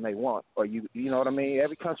got something they want. Or you know what I mean?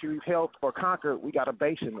 Every country we've helped or conquered, we got a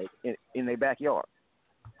base in their backyard.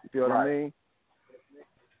 You feel what I mean?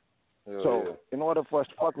 So in order for us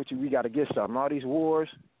to fuck with you, we got to get something. All these wars,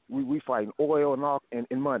 we fighting oil and all and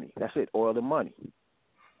money. That's it, oil and money.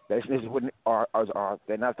 This is what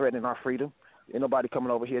they're not threatening our freedom. Ain't nobody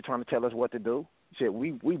coming over here trying to tell us what to do. Shit,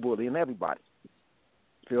 we bullying everybody.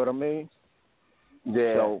 Feel what I mean?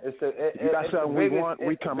 Yeah. So if you got something we want,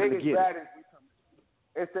 we coming to get it.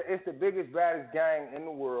 It's the biggest, baddest gang in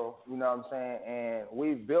the world, you know what I'm saying? And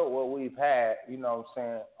we've built what we've had, you know what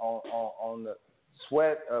I'm saying, on the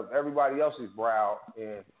sweat of everybody else's brow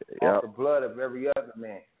and off the blood of every other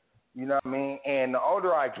man. You know what I mean? And the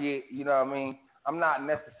older I get, you know what I mean, I'm not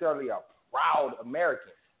necessarily a proud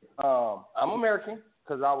American. I'm American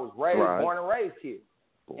because I was born and raised here.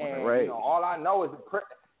 You know, all I know is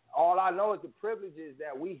the privileges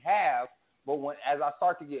that we have. But as I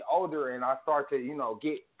start to get older and I start to, you know,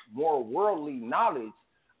 get more worldly knowledge,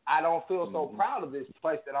 I don't feel so proud of this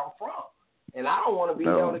place that I'm from. And I don't want to be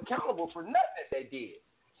held accountable for nothing that they did.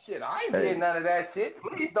 Shit, I ain't did none of that shit.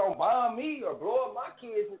 Please don't bomb me or blow up my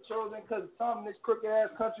kids and children because something this crooked-ass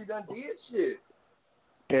country done did shit.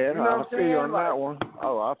 Yeah, I feel you on that one.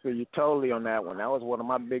 Oh, I feel you totally on that one. That was one of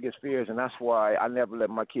my biggest fears, and that's why I never let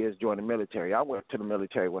my kids join the military. I went to the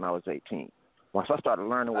military when I was 18. Once I started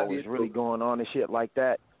learning what was really going on and shit like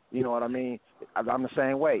that, you know what I mean? I'm the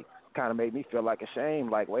same way. Kind of made me feel like ashamed,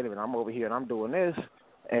 like, wait a minute, I'm over here and I'm doing this,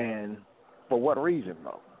 and for what reason,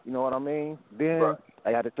 though? You know what I mean? Then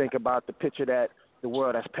I had to think about the picture that the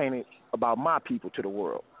world has painted about my people to the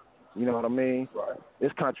world. You know what I mean? Right.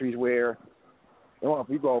 There's countries where, you know, if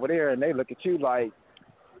you go over there and they look at you like,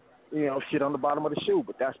 you know, shit on the bottom of the shoe,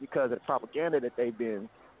 but that's because of the propaganda that they've been,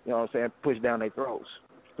 you know what I'm saying, pushed down their throats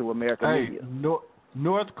through American media.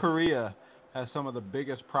 North Korea has some of the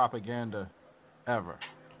biggest propaganda ever.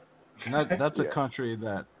 And that's a country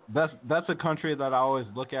that's a country that I always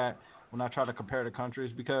look at when I try to compare the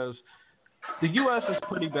countries, because the U.S. is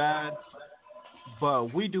pretty bad,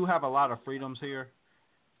 but we do have a lot of freedoms here.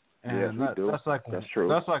 And yes, we do. That's true.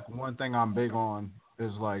 That's like one thing I'm big on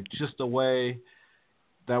is like just the way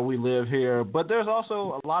that we live here. But there's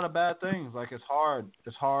also a lot of bad things. Like it's hard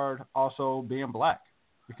also being black.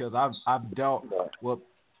 because I've dealt with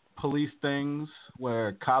police things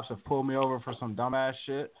where cops have pulled me over for some dumbass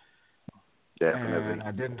shit. Definitely. And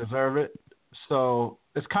I didn't deserve it. So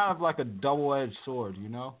it's kind of like a double-edged sword, you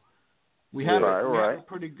know? We have it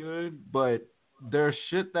pretty good, but there's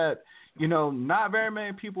shit that, you know, not very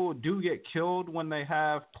many people do get killed when they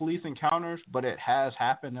have police encounters, but it has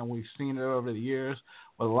happened, and we've seen it over the years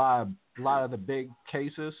with a lot of the big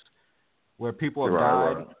cases where people have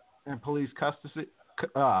died in police custody.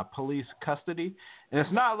 And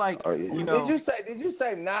it's not like you know. Did you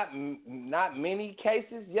say not many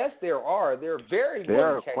cases? Yes, there are. There are very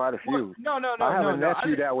there are cases. quite a few. No. I have a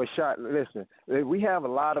nephew that was shot. Listen, we have a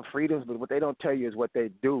lot of freedoms, but what they don't tell you is what they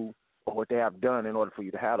do or what they have done in order for you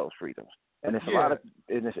to have those freedoms. And it's a lot of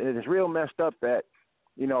it's real messed up that,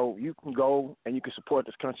 you know, you can go and you can support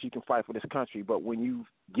this country, you can fight for this country, but when you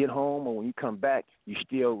get home or when you come back, you're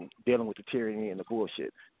still dealing with the tyranny and the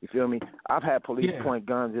bullshit. You feel me? I've had police point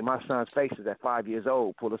guns in my son's faces at 5 years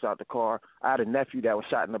old, pull us out the car. I had a nephew that was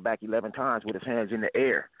shot in the back 11 times with his hands in the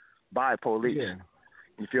air by police. Yeah.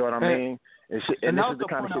 You feel what I mean? And this is the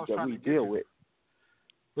kind of shit that we deal with.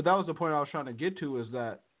 But that was the point I was trying to get to, is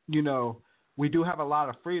that, you know, we do have a lot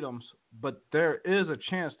of freedoms, but there is a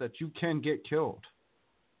chance that you can get killed.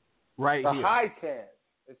 Right here. A high chance.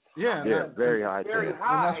 It's very high. Very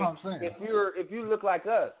high. And that's what I'm saying. If you look like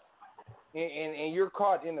us, and you're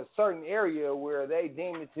caught in a certain area where they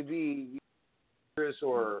deem it to be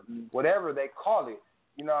or whatever they call it,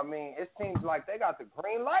 you know what I mean? It seems like they got the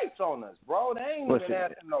green lights on us, bro. They ain't even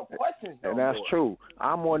asking no questions. And that's true.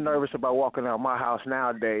 I'm more nervous about walking out of my house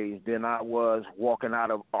nowadays than I was walking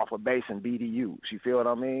off a base in BDUs. You feel what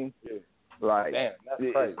I mean? Yeah. Like, damn,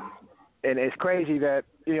 that's crazy. And it's crazy that,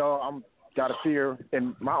 you know, I'm got a fear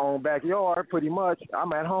in my own backyard. Pretty much,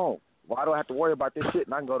 I'm at home. Why do I have to worry about this shit?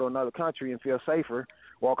 And I can go to another country and feel safer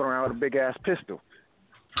walking around with a big ass pistol,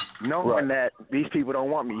 knowing that these people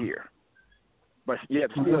don't want me here. But yet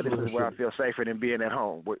still, this is where I feel safer than being at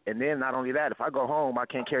home. And then not only that, if I go home, I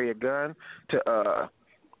can't carry a gun to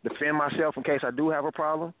defend myself in case I do have a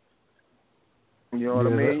problem. You know what I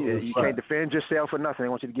mean? You can't defend yourself for nothing. They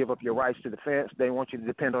want you to give up your rights to defense. They want you to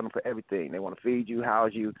depend on them for everything. They want to feed you,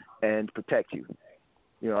 house you, and protect you.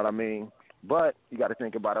 You know what I mean? But you got to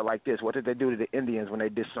think about it like this. What did they do to the Indians when they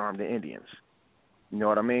disarmed the Indians? You know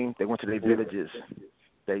what I mean? They went to their villages.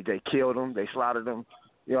 They killed them. They slaughtered them.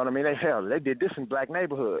 You know what I mean? They did this in black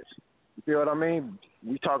neighborhoods. You feel what I mean?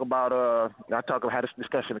 We talk about, I had this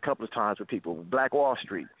discussion a couple of times with people. Black Wall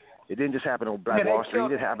Street. It didn't just happen on Black Wall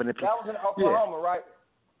Street. It happened in that was in Oklahoma, right?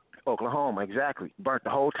 Oklahoma, exactly. Burnt the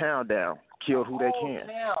whole town down. Killed who they can.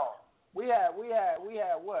 Town. We had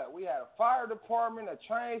what? We had a fire department, a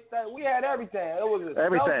train station. We had everything. It was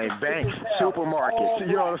everything. Banks, supermarkets.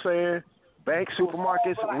 You know what I'm saying? Banks,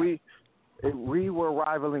 supermarkets. We were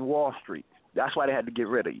rivaling Wall Street. That's why they had to get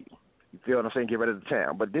rid of you. You feel what I'm saying? Get rid of the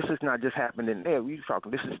town. But this is not just happening there. We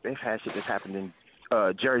talking. They've had shit that's happened in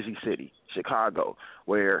Jersey City, Chicago,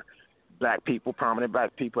 where prominent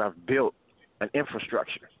black people have built an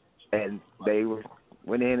infrastructure, and they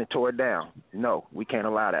went in and tore it down. No, we can't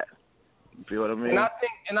allow that. You feel what I mean?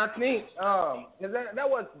 And I think that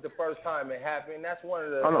wasn't the first time it happened. That's one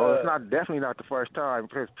of the. Oh no, it's definitely not the first time.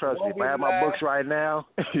 Trust me, if I have my books right now,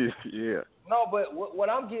 yeah. No, but what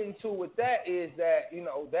I'm getting to with that is that, you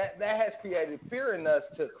know, that has created fear in us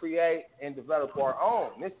to create and develop our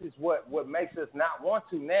own. This is what makes us not want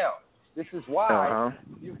to now. This is why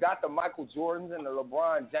you've got the Michael Jordans and the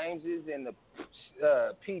LeBron Jameses and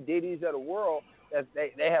the P. Diddy's of the world. That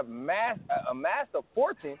they have amassed a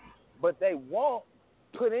fortune, but they won't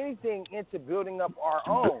put anything into building up our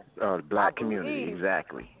own. The black community,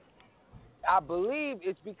 exactly. I believe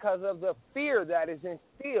it's because of the fear that is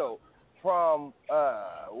instilled from,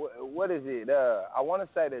 what is it? I want to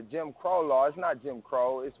say the Jim Crow law. It's not Jim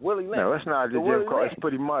Crow. It's Willie Lynch. No, it's not the Jim Crow. It's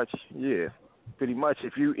pretty much, pretty much.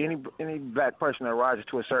 If you any black person that rises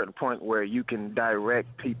to a certain point where you can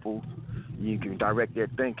direct people, you can direct their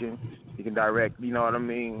thinking, you can direct, you know what I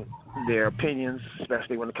mean, their opinions,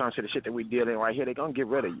 especially when it comes to the shit that we deal in right here, they're gonna get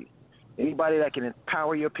rid of you. Anybody that can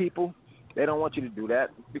empower your people, they don't want you to do that,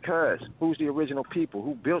 because who's the original people?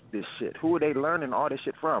 Who built this shit? Who are they learning all this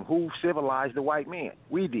shit from? Who civilized the white man?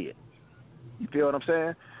 We did. You feel what I'm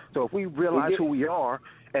saying? So if we realize who we are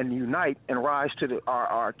and unite and rise to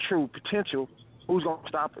our true potential, who's going to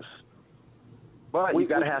stop us? But you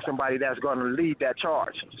got to have somebody that's going to lead that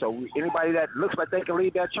charge. So anybody that looks like they can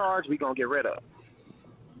lead that charge, we're going to get rid of.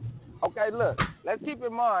 Okay, look, let's keep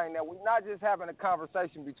in mind that we're not just having a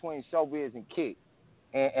conversation between Showbiz and Kick.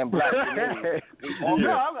 And black community.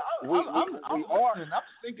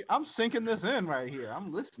 I'm sinking this in right here.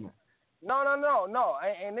 I'm listening. No.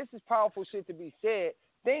 And this is powerful shit to be said.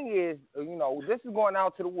 Thing is, this is going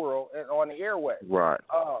out to the world and on the airway. Right.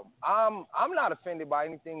 I'm not offended by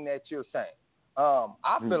anything that you're saying.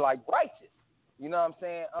 I feel like righteous. You know what I'm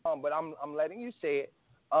saying? But I'm letting you say it.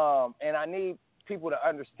 And I need people to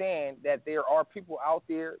understand that there are people out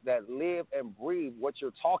there that live and breathe what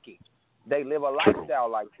you're talking. They live a lifestyle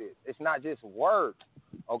like this. It's not just words,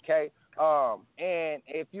 okay? And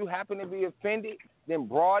if you happen to be offended, then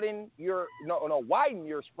widen your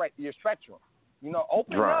spectrum.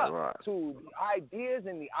 Open up to the ideas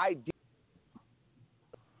and the ideas.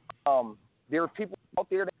 There are people out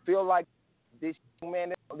there that feel like this young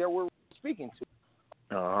man that we're speaking to.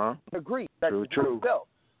 Agree. True.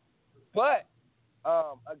 But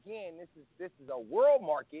again, this is a world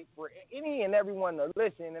market for any and everyone to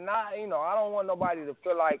listen. And I don't want nobody to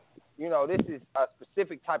feel like this is a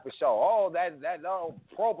specific type of show. Oh, that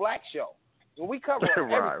pro-black show. We cover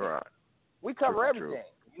everything. Right. We cover everything.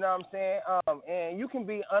 You know what I'm saying? And you can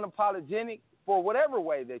be unapologetic for whatever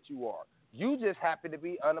way that you are. You just happen to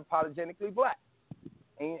be unapologetically black.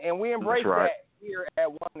 And we embrace that here at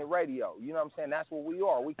One the Radio. You know what I'm saying? That's what we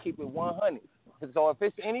are. We keep it 100. So if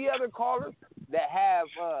it's any other callers that have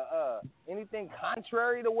anything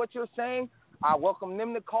contrary to what you're saying, I welcome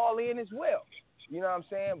them to call in as well. You know what I'm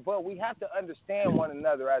saying? But we have to understand one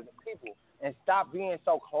another as a people and stop being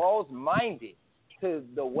so close-minded to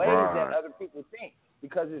the ways that other people think.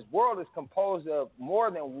 Because this world is composed of more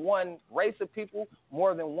than one race of people,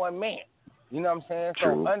 more than one man. You know what I'm saying?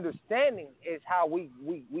 True. So understanding is how we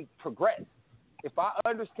progress. If I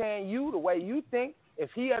understand you the way you think, if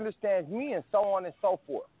he understands me, and so on and so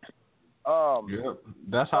forth.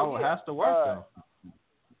 That's how it has to work, though.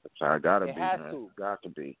 That's how it gotta be, man. Got to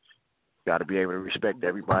be. Got to be able to respect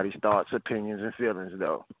everybody's thoughts, opinions, and feelings,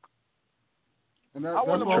 though. And that's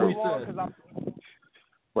what we said.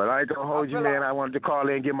 Well, I ain't gonna hold you, man. I wanted to call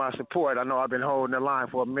in and give my support. I know I've been holding the line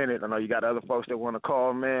for a minute. I know you got other folks that want to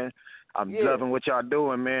call, man. I'm loving what y'all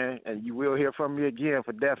doing, man, and you will hear from me again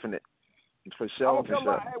for definite. For sure. Hey,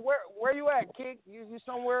 where you at, Kick? You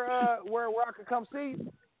somewhere where I could come see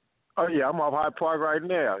you? Oh yeah, I'm off Hyde Park right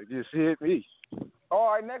now. You just hit me.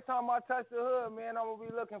 All right, next time I touch the hood, man, I'm gonna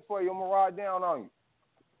be looking for you. I'm gonna ride down on you.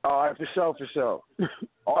 All right, for sure.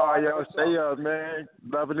 All right, y'all, stay up, man.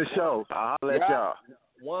 Loving the show. I'll holler at y'all.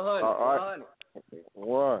 100. All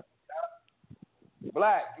right.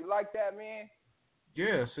 Black, you like that, man?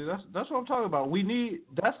 Yeah, see, that's what I'm talking about.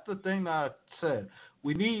 That's the thing that I said.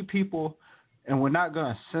 We need people, and we're not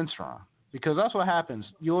going to censor them, because that's what happens.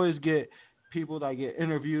 You always get people that get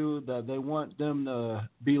interviewed that they want them to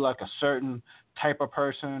be like a certain type of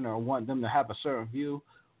person or want them to have a certain view.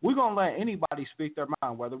 We're going to let anybody speak their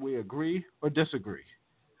mind, whether we agree or disagree.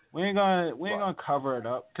 We ain't gonna cover it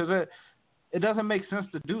up, because it doesn't make sense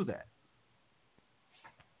to do that.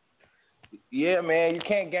 Yeah, man, you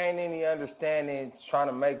can't gain any understanding trying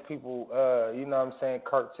to make people,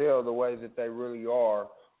 curtail the ways that they really are,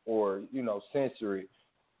 or, censor it.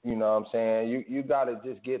 You know what I'm saying? You got to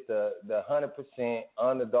just get the 100%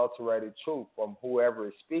 unadulterated truth from whoever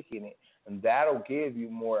is speaking it, and that'll give you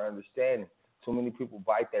more understanding. Too many people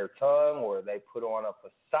bite their tongue, or they put on a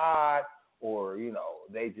facade, or,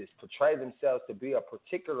 they just portray themselves to be a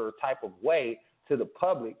particular type of way to the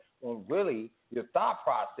public, when really your thought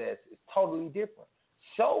process is totally different.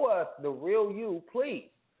 Show us the real you, please.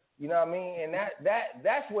 You know what I mean? And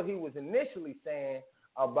that's what he was initially saying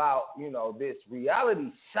about, this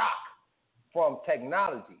reality shock from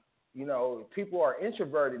technology. People are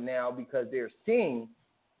introverted now because they're seeing,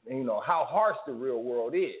 how harsh the real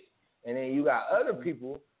world is. And then you got other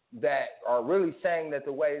people that are really saying that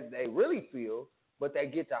the way they really feel, but they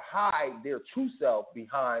get to hide their true self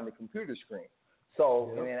behind the computer screen.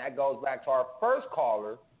 So, and then that goes back to our first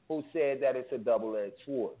caller who said that it's a double-edged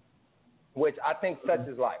sword, which I think such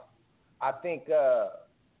is life. I think,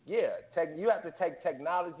 you have to take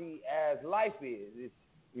technology as life is. It's,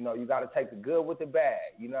 you got to take the good with the bad.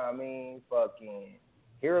 You know what I mean? Fucking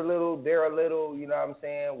here a little, there a little. You know what I'm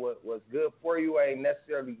saying? What's good for you ain't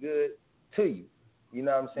necessarily good to you. You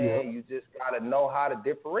know what I'm saying? Yeah. You just got to know how to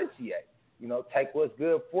differentiate. Take what's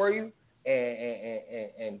good for you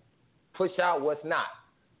and push out what's not.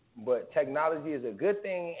 But technology is a good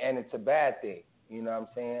thing and it's a bad thing. You know what I'm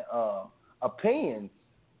saying? Opinions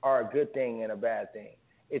are a good thing and a bad thing.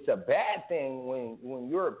 It's a bad thing when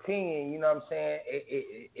your opinion, you know what I'm saying?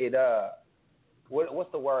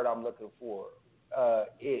 What's the word I'm looking for?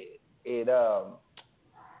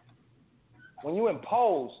 When you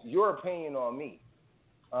impose your opinion on me,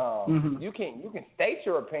 you can state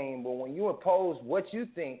your opinion, but when you impose what you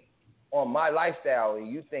think on my lifestyle, and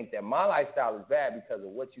you think that my lifestyle is bad because of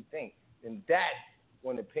what you think, then that's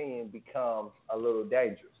when opinion becomes a little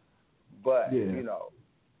dangerous. But, you know,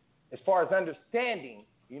 as far as understanding,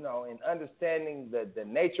 you know, and understanding the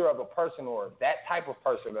nature of a person or that type of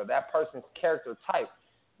person or that person's character type,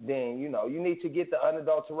 then, you know, you need to get the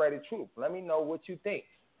unadulterated truth. Let me know what you think.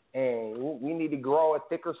 And we need to grow a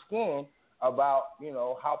thicker skin about, you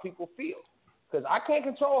know, how people feel. Because I can't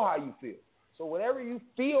control how you feel. So whatever you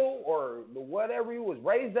feel or whatever you was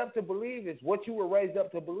raised up to believe is what you were raised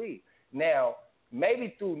up to believe. Now,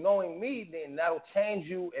 maybe through knowing me, then that'll change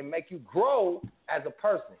you and make you grow as a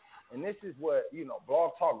person. And this is what, you know,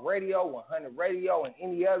 Blog Talk Radio, 100 Radio, and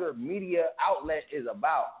any other media outlet is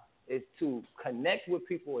about, is to connect with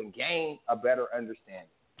people and gain a better understanding.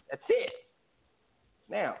 That's it.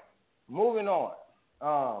 Now, moving on.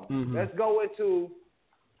 Let's go into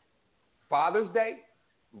Father's Day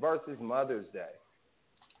versus Mother's Day.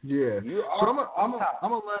 Yeah. So I'm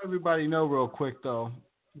gonna let everybody know real quick though.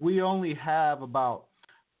 We only have about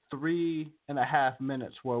 3.5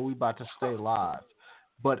 minutes where we about to stay live.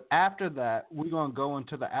 But after that, we're going to go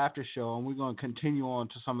into the after show and we're going to continue on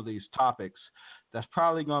to some of these topics. That's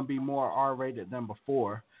probably going to be more R-rated than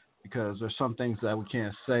before because there's some things that we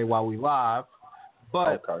can't say while we live.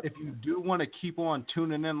 But if you do want to keep on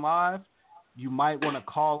tuning in live, you might want to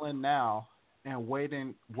call in now and wait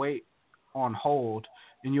on hold,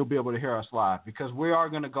 and you'll be able to hear us live because we are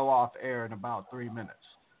going to go off air in about 3 minutes.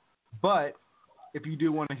 But if you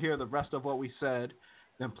do want to hear the rest of what we said,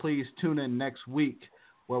 then please tune in next week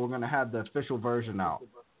where we're going to have the official version out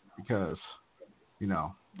because, you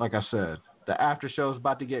know, like I said, the after show is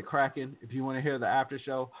about to get cracking. If you want to hear the after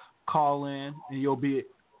show, call in and you'll be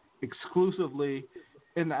exclusively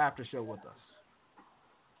in the after show with us.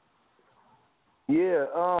 Yeah,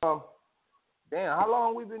 damn, how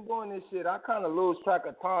long we been doing this shit? I kind of lose track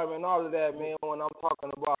of time and all of that, man, when I'm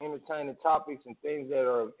talking about entertaining topics and things that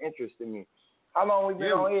are of interest to me. How long we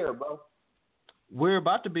been on here, bro? We're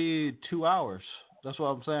about to be 2 hours. That's what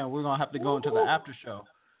I'm saying. We're going to have to go into the after show.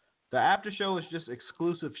 The after show is just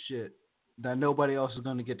exclusive shit that nobody else is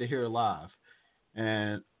going to get to hear live.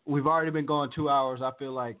 And we've already been going 2 hours. I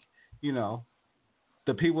feel like, you know,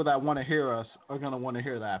 the people that want to hear us are going to want to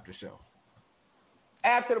hear the after show.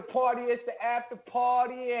 After the party, it's the after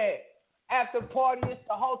party. Yeah. After the party, it's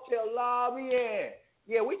the hotel lobby.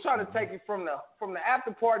 Yeah, we trying to take it from the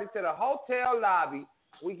after party to the hotel lobby.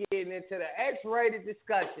 We getting into the X-rated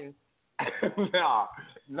discussions. No.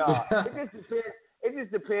 It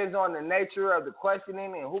just depends on the nature of the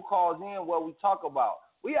questioning and who calls in, what we talk about.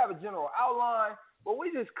 We have a general outline, but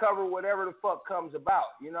we just cover whatever the fuck comes about.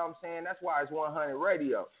 You know what I'm saying? That's why it's 100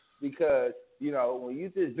 Radio. Because, you know, when you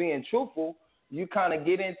just being truthful, you kind of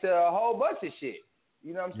get into a whole bunch of shit.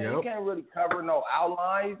 You know what I'm saying? Yep. You can't really cover no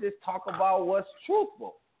outline. You just talk about what's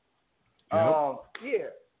truthful. Yep. Yeah.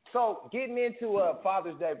 So getting into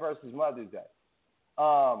Father's Day versus Mother's Day.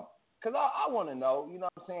 Because I want to know, you know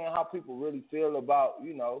what I'm saying, how people really feel about,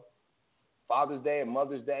 you know, Father's Day and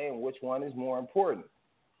Mother's Day and which one is more important.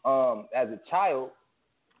 As a child,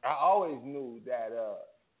 I always knew that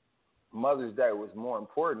Mother's Day was more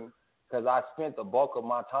important because I spent the bulk of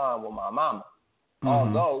my time with my mama.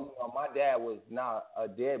 Although, you know, my dad was not a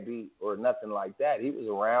deadbeat or nothing like that. He was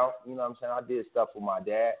around, you know what I'm saying? I did stuff with my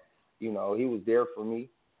dad. You know, he was there for me.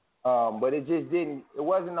 But it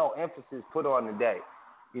wasn't no emphasis put on the day.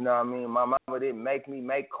 You know what I mean? My mama didn't make me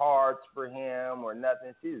make cards for him or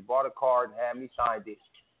nothing. She just bought a card and had me signed it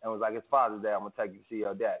and was like, it's Father's Day, I'm going to take you to see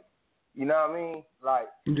your daddy. You know what I mean? Like,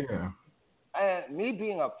 yeah. And me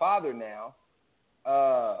being a father now,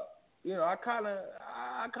 you know, I kind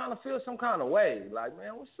of feel some kind of way. Like,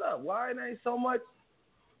 man, what's up? Why it ain't so much,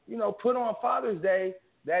 you know, put on Father's Day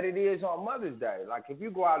that it is on Mother's Day? Like, if you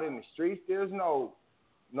go out in the streets, there's no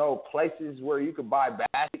places where you could buy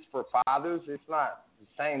baskets for fathers. It's not the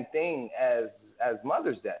same thing as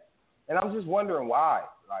Mother's Day. And I'm just wondering why.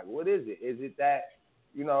 Like, what is it? Is it that,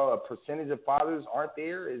 you know, a percentage of fathers aren't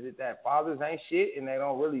there? Is it that fathers ain't shit and they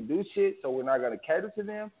don't really do shit, so we're not going to cater to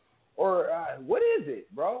them? Or what is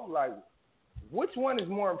it, bro? Like, which one is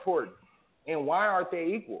more important? And why aren't they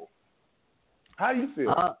equal? How do you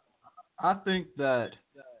feel? I think that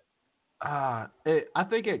I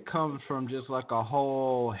think it comes from just like a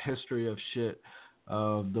whole history of shit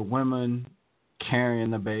of the women carrying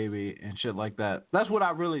the baby and shit like that. That's what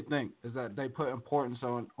I really think, is that they put importance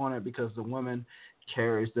on it because the woman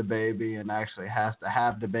carries the baby and actually has to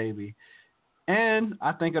have the baby. And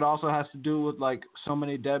I think it also has to do with like so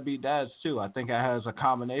many deadbeat dads too. I think it has a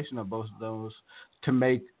combination of both of those to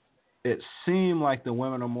make it seem like the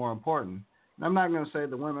women are more important. And I'm not going to say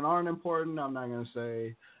the women aren't important. I'm not going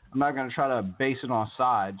to try to base it on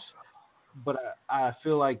sides. but I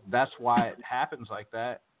feel like that's why it happens like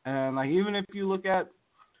that. And like even if you look at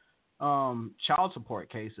child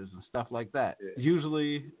support cases and stuff like that,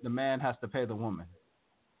 usually the man has to pay the woman,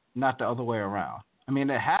 not the other way around. I mean,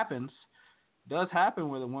 it does happen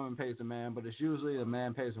where the woman pays the man, but it's usually the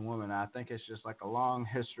man pays the woman. I think it's just like a long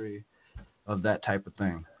history of that type of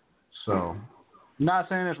thing. So, not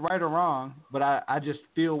saying it's right or wrong, but I just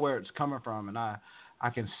feel where it's coming from, and I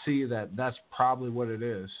can see that that's probably what it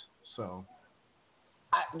is. So.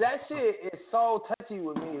 That shit is so touchy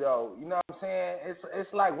with me, though. You know what I'm saying?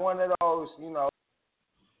 It's like one of those, you know,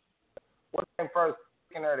 what came first,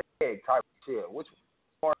 chicken or the egg type of shit. Which was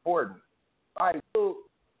more important? Like, dude,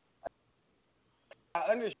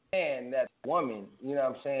 I understand that woman, you know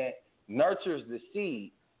what I'm saying, nurtures the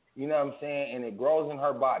seed, you know what I'm saying, and it grows in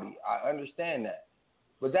her body. I understand that.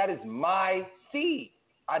 But that is my seed.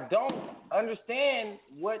 I don't understand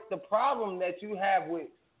what the problem that you have with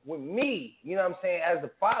me, you know what I'm saying, as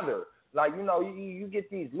a father. Like, you know, you get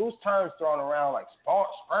these loose terms thrown around like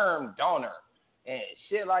sperm donor and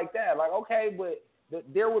shit like that. Like, okay, but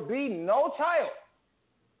there would be no child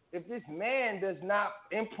if this man does not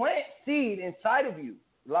implant seed inside of you.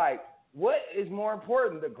 Like, what is more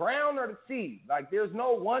important, the ground or the seed? Like, there's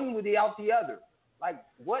no one without the other. Like,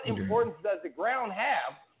 what importance does the ground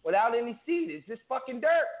have without any seed? It's just fucking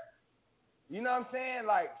dirt. You know what I'm saying?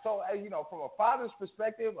 Like, so, you know, from a father's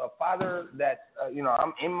perspective, a father that, you know,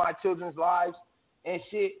 I'm in my children's lives and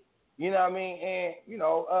shit, you know what I mean? And, you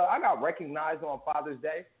know, I got recognized on Father's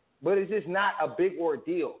Day, but it's just not a big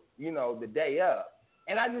ordeal, you know, the day of.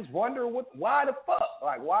 And I just wonder why the fuck?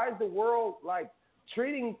 Like, why is the world, like,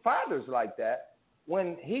 treating fathers like that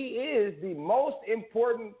when he is the most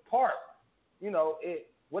important part? You know,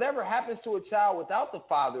 whatever happens to a child without the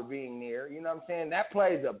father being near, you know what I'm saying, that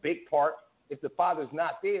plays a big part if the father's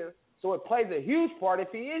not there. So it plays a huge part if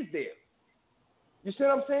he is there. You see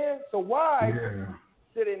what I'm saying? So why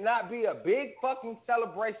should it not be a big fucking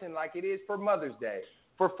celebration like it is for Mother's Day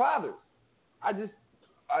for fathers? I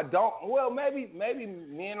don't. Well, maybe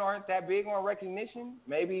men aren't that big on recognition.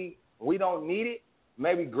 Maybe we don't need it.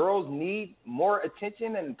 Maybe girls need more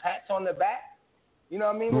attention and pats on the back. You know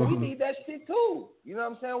what I mean? Mm-hmm. We need that shit too. You know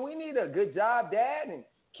what I'm saying? We need a good job, Dad, and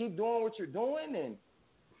keep doing what you're doing. And,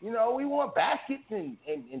 you know, we want baskets and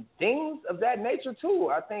things of that nature too.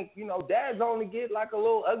 I think, you know, dads only get like a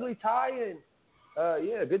little ugly tie and,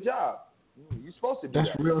 yeah, good job. You're supposed to do that.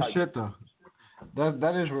 That's real shit though.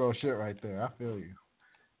 That is real shit right there. I feel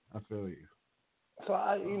you. So,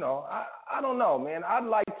 I don't know, man. I'd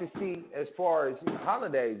like to see, as far as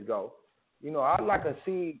holidays go, you know, I'd like to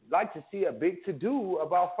see a big to-do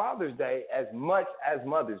about Father's Day as much as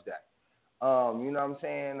Mother's Day. You know what I'm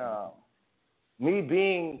saying? Me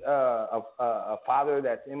being a father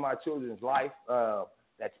that's in my children's life,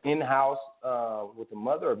 that's in-house with the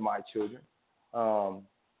mother of my children,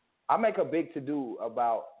 I make a big to-do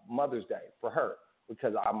about Mother's Day for her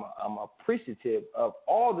because I'm appreciative of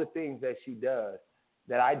all the things that she does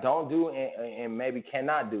that I don't do and maybe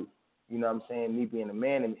cannot do. You know what I'm saying? Me being a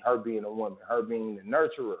man and her being a woman, her being the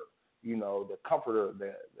nurturer, you know, the comforter,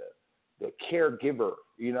 the caregiver,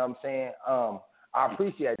 you know what I'm saying? I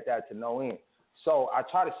appreciate that to no end. So I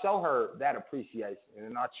try to show her that appreciation,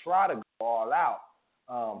 and I try to go all out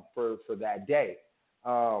for that day.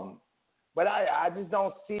 But I just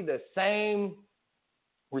don't see the same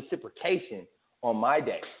reciprocation on my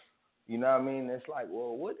day. You know what I mean? It's like,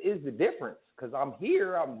 well, what is the difference? Because I'm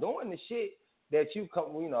here, I'm doing the shit that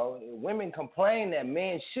women complain that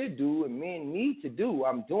men should do and men need to do.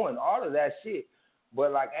 I'm doing all of that shit.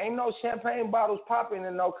 But, like, ain't no champagne bottles popping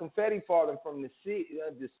and no confetti falling from the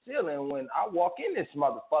ceiling when I walk in this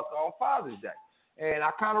motherfucker on Father's Day. And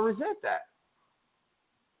I kind of resent that.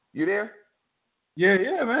 You there?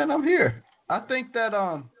 Yeah, man, I'm here. I think that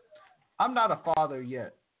I'm not a father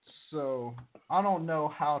yet, so I don't know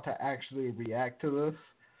how to actually react to this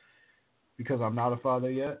because I'm not a father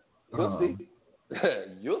yet. You'll see.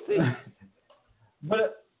 You'll see.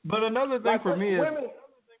 But another thing for me is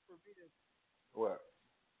what?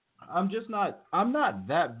 I'm not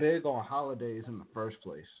that big on holidays in the first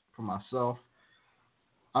place for myself.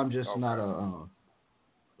 I'm just not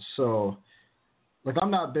so like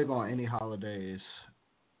I'm not big on any holidays,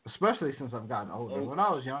 especially since I've gotten older. When I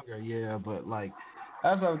was younger, yeah, but like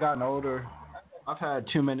as I've gotten older, I've had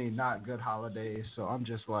too many not good holidays, so I'm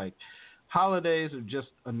just like holidays are just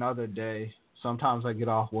another day. Sometimes I get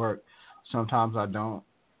off work, sometimes I don't.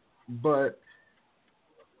 But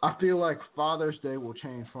I feel like Father's Day will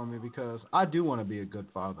change for me because I do want to be a good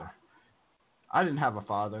father. I didn't have a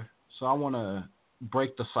father, so I want to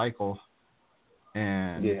break the cycle.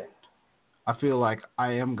 And I feel like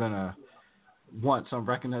I am going to want some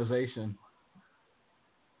recognition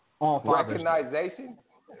on Father's Day. Recognition?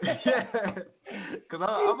 Yeah, because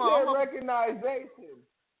I'm recognition.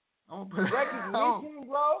 Recognition,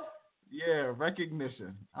 bro. Yeah,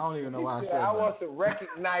 recognition. I don't even know why I said I want some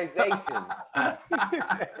recognition.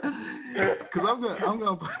 Because I'm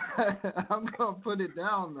gonna put it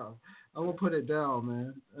down though. I'm gonna put it down,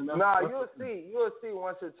 man. You'll see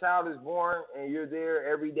once a child is born and you're there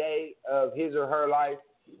every day of his or her life,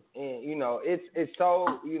 and it's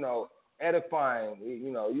so edifying.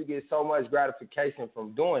 You get so much gratification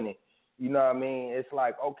from doing it. You know what I mean? It's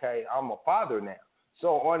like, okay, I'm a father now.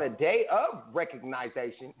 So on a day of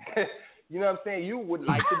recognition, you know what I'm saying, you would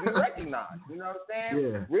like to be recognized. You know what I'm saying?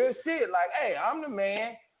 Yeah. Real shit. Like, hey, I'm the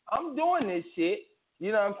man. I'm doing this shit.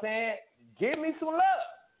 You know what I'm saying? Give me some love.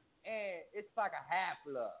 And it's like a half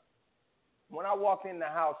love. When I walked in the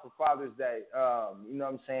house for Father's Day, you know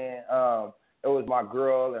what I'm saying, it was my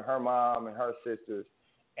girl and her mom and her sisters.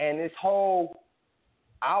 And this whole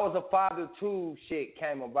I was a father too shit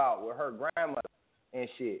came about with her grandmother and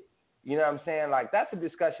shit. You know what I'm saying? Like, that's a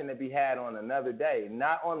discussion to be had on another day,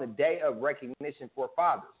 not on the day of recognition for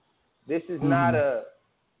fathers. This is not a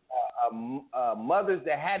Mother's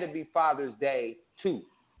that had to be Father's Day 2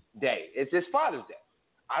 day. It's just Father's Day.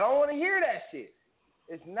 I don't want to hear that shit.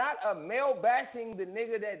 It's not a male bashing the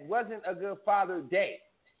nigga that wasn't a good father day.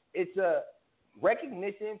 It's a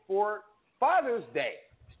recognition for Father's Day.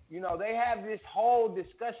 You know, they have this whole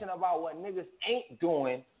discussion about what niggas ain't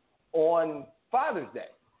doing on Father's Day.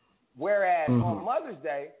 Whereas on Mother's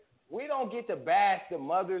Day, we don't get to bash the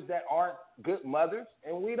mothers that aren't good mothers,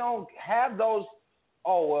 and we don't have those,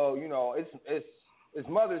 it's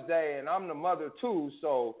Mother's Day and I'm the mother too,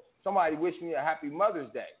 so somebody wish me a happy Mother's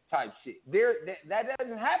Day type shit. That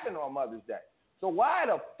doesn't happen on Mother's Day. So why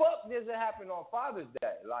the fuck does it happen on Father's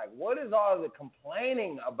Day? Like, what is all the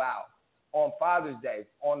complaining about on Father's Day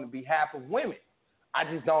on the behalf of women? I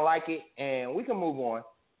just don't like it, and we can move on.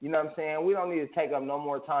 You know what I'm saying? We don't need to take up no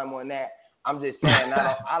more time on that. I'm just saying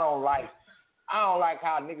I don't like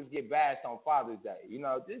how niggas get bashed on Father's Day. You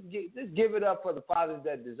know, just give it up for the fathers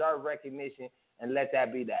that deserve recognition and let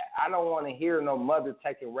that be that. I don't want to hear no mother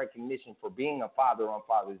taking recognition for being a father on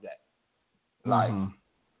Father's Day. Like,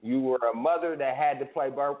 you were a mother that had to play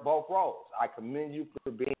both roles. I commend you for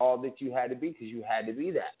being all that you had to be because you had to be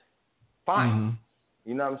that. Fine.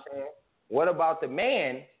 You know what I'm saying? What about the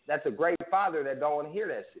man that's a great father that don't want to hear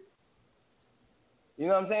that shit? You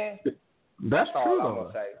know what I'm saying? That's true, all I'm though.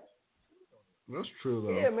 gonna say. That's true,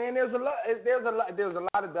 though. Yeah, man. There's a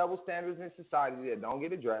lot of double standards in society that don't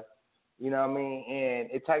get addressed. You know what I mean? And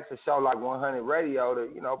it takes a show like 100 Radio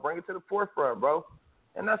to, bring it to the forefront, bro.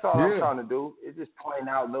 And that's all I'm trying to do. Is just point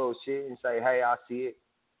out little shit and say, hey, I see it,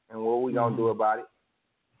 and what we gonna do about it?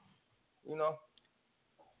 You know?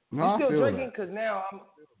 No, you still drinking? Because now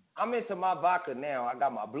I'm into my vodka now. I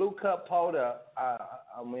got my blue cup pulled up. I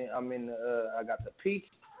got the peach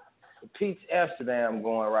Amsterdam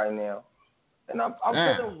going right now, and I'm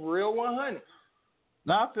feeling real 100.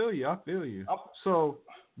 No, I feel you. So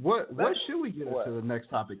what should we get into the next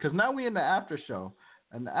topic? Because now we in the after show,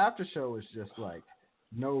 and the after show is just like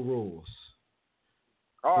no rules.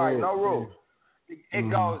 All right, no rules.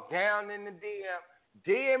 It goes down in the DM.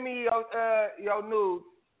 DM me your nudes,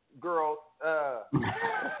 girls.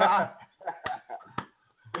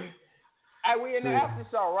 Hey, we in the after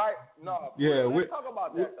show, right? No. Yeah, let's talk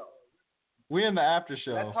about that though. We in the after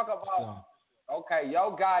show. Let's talk about. Okay,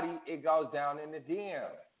 Yo Gotti, it goes down in the DM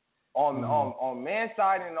on men's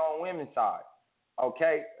side and on women's side.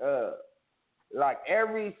 Okay, like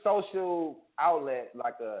every social outlet,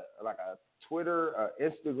 like a Twitter,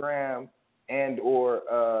 Instagram, and or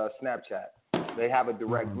Snapchat, they have a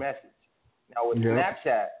direct message. Now with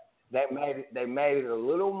Snapchat, they made it a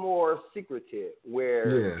little more secretive,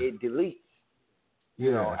 where it deletes.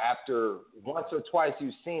 You know, after once or twice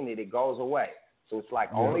you've seen it, it goes away. So it's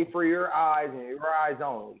like only for your eyes and your eyes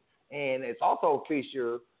only. And it's also a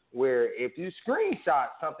feature where if you screenshot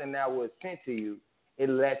something that was sent to you, it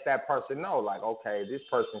lets that person know, like, okay, this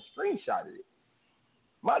person screenshotted it.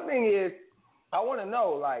 My thing is, I want to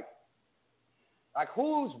know, like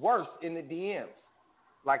who's worse in the DMs?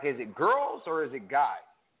 Like, is it girls or is it guys?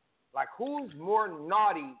 Like, who's more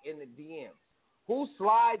naughty in the DMs? Who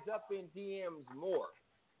slides up in DMs more?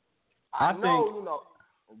 I think,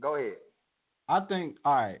 go ahead. I think,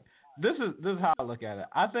 all right, this is how I look at it.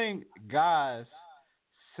 I think guys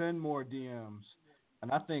send more DMs,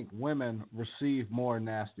 and I think women receive more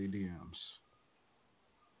nasty DMs.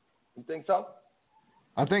 You think so?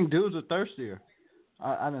 I think dudes are thirstier.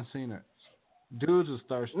 I done seen it. Dudes is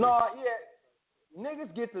thirsty. No,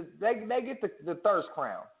 niggas get they get the thirst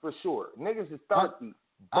crown for sure. Niggas is thirsty.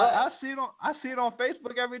 I see it on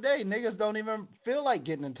Facebook every day. Niggas don't even feel like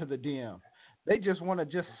getting into the DM. They just want to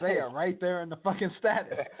just say it right there in the fucking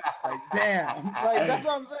status. Like, damn. Like, that's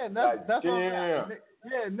what I'm saying. That's what I'm saying.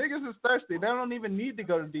 Yeah, niggas is thirsty. They don't even need to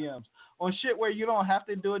go to DMs. On shit where you don't have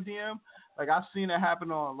to do a DM, like, I've seen it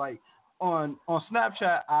happen on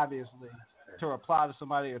Snapchat, obviously. To reply to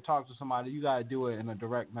somebody or talk to somebody, you got to do it in a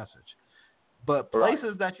direct message. But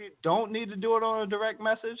places that you don't need to do it on a direct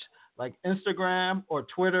message, like Instagram or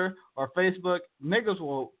Twitter or Facebook, niggas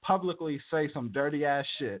will publicly say some dirty ass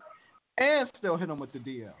shit and still hit them with the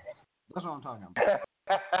DM. That's what I'm talking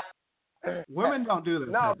about. Women don't do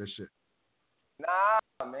that type of shit.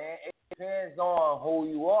 Nah, man. It depends on who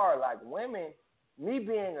you are. Like women, me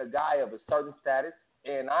being a guy of a certain status,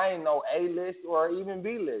 and I ain't no A-list or even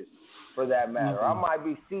B-list for that matter. I might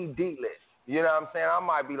be C-D list. You know what I'm saying? I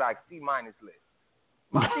might be like C- list.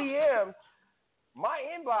 My DMs, my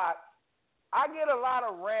inbox, I get a lot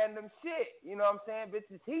of random shit. You know what I'm saying?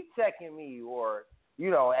 Bitches heat checking me, or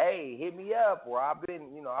hey, hit me up, or I've been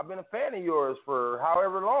a fan of yours for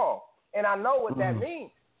however long, and I know what that means.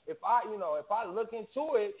 If I look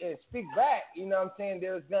into it and speak back, you know what I'm saying,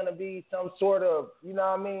 there's gonna be some sort of,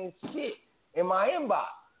 shit in my inbox.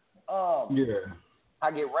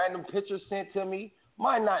 I get random pictures sent to me.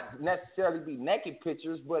 Might not necessarily be naked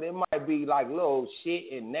pictures, but it might be like little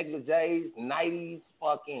shit in negligees, 90s,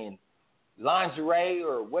 fucking lingerie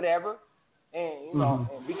or whatever. And,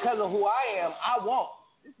 and because of who I am, I won't.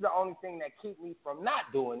 This is the only thing that keeps me from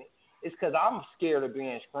not doing it. It's because I'm scared of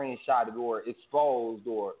being screenshotted or exposed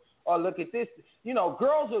or look at this.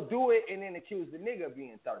 Girls will do it and then accuse the nigga of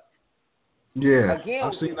being thirsty. Yeah, again,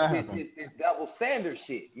 I've seen that happen. It's double standard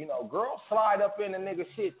shit. Girls slide up in the nigga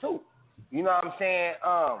shit too. You know what I'm saying?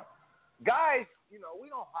 Guys, we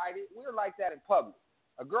don't hide it. We're like that in public.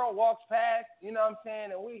 A girl walks past, you know what I'm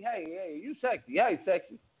saying, and we, hey, you sexy. Hey,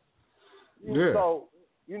 sexy. Yeah. So,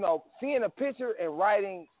 seeing a picture and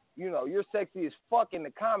writing, you're sexy as fuck in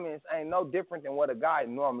the comments ain't no different than what a guy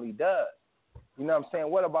normally does. You know what I'm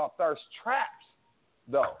saying? What about thirst traps,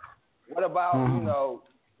 though? What about,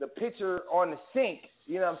 the picture on the sink,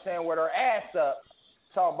 you know what I'm saying, with her ass up,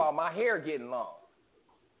 talking about my hair getting long.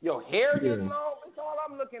 Your hair getting long? That's all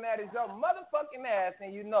I'm looking at is your motherfucking ass,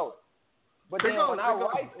 and you know it. But then when I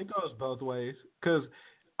write... It goes both ways, because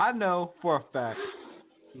I know for a fact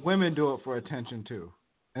women do it for attention, too.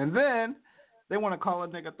 And then they want to call a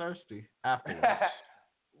nigga thirsty afterwards.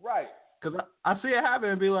 Right. Because I see it happen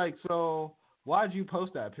and be like, so why'd you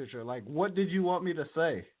post that picture? Like, what did you want me to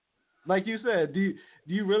say? Like you said, do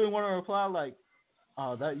you really want to reply like,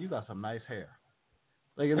 oh, that you got some nice hair?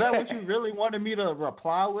 Like, is that what you really wanted me to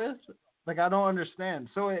reply with? Like, I don't understand.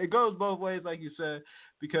 So it goes both ways, like you said,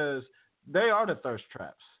 because they are the thirst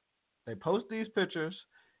traps. They post these pictures,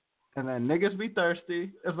 and then niggas be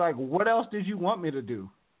thirsty. It's like, what else did you want me to do?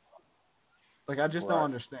 Like, I just don't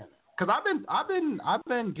understand it. Because I've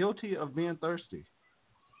been guilty of being thirsty.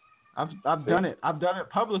 I've done it. I've done it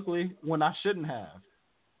publicly when I shouldn't have.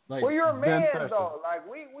 Like, well, you're a man though. Like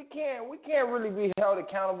we can't really be held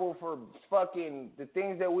accountable for fucking the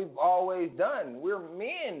things that we've always done. We're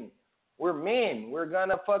men. We're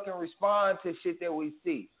gonna fucking respond to shit that we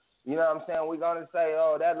see. You know what I'm saying? We're gonna say,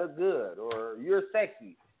 oh, that look good, or you're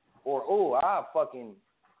sexy, or oh,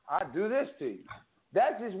 I do this to you.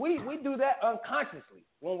 That's just we do that unconsciously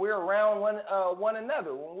when we're around one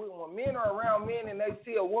another. When men are around men and they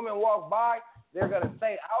see a woman walk by, they're gonna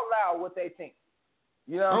say out loud what they think.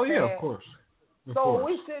 You know what I'm saying? Of course.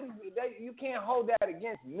 We shouldn't. You can't hold that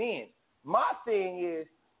against men. My thing is,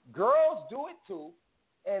 girls do it too,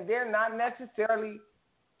 and they're not necessarily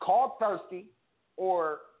called thirsty,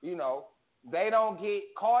 or they don't get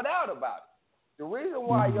called out about it. The reason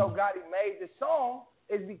why Yo Gotti made the song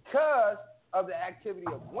is because of the activity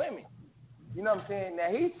of women. You know what I'm saying? Now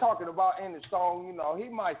he's talking about in the song, he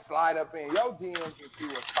might slide up in your DMs and see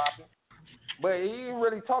what's popping, but he didn't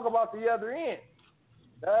really talk about the other end.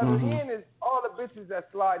 The other end is all the bitches that's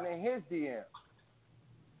sliding in his DM.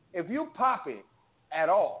 If you popping at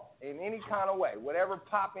all, in any kind of way, whatever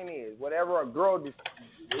popping is, whatever a girl just,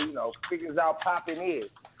 figures out popping is,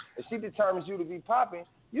 if she determines you to be popping,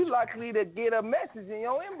 you're likely to get a message in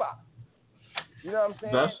your inbox. You know what I'm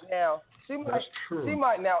saying? That's true. She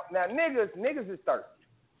might now niggas is thirsty.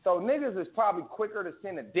 So niggas is probably quicker to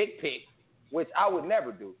send a dick pic, which I would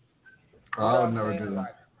never do. I would never do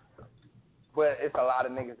that. But it's a lot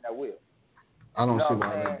of niggas that will. I don't see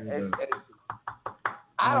why they do that.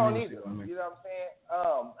 I don't either. You know what I'm saying?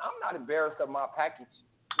 I'm not embarrassed of my package.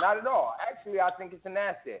 Not at all. Actually, I think it's an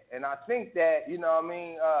asset, and I think that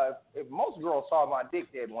if most girls saw my dick,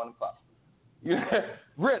 they'd want to fuck.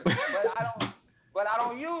 Really, but I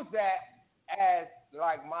don't use that as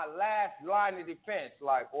like my last line of defense,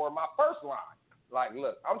 like, or my first line. Like,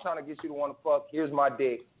 look, I'm trying to get you to want to fuck. Here's my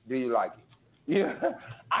dick. Do you like it? Yeah,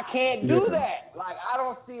 I can't do that. Like, I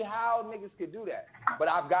don't see how niggas could do that. But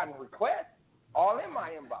I've gotten requests all in my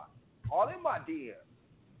inbox, all in my DM.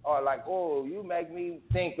 Or like, oh, you make me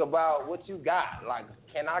think about what you got. Like,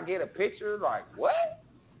 can I get a picture? Like, what?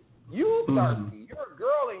 You thirsty. You're a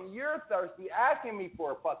girl and you're thirsty asking me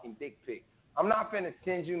for a fucking dick pic. I'm not finna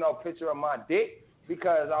send you no picture of my dick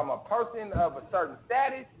because I'm a person of a certain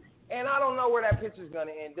status and I don't know where that picture's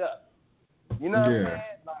gonna end up. You know what I'm saying?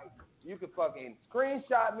 Like, you can fucking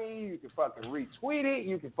screenshot me, you can fucking retweet it,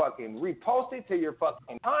 you can fucking repost it to your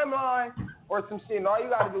fucking timeline or some shit. And all you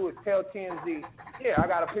gotta do is tell TMZ, yeah, I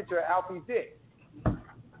got a picture of Alfie's dick.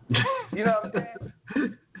 You know what I'm saying?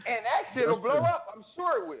 And that shit will blow up. I'm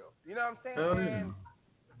sure it will. You know what I'm saying? And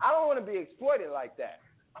I don't want to be exploited like that.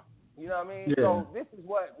 You know what I mean? Yeah. So this is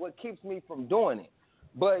what keeps me from doing it.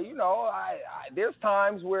 But, you know, I there's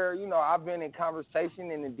times where, you know, I've been in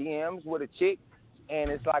conversation in the DMs with a chick, and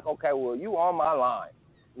it's like, okay, well, you on my line.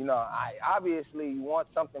 You know, I obviously want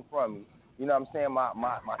something from me. You know what I'm saying?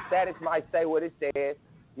 My status might say what it says,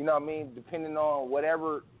 you know what I mean, depending on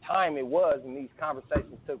whatever time it was when these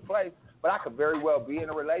conversations took place. But I could very well be in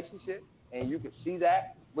a relationship, and you could see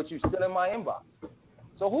that, but you're still in my inbox.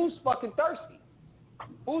 So who's fucking thirsty?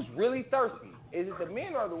 Who's really thirsty? Is it the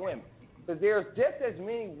men or the women? Because there's just as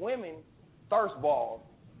many women thirst balls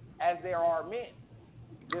as there are men.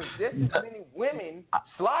 There's just as many women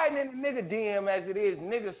sliding in the nigga DM as it is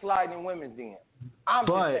niggas sliding in women's DM. I'm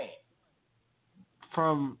just saying.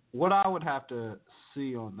 From what I would have to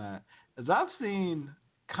see on that is I've seen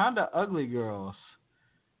kind of ugly girls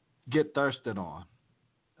get thirsted on.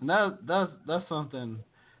 And that's something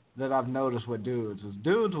that I've noticed with dudes. Is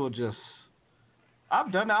dudes will just,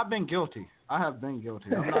 I've done it. I've been guilty. I have been guilty.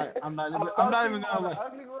 I'm not even gonna like.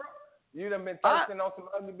 Ugly girl? You done been thirsting on some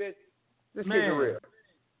ugly bitch? This shit is real.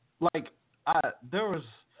 Like there was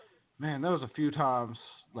a few times,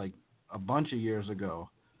 like a bunch of years ago,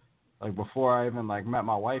 like before I even like met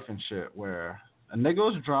my wife and shit, where a nigga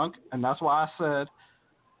was drunk, and that's why I said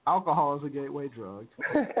alcohol is a gateway drug.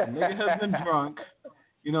 A nigga has been drunk.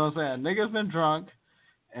 You know what I'm saying? Nigga's been drunk,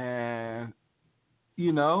 and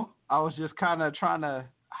you know, I was just kind of trying to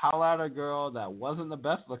holler at a girl that wasn't the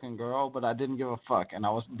best looking girl, but I didn't give a fuck, and I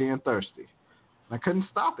was being thirsty. I couldn't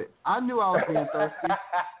stop it. I knew I was being thirsty.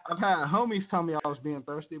 I've had homies tell me I was being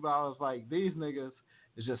thirsty, but I was like, these niggas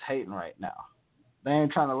is just hating right now. They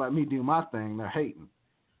ain't trying to let me do my thing. They're hating.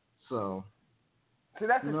 So. See,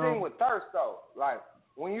 that's the thing with thirst, though. Like,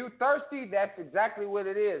 when you thirsty, that's exactly what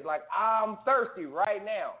it is. Like, I'm thirsty right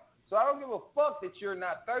now. So I don't give a fuck that you're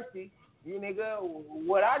not thirsty. You nigga,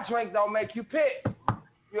 what I drink don't make you pissed.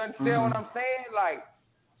 You understand what I'm saying? Like,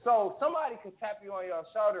 so somebody could tap you on your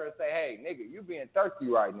shoulder and say, hey, nigga, you being thirsty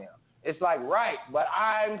right now. It's like, right, but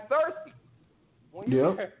I'm thirsty. When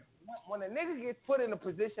a nigga gets put in a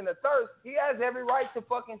position of thirst, he has every right to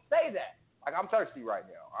fucking say that. Like, I'm thirsty right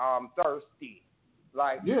now. I'm thirsty.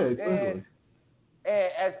 Like, and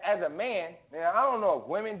as a man, now I don't know if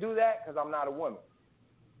women do that because I'm not a woman.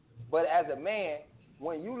 But as a man,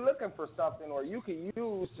 when you looking for something or you can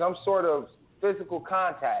use some sort of physical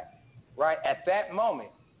contact, right, at that moment,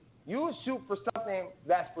 you will shoot for something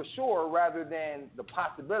that's for sure rather than the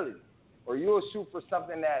possibility. Or you will shoot for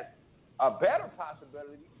something that's a better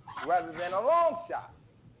possibility rather than a long shot.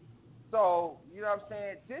 So, you know what I'm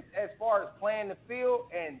saying? Just as far as playing the field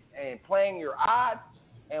and playing your odds,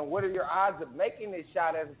 and what are your odds of making this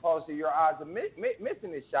shot as opposed to your odds of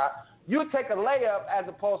missing this shot, you would take a layup as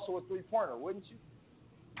opposed to a three-pointer, wouldn't you?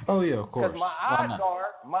 Oh, yeah, of course. Because my odds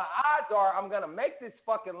are I'm going to make this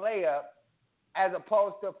fucking layup as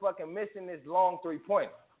opposed to fucking missing this long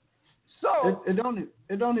three-pointer. So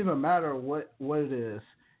it don't even matter what it is.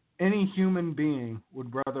 Any human being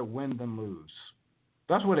would rather win than lose.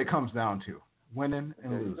 That's what it comes down to, winning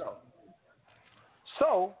and losing.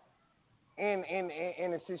 So, in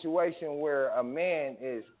a situation where a man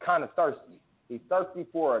is kind of thirsty, he's thirsty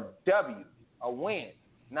for a W, a win,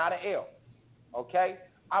 not an L. Okay,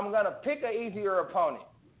 I'm gonna pick an easier opponent.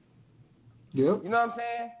 Yep. You know what I'm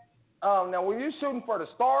saying? Now, when you're shooting for the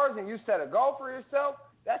stars and you set a goal for yourself,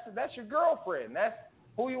 that's your girlfriend. That's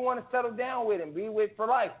who you want to settle down with and be with for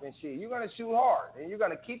life and shit. You're going to shoot hard, and you're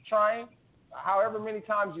going to keep trying however many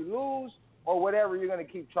times you lose or whatever, you're going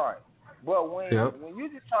to keep trying. But when you're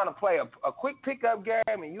just trying to play a quick pickup game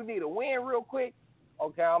and you need a win real quick,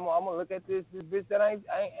 okay, I'm gonna look at this bitch that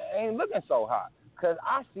ain't looking so hot, cause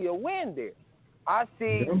I see a win there. I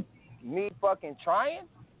see me fucking trying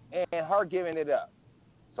and her giving it up.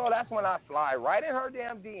 So that's when I slide right in her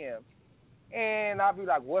damn DMs, and I'll be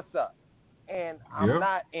like, "What's up?" And I'm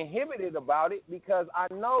not inhibited about it because I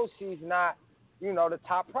know she's not, the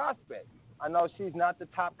top prospect. I know she's not the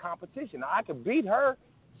top competition. I could beat her.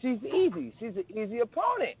 She's easy. She's an easy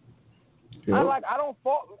opponent. I don't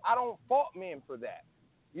fault men for that.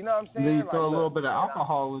 You know what I'm saying? Then you throw a little bit of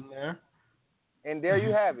alcohol in there. And there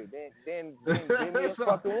you have it. Then give me a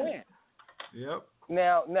fucking win. Yep.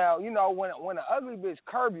 Now, when an ugly bitch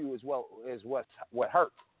curb you is what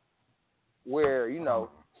hurts. Where,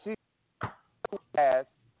 she ass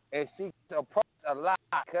and she approached a lot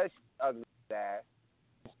because she's ugly ass.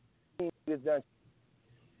 She is done.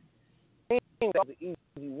 That's an easy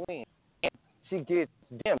win. And she gets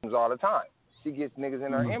DMs all the time. She gets niggas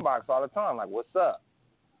in her inbox all the time, like, what's up?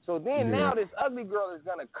 So then now this ugly girl is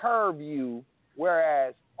gonna curb you,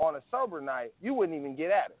 whereas on a sober night you wouldn't even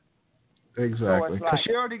get at her. Exactly. Because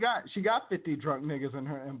she got 50 drunk niggas in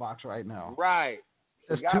her inbox right now. Right.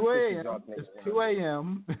 It's 2 a.m. It's 2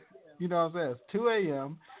 a.m. You know what I'm saying? It's 2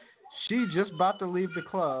 a.m. She just about to leave the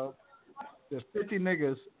club. There's 50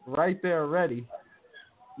 niggas right there ready.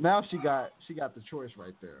 Now she got the choice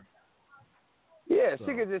right there. Yeah, so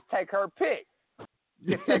she could just take her pick.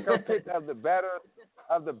 Take her pick of the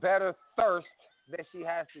better thirst that she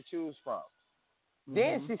has to choose from.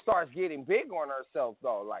 Then she starts getting big on herself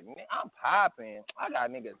though. Like, I'm popping. I got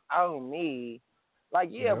niggas on me. Like,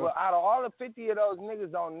 but out of all the 50 of those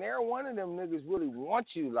niggas on there, one of them niggas really want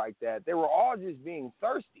you like that. They were all just being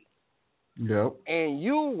thirsty. Yep. And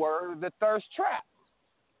you were the thirst trap.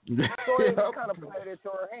 So it kind of played into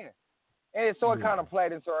her hand. And so it kind of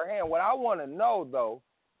played into her hand. What I want to know, though,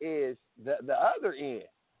 is the other end.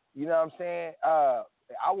 You know what I'm saying?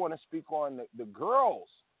 I want to speak on the girls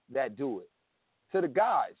that do it to the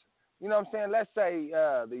guys. You know what I'm saying? Let's say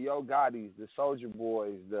the Yo Gottis, the Soulja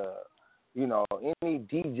Boys, any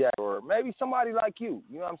DJ or maybe somebody like you.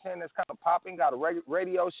 You know what I'm saying? That's kind of popping, got a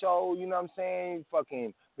radio show. You know what I'm saying?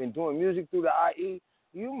 Fucking been doing music through the IE.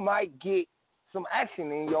 You might get some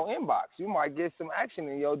action in your inbox. You might get some action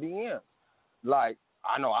in your DM. Like,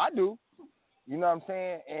 I know I do. You know what I'm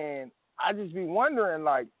saying? And I just be wondering,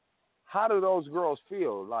 like, how do those girls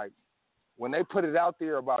feel? Like, when they put it out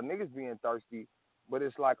there about niggas being thirsty, but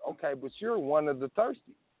it's like, okay, but you're one of the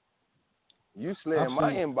thirsty. You slid in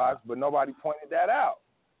my inbox, but nobody pointed that out.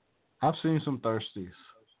 I've seen some thirsties.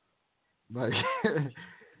 Like, it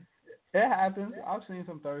happens. I've seen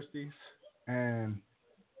some thirsties. And,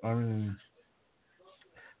 I mean,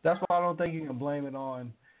 that's why I don't think you can blame it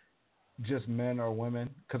on just men or women,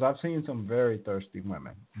 because I've seen some very thirsty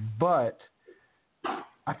women. But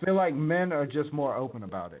I feel like men are just more open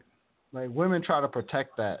about it. Like, women try to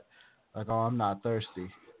protect that. Like, oh, I'm not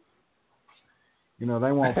thirsty. They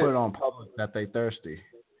won't put it on public that they thirsty.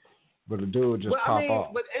 But a dude just pop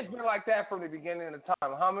off. But it's been like that from the beginning of the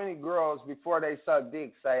time. How many girls, before they suck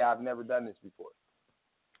dick, say, I've never done this before?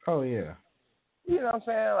 Oh, yeah. You know what I'm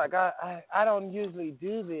saying? Like, I don't usually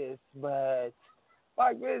do this, but,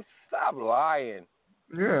 like, bitch, stop lying.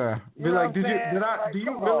 Yeah. Be like, do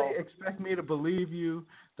you really expect me to believe you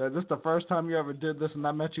that this is the first time you ever did this and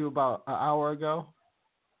I met you about an hour ago?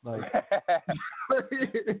 Like,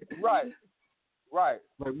 Right.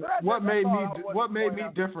 Like, what made me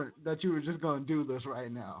different that you were just gonna do this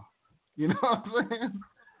right now? You know what I'm saying?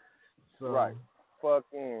 So. Right.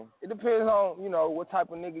 Fucking. It depends on what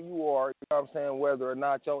type of nigga you are. You know what I'm saying? Whether or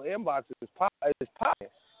not your inbox is popping,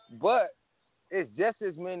 but it's just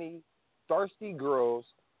as many thirsty girls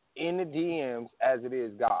in the DMs as it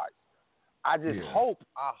is guys. I just hope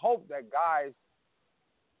that guys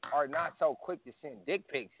are not so quick to send dick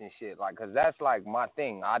pics and shit, like, cause that's like my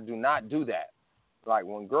thing. I do not do that. Like,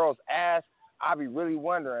 when girls ask, I be really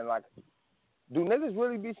wondering, like, do niggas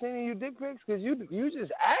really be sending you dick pics? Cause you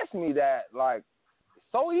just asked me that, like,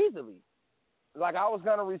 so easily. Like, I was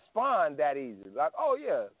gonna respond that easy. Like, oh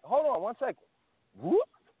yeah, hold on 1 second. Whoop.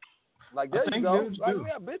 Like, there you go. Like,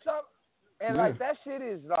 yeah, bitch, like, that shit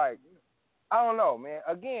is like, I don't know, man.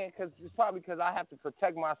 Again, cause it's probably because I have to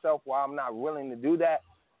protect myself while I'm not willing to do that.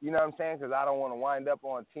 You know what I'm saying? Because I don't want to wind up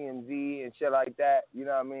on TMZ and shit like that. You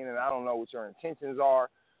know what I mean? And I don't know what your intentions are.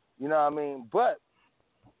 You know what I mean? But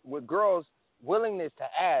with girls' willingness to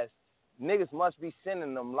ask, niggas must be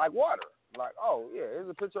sending them like water. Like, oh, yeah, here's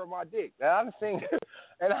a picture of my dick. And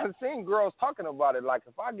I've seen girls talking about it. Like,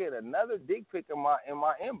 if I get another dick pic in my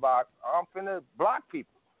inbox, I'm finna block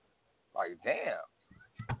people. Like, damn.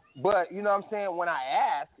 But, you know what I'm saying, when I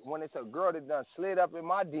ask, when it's a girl that done slid up in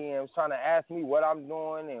my DMs trying to ask me what I'm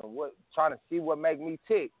doing and trying to see what make me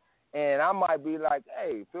tick, and I might be like,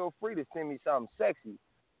 hey, feel free to send me something sexy.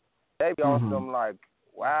 They be on some like,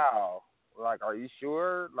 wow, like, are you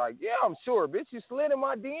sure? Like, yeah, I'm sure. Bitch, you slid in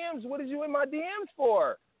my DMs. What is you in my DMs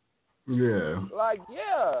for? Yeah. Like,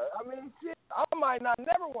 yeah. I mean, shit, I might not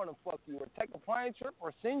never want to fuck you or take a plane trip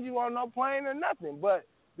or send you on no plane or nothing. But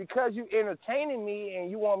because you entertaining me and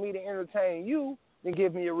you want me to entertain you, then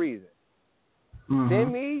give me a reason.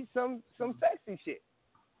 Send me some sexy shit.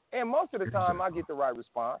 And most of the time, I get the right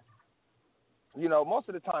response. You know, most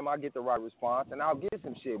of the time I get the right response, and I'll get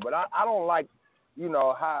some shit. But I don't like, you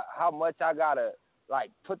know, how much I got to, like,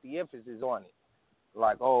 put the emphasis on it.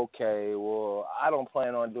 Like, okay, well, I don't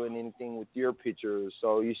plan on doing anything with your pictures,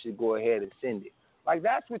 so you should go ahead and send it. Like,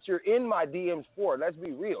 that's what you're in my DMs for. Let's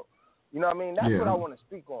be real. You know what I mean? That's what I want to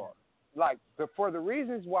speak on. Like, for the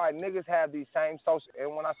reasons why niggas have these same social,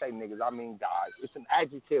 and when I say niggas, I mean guys. It's an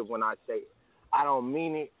adjective when I say it. I don't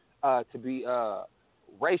mean it to be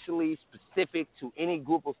racially specific to any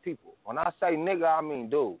group of people. When I say nigga, I mean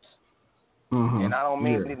dudes. And I don't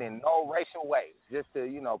mean it in no racial ways, just to,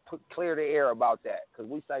 you know, clear the air about that,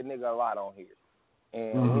 because we say nigga a lot on here.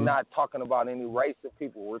 And we're not talking about any race of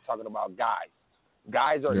people. We're talking about guys.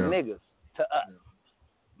 Guys are niggas to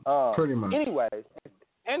us. Pretty much. Anyways,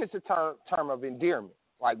 and it's a term of endearment,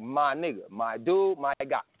 like my nigga, my dude, my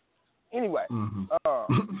guy. Anyway,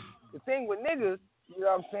 the thing with niggas, you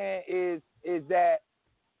know what I'm saying, is that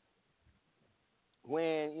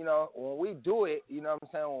when we do it, you know what I'm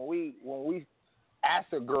saying, when we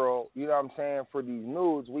ask a girl, you know what I'm saying, for these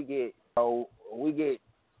nudes, we get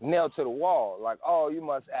nailed to the wall. Like, oh, you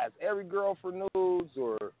must ask every girl for nudes,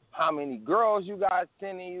 or how many girls you got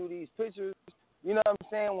sending you these pictures. You know what I'm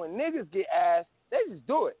saying? When niggas get asked, they just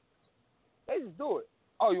do it. They just do it.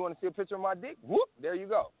 Oh, you want to see a picture of my dick? Whoop, there you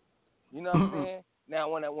go. You know what I'm saying? Now,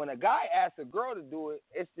 when a guy asks a girl to do it,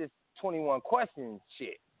 it's this 21 questions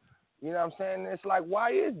shit. You know what I'm saying? It's like,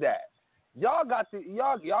 why is that? Y'all got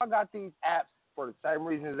these apps for the same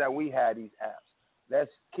reasons that we had these apps. Let's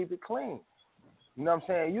keep it clean. You know what I'm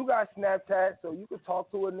saying? You got Snapchat so you can talk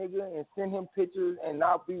to a nigga and send him pictures and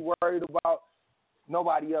not be worried about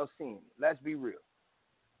nobody else seeing it. Let's be real.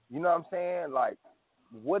 You know what I'm saying? Like,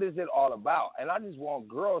 what is it all about? And I just want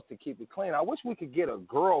girls to keep it clean. I wish we could get a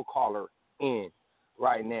girl caller in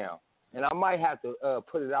right now. And I might have to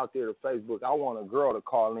put it out there to Facebook. I want a girl to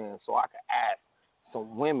call in so I can ask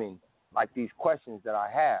some women like these questions that I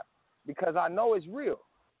have, because I know it's real.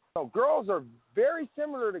 So girls are very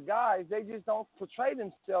similar to guys. They just don't portray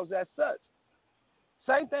themselves as such.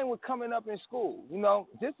 Same thing with coming up in school. You know,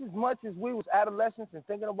 just as much as we was adolescents and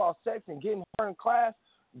thinking about sex and getting hurt in class,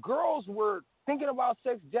 girls were thinking about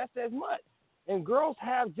sex just as much. And girls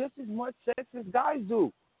have just as much sex as guys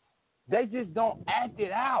do. They just don't act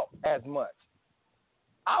it out as much.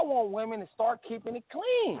 I want women to start keeping it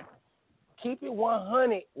clean. Keep it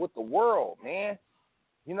 100 with the world, man.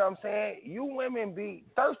 You know what I'm saying? You women be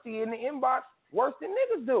thirsty in the inbox worse than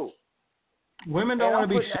niggas do. Women don't want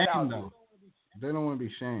to be shamed, though. They don't want to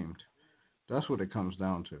be shamed. That's what it comes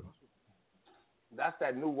down to. That's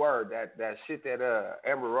that new word, that shit that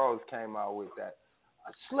Amber Rose came out with, that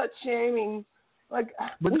slut shaming. Like,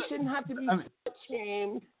 we shouldn't have to be slut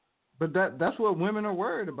shamed. But that's what women are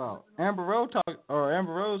worried about. Amber Rose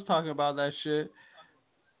talking about that shit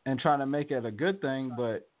and trying to make it a good thing,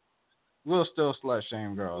 but we'll still slut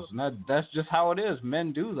shame girls. And that's just how it is.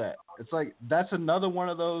 Men do that. It's like, that's another one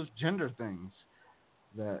of those gender things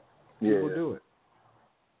that people do it.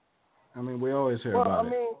 I mean, we always hear about it. I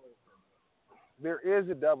mean, there is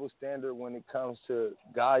a double standard when it comes to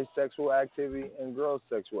guys' sexual activity and girls'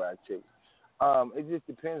 sexual activity. It just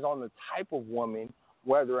depends on the type of woman,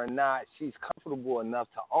 whether or not she's comfortable enough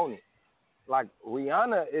to own it. Like,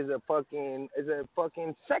 Rihanna is a fucking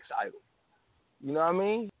sex idol. You know what I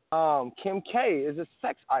mean? Kim K is a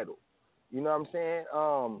sex idol. You know what I'm saying?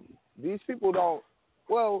 These people don't.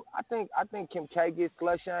 Well, I think Kim K gets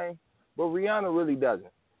slut shamed, but Rihanna really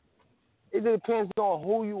doesn't. It depends on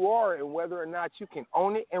who you are and whether or not you can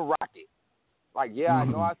own it and rock it. Like, yeah, I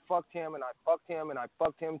know I fucked him and I fucked him and I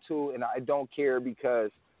fucked him too, and I don't care, because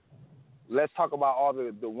let's talk about all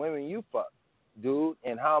the women you fuck, dude,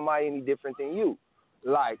 and how am I any different than you?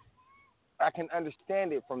 Like, I can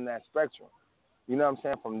understand it from that spectrum. You know what I'm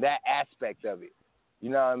saying? From that aspect of it. You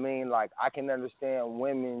know what I mean? Like, I can understand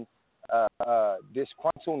women's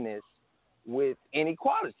disgruntledness with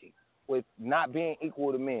inequality, with not being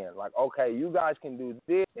equal to men. Like, okay, you guys can do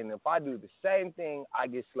this, and if I do the same thing, I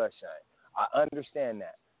get slut shamed. I understand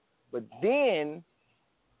that. But then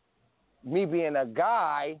me being a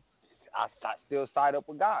guy, I still side up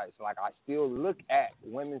with guys. Like, I still look at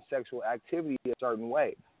women's sexual activity a certain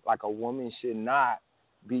way. Like, a woman should not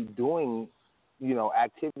be doing,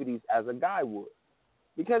 activities as a guy would.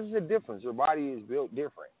 Because it's a difference. Your body is built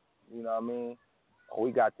different. You know what I mean?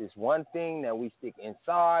 We got this one thing that we stick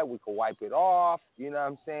inside. We can wipe it off. You know what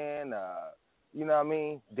I'm saying? You know what I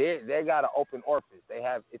mean? They got an open orifice.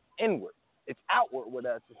 It's inward. It's outward with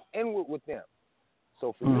us. It's inward with them.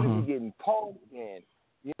 So for you to be getting poked and,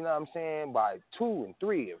 you know what I'm saying, by 2 and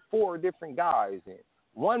 3 and 4 different guys, and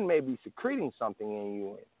one may be secreting something in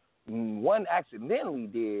you, and one accidentally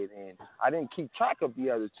did, and I didn't keep track of the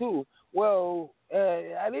other 2, well,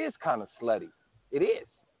 that is kind of slutty. It is.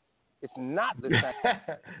 It's not the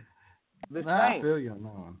same. I feel you on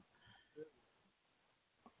that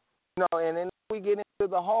one. And then we get into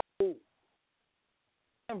the whole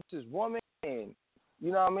versus woman, and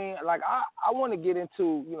you know what I mean? Like, I want to get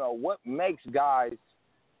into, what makes guys,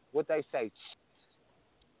 what they say.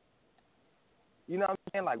 You know what I'm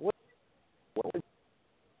saying? Like, what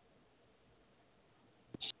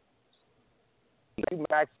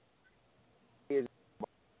max is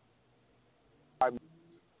I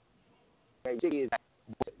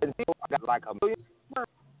got like a million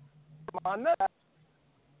my nut.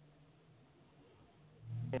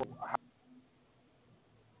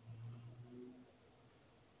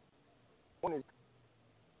 One is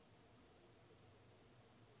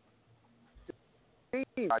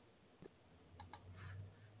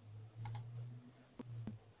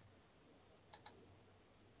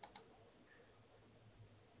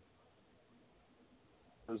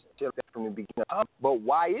from the beginning. But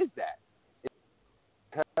why is that?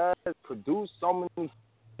 Because produce so many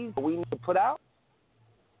seeds we need to put out.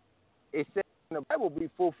 It says in the Bible, be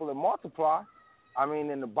fruitful and multiply. I mean,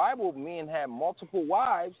 in the Bible, men had multiple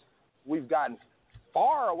wives. We've gotten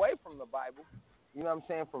far away from the Bible, you know what I'm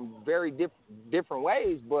saying, from very different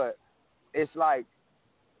ways. But it's like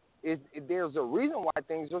there's a reason why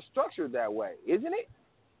things are structured that way, isn't it?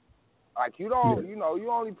 Like, you don't,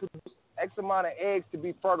 you only produce X amount of eggs to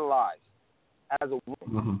be fertilized as a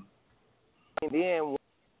woman. And then when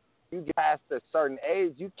you get past a certain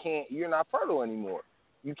age, you're not fertile anymore.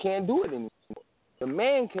 You can't do it anymore. The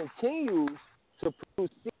man continues to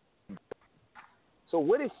produce seed. So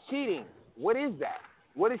what is cheating? What is that?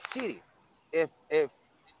 What is cheating? If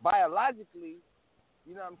biologically,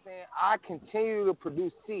 you know what I'm saying, I continue to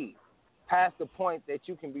produce seed past the point that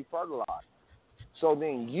you can be fertilized. So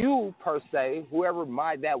then you, per se, whoever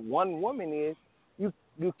that one woman is, you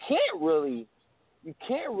can't really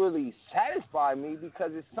satisfy me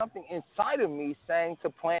because it's something inside of me saying to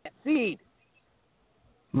plant seed.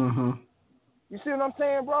 Mm-hmm. You see what I'm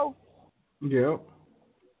saying, bro? Yep.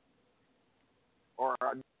 Or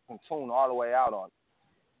I can tune all the way out on it.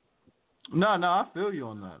 No, I feel you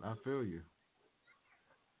on that. I feel you.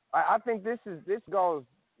 I think this goes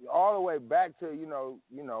all the way back to, you know,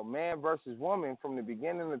 man versus woman from the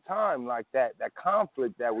beginning of time, like that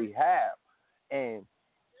conflict that we have. And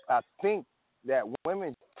I think that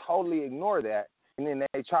women totally ignore that, and then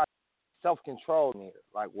they try to self-control me.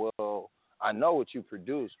 Like, well, I know what you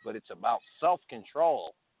produce, but it's about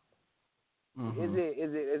self-control. Mm-hmm. Is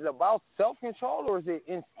it about self-control, or is it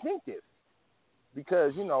instinctive?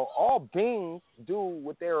 Because, all beings do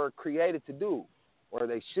what they are created to do, or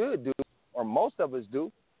they should do, or most of us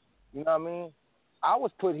do. You know what I mean? I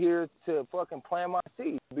was put here to fucking plant my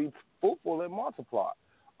seeds, to be fruitful and multiply.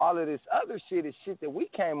 All of this other shit is shit that we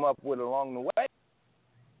came up with along the way.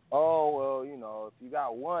 Oh, well, if you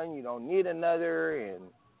got one, you don't need another,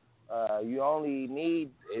 and you only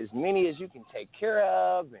need as many as you can take care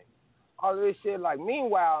of, and all of this shit. Like,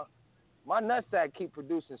 meanwhile, my nutsack keep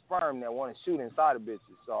producing sperm that want to shoot inside of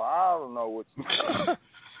bitches, so I don't know what you like,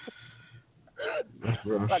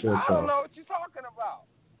 I don't know what you're talking about.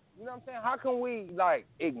 You know what I'm saying? How can we,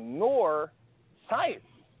 ignore science?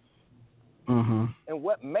 Mm-hmm. And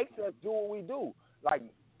what makes us do what we do? Like,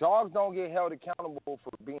 dogs don't get held accountable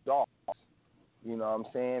for being dogs. You know what I'm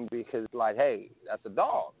saying? Because, hey, that's a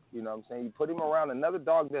dog. You know what I'm saying? You put him around another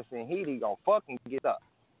dog that's in heat, he gonna fucking get up.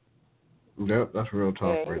 Yep, that's real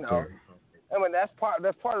talk there. I mean, that's part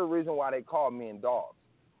of the reason why they call men dogs.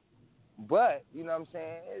 But, you know what I'm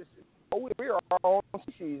saying? We're our own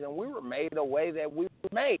species, and we were made the way that we were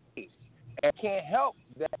made. And can't help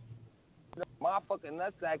that my fucking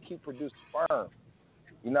nutsack keep producing sperm.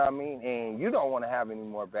 You know what I mean? And you don't want to have any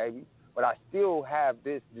more babies, but I still have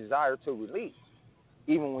this desire to release.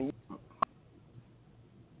 Even when you...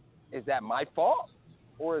 Is that my fault?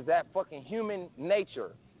 Or is that fucking human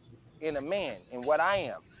nature in a man, in what I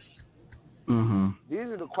am? Mm-hmm. These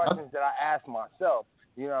are the questions that I ask myself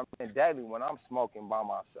you know what I'm saying, daily when I'm smoking by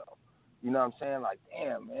myself. You know what I'm saying? Like,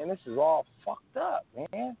 damn, man, this is all fucked up,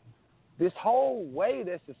 man. This whole way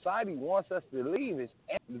that society wants us to live,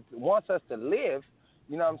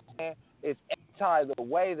 you know what I'm saying, is anti the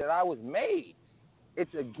way that I was made.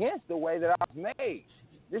 It's against the way that I was made.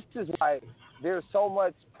 This is why there's so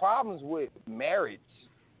much problems with marriage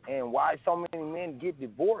and why so many men get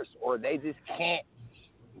divorced or they just can't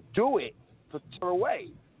do it a particular way.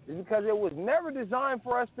 It's because it was never designed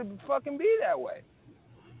for us to fucking be that way.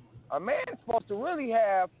 A man's supposed to really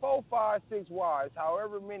have 4, 5, 6 wives,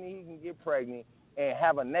 however many he can get pregnant, and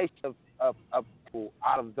have a nation of people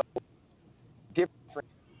out of those different.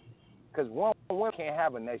 Because one woman can't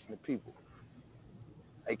have a nation of people.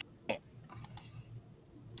 They can't.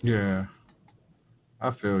 Yeah,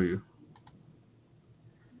 I feel you.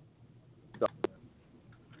 So,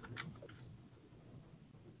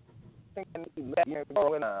 I think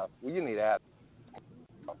you need to have.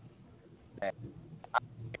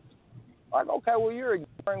 Like, okay, well, you're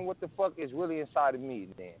ignoring what the fuck is really inside of me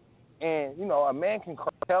then. And, you know, a man can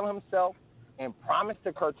curtail himself and promise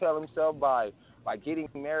to curtail himself by getting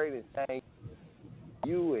married and saying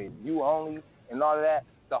you and you only and all of that.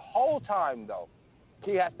 The whole time, though,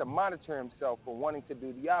 he has to monitor himself for wanting to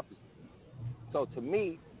do the opposite. So, to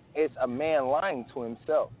me, it's a man lying to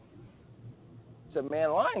himself. It's a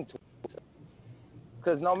man lying to himself.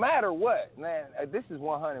 Because no matter what, man, this is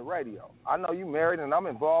 100 Radio. I know you married and I'm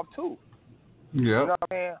involved, too. Yeah. You know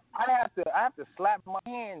what I mean? I have to slap my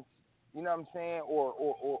hands, you know what I'm saying,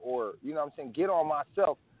 or you know what I'm saying, get on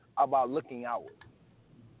myself about looking outward.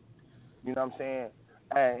 You know what I'm saying?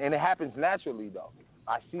 And it happens naturally though.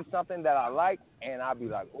 I see something that I like and I'll be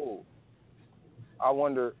like, oh, I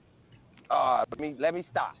wonder, let me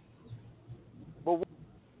stop. But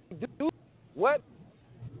what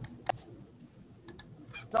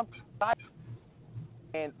something like,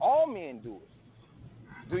 and all men do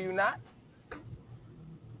it. Do you not?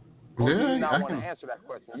 Or do you not want to answer that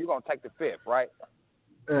question? You're going to take the fifth, right?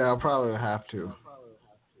 Yeah, I'll probably have to.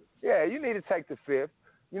 Yeah, you need to take the fifth.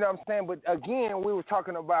 You know what I'm saying? But again, we were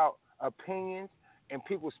talking about opinions and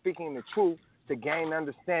people speaking the truth to gain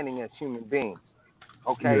understanding as human beings.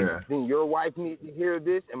 Okay? Yeah. Then your wife needs to hear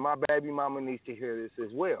this and my baby mama needs to hear this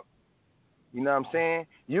as well. You know what I'm saying?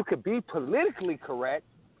 You could be politically correct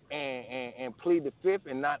and plead the fifth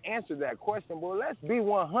and not answer that question. But let's be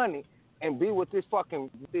 100 and be what this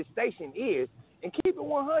station is and keep it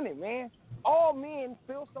 100, man. All men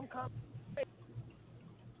feel some kind of way.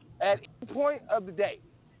 At any point of the day,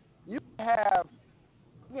 you can have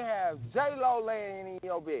J-Lo laying in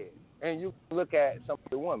your bed and you can look at some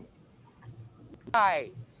other woman.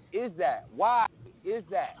 Why is that? Why is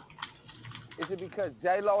that? Is it because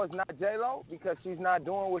J-Lo is not J-Lo? Because she's not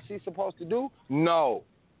doing what she's supposed to do? No.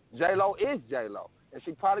 J-Lo is J-Lo. And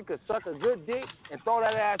she probably could suck a good dick and throw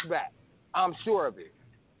that ass back. I'm sure of it.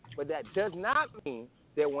 But that does not mean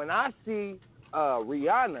that when I see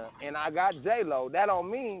Rihanna and I got J-Lo, that don't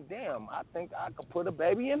mean, damn, I think I could put a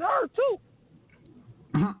baby in her too.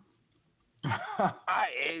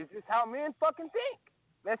 It's just how men fucking think.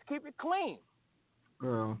 Let's keep it clean.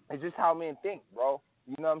 It's just how men think, bro.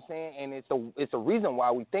 You know what I'm saying? And it's a reason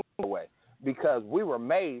why we think that way. Because we were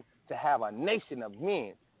made to have a nation of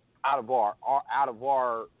men out of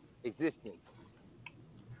our existence.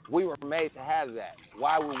 We were made to have that.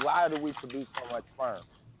 Why do we produce so much sperm?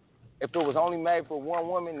 If it was only made for one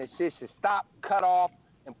woman, the shit should stop, cut off,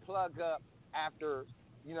 and plug up after,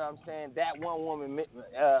 you know what I'm saying, that one woman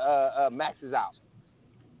maxes out.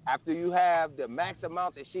 After you have the max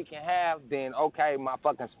amount that she can have, then, okay, my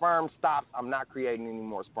fucking sperm stops. I'm not creating any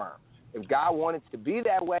more sperm. If God wanted to be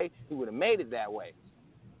that way, he would have made it that way.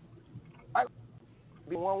 Right?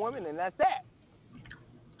 Be one woman, and that's that.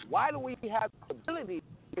 Why do we have the ability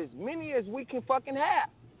as many as we can fucking have?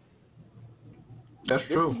 That's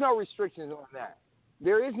true. There's no restrictions on that.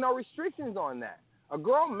 There is no restrictions on that. A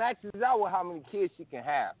girl maxes out with how many kids she can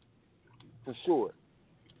have, for sure.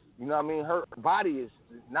 You know what I mean? Her body is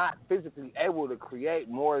not physically able to create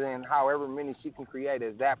more than however many she can create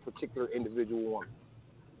as that particular individual woman.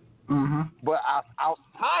 Mm-hmm. But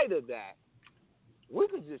outside of that, we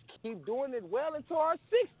could just keep doing it well into our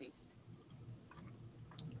 60s.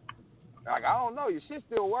 Like, I don't know, your shit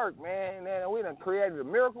still work, man. And we done created a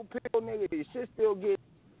miracle pill, nigga. Your shit still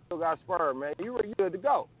got sperm, man. You good to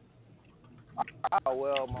go. Oh,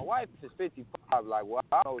 well, my wife is 55. Like, well,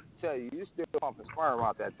 I don't know what to tell you. You still pumping sperm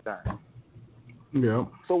out that time. Yeah.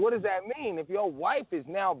 So what does that mean? If your wife is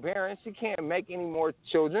now barren, she can't make any more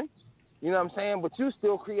children. You know what I'm saying? But you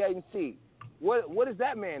still creating seed. What is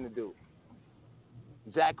that man to do?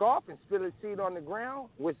 Jack off and spill his seed on the ground?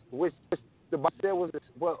 Which the Bible said was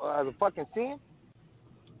a fucking sin?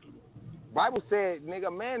 Bible said,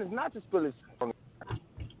 nigga, man is not to spill his on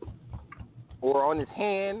or on his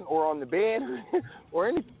hand or on the bed or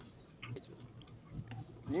anything.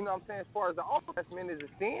 You know what I'm saying? As far as the Old Testament is a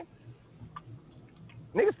sin,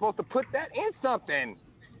 niggas supposed to put that in something.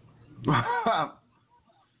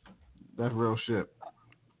 That's real shit.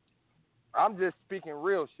 I'm just speaking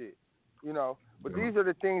real shit, you know. But these are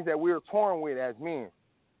the things that we're torn with as men.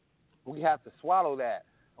 We have to swallow that,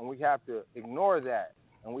 and we have to ignore that,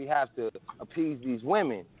 and we have to appease these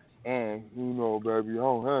women. And, you know, baby, I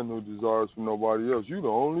don't have no desires for nobody else. You the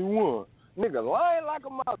only one. Nigga lying like a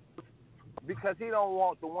mother because he don't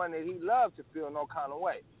want the one that he loves to feel no kind of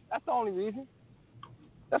way. That's the only reason.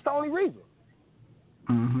 That's the only reason.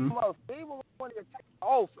 Mm-hmm. Even when you take an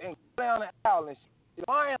oath and go down the aisle and shit,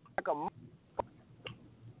 lying like a mother.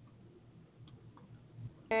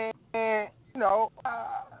 And you know,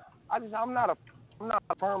 I'm not a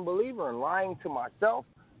firm believer in lying to myself,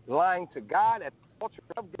 lying to God at the altar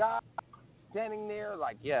of God, standing there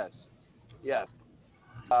like, yes,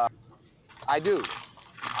 I do.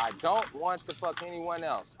 I don't want to fuck anyone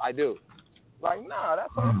else. I do. Like, nah,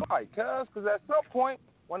 that's all right, because at some point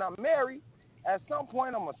when I'm married, at some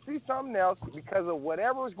point I'm going to see something else because of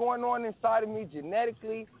whatever is going on inside of me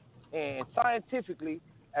genetically and scientifically.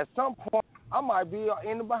 At some point, I might be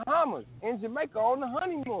in the Bahamas, in Jamaica on the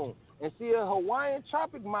honeymoon and see a Hawaiian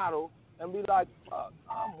tropic model and be like, fuck,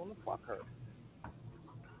 I'm going to fuck her.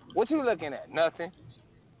 What you looking at? Nothing.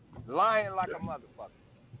 Lying like a motherfucker.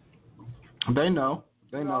 They know.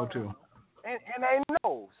 They know too. And they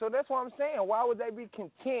know. So that's what I'm saying. Why would they be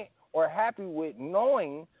content or happy with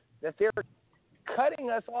knowing that they're cutting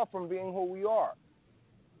us off from being who we are?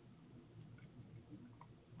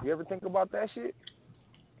 You ever think about that shit?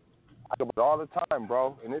 I think about it all the time,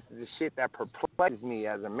 bro. And this is the shit that perplexes me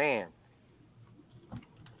as a man.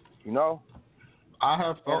 You know? I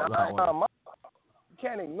have thought that one. You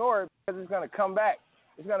can't ignore it because it's going to come back.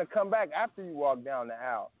 It's going to come back after you walk down the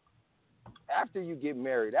aisle. After you get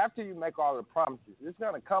married, after you make all the promises, it's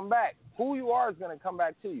going to come back. Who you are is going to come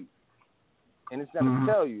back to you. And it's going to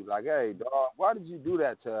tell you, like, hey, dog, why did you do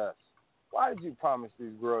that to us? Why did you promise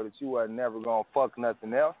this girl that you wasn't never going to fuck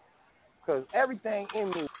nothing else? Because everything in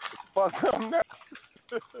me is fucked up now.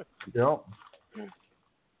 Yep.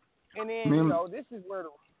 And then, you know, this is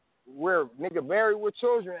where nigga Married with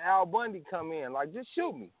Children, Al Bundy come in. Like, just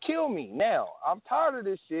shoot me. Kill me now. I'm tired of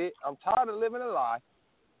this shit. I'm tired of living a lie.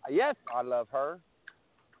 Yes, I love her.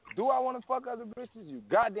 Do I want to fuck other bitches? You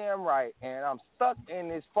goddamn right. And I'm stuck in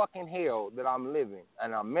this fucking hell that I'm living.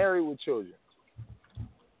 And I'm married with children.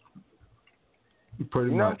 Pretty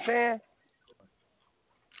much. You know what I'm saying?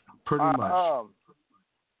 Pretty much.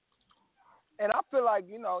 And I feel like,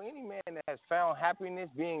 you know, any man that has found happiness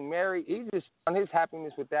being married, he just found his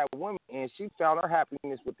happiness with that woman. And she found her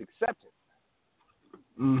happiness with acceptance.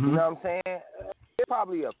 Mm-hmm. You know what I'm saying? There's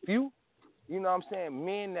probably a few. You know what I'm saying?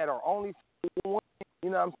 Men that are only one, you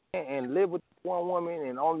know what I'm saying, and live with one woman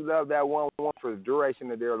and only love that one woman for the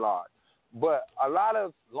duration of their lives. But a lot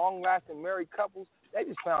of long-lasting married couples, they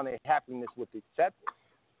just found their happiness with acceptance.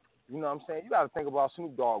 You know what I'm saying? You got to think about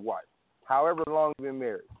Snoop Dogg's wife, however long they've been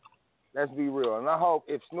married. Let's be real. And I hope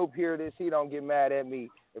if Snoop hear this, he don't get mad at me.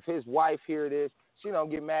 If his wife hear this, she don't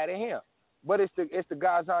get mad at him. But it's the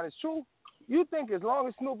God's honest truth. You think as long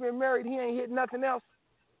as Snoop been married, he ain't hit nothing else?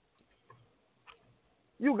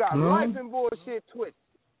 You got life and bullshit twisted.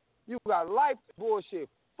 You got life and bullshit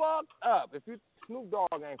fucked up. If you Snoop Dogg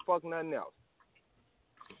ain't fucked nothing else.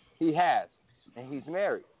 He has. And he's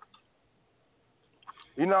married.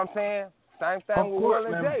 You know what I'm saying? Same thing with Will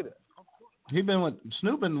and Jada.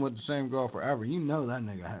 Snoop been with the same girl forever. You know that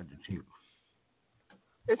nigga had to cheat.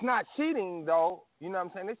 It's not cheating though. You know what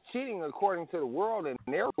I'm saying? It's cheating according to the world and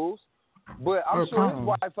their rules. But I'm sure his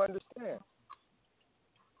wife understands.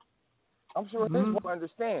 I'm sure his wife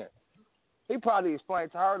understands. He probably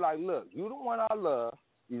explained to her, like, look, you the one I love.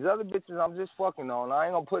 These other bitches I'm just fucking on. I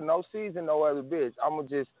ain't going to put no seeds in no other bitch. I'm going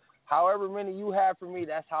to just, however many you have for me,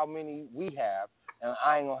 that's how many we have. And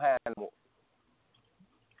I ain't going to have no more.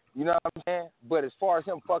 You know what I'm saying? But as far as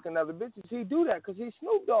him fucking other bitches, he do that because he's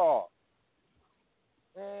Snoop Dogg.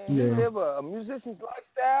 And he live a musician's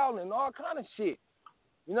lifestyle and all kind of shit.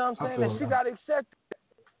 You know what I'm saying? And she got to accept it.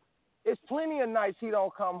 It's plenty of nights he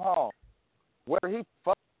don't come home. Whether he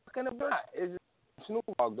fucking or not, it's Snoop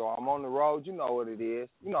Dogg, though. I'm on the road. You know what it is.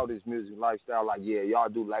 You know this music lifestyle. Like, yeah, y'all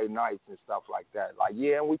do late nights and stuff like that. Like,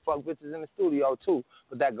 yeah, and we fuck bitches in the studio, too.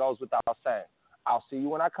 But that goes without saying. I'll see you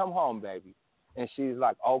when I come home, baby. And she's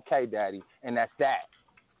like, okay, daddy. And that's that.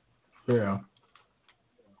 Yeah.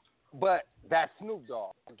 But that's Snoop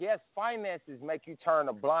Dogg. I guess finances make you turn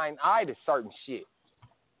a blind eye to certain shit.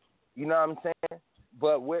 You know what I'm saying?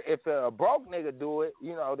 But if a broke nigga do it,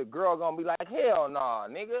 you know, the girl gonna be like, hell nah,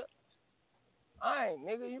 nigga.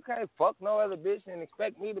 Nigga, you can't fuck no other bitch and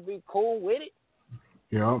expect me to be cool with it.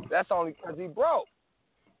 Yeah. That's only because he broke.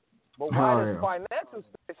 But why does financial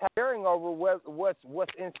space caring over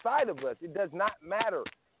what's inside of us? It does not matter.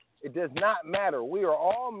 It does not matter. We are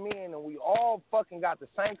all men and we all fucking got the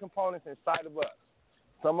same components inside of us.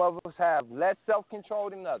 Some of us have less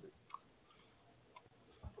self-control than others.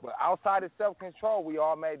 But outside of self-control, we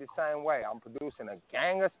all made the same way. I'm producing a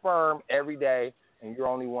gang of sperm every day, and you're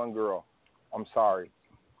only one girl. I'm sorry.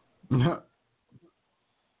 That's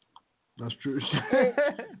true.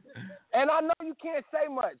 And I know you can't say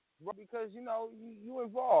much, bro, because, you know, you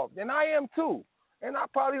involved. And I am, too. And I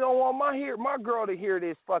probably don't want my girl to hear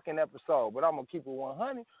this fucking episode, but I'm going to keep it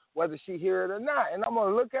 100, whether she hear it or not. And I'm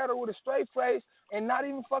going to look at her with a straight face and not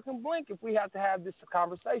even fucking blink if we have to have this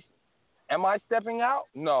conversation. Am I stepping out?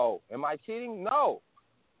 No. Am I cheating? No.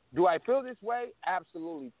 Do I feel this way?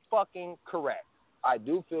 Absolutely fucking correct. I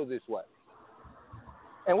do feel this way.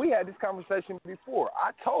 And we had this conversation before.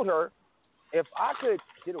 I told her if I could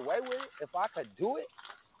get away with it, if I could do it,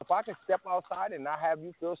 if I could step outside and not have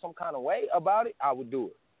you feel some kind of way about it, I would do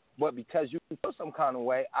it. But because you feel some kind of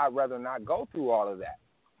way, I'd rather not go through all of that.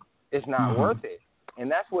 It's not worth it. And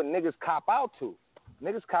that's what niggas cop out to.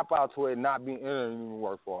 Niggas cop out to it not being, it ain't even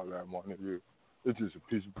worth all that money. It's just a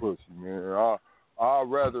piece of pussy, man. I'd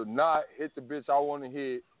rather not hit the bitch I want to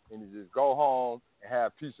hit and just go home and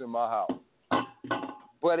have peace in my house.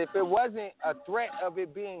 But if it wasn't a threat of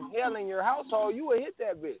it being hell in your household, you would hit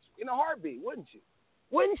that bitch in a heartbeat, wouldn't you?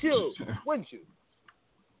 Wouldn't you? Wouldn't you?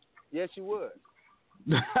 Yes, you would.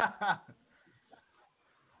 You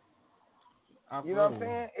know what I'm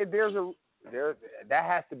saying? That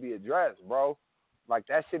has to be addressed, bro. Like,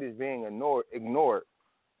 that shit is being ignored.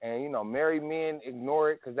 And, you know, married men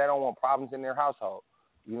ignore it because they don't want problems in their household.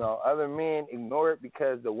 You know, other men ignore it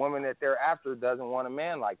because the woman that they're after doesn't want a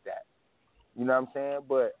man like that. You know what I'm saying?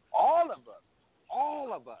 But all of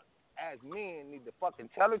us as men need to fucking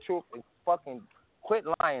tell the truth and fucking quit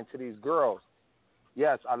lying to these girls.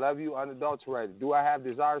 Yes, I love you unadulterated. Do I have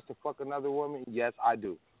desires to fuck another woman? Yes, I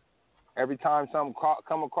do. Every time something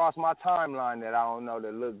come across my timeline that I don't know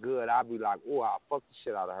that look good, I'll be like, oh, I'll fuck the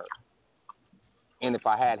shit out of her. And if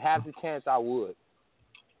I had half the chance, I would.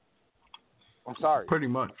 I'm sorry. Pretty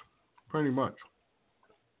much.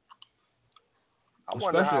 I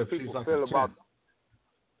wonder how people feel about.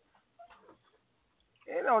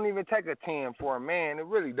 It don't even take a 10 for a man. It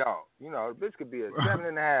really don't. You know, this could be a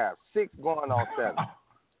 7.5, 6 going on 7.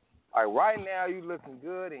 Like, right now, you looking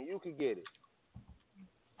good and you can get it.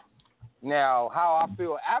 Now, how I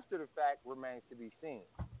feel after the fact remains to be seen.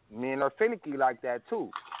 Men are finicky like that,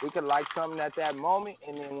 too. We could like something at that moment,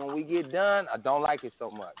 and then when we get done, I don't like it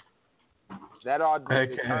so much. That all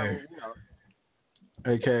determines, you know.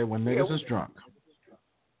 AKA when niggas is drunk.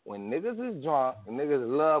 When niggas is drunk, niggas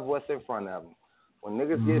love what's in front of them. When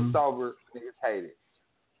niggas get sober, niggas hate it.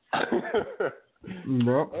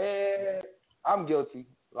 Nope. And I'm guilty.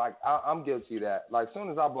 Like, I'm guilty of that. Like, as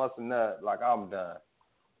soon as I bust a nut, like, I'm done.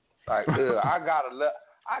 Like, I gotta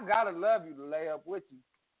love you to lay up with you.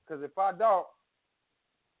 Because if I don't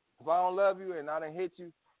love you and I done hit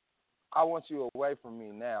you, I want you away from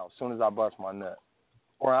me now as soon as I bust my nut.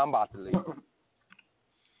 Or I'm about to leave.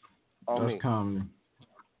 On That's me. common.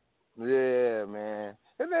 Yeah, man.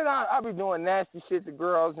 And then I be doing nasty shit to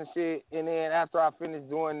girls and shit, and then after I finish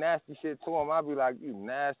doing nasty shit to them, I be like, you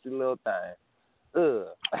nasty little thing.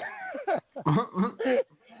 Ugh.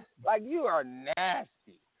 Like, you are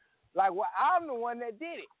nasty. Like, well, I'm the one that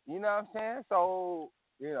did it. You know what I'm saying? So,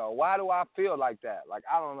 you know, why do I feel like that? Like,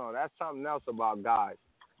 I don't know. That's something else about guys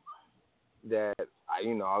that,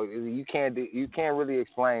 you know, you can't really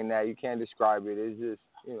explain that. You can't describe it. It's just,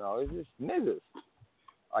 you know, it's just niggas.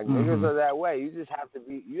 Like, niggas are that way. You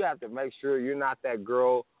have to make sure you're not that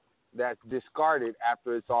girl that's discarded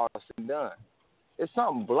after it's all said and done. It's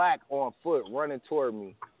something black on foot running toward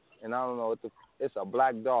me, and I don't know, it's a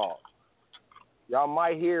black dog. Y'all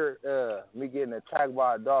might hear me getting attacked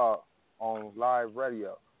by a dog on live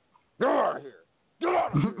radio. Get out of here! Get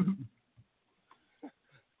out of here!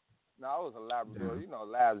 No, it was a Labrador. You know,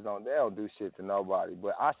 labs don't do shit to nobody.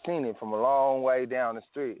 But I seen it from a long way down the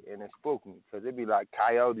street, and it spooked me because it be like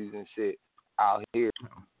coyotes and shit out here.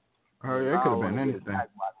 Oh, yeah, it could have been anything.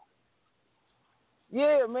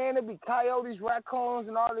 Yeah, man, it be coyotes, raccoons,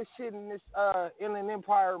 and all this shit in this Inland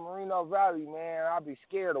Empire, Moreno Valley, man. I be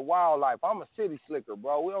scared of wildlife. I'm a city slicker,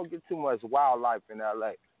 bro. We don't get too much wildlife in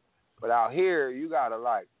L.A. But out here, you gotta,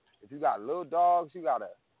 like, If you got little dogs, you gotta,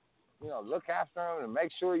 look after them and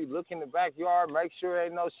make sure you look in the backyard, make sure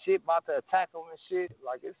ain't no shit about to attack them and shit.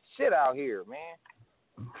 Like, it's shit out here,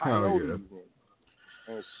 man. Coyotes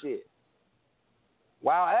and shit.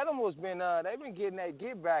 Wild animals they've been getting that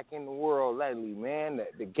get back in the world lately, man.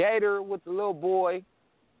 The gator with the little boy,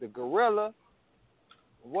 the gorilla,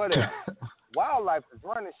 whatever. Wildlife is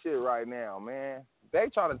running shit right now, man. They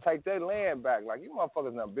trying to take their land back. Like, you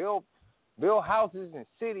motherfuckers now build houses and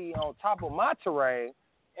city on top of my terrain,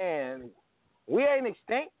 and we ain't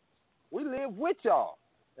extinct. We live with y'all.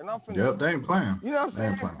 And I'm finna, yep, they ain't playing. You know what I'm saying? They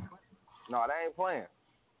ain't playing. No, they ain't playing.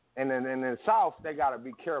 And then in the South, they got to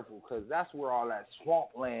be careful because that's where all that swamp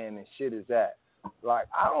land and shit is at. Like,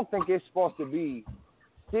 I don't think it's supposed to be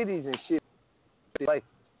cities and shit like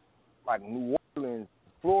New Orleans,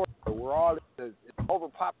 Florida, where all this is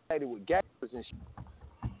overpopulated with gators and shit.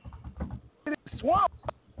 It's swamp.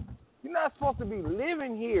 You're not supposed to be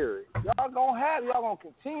living here. Y'all gonna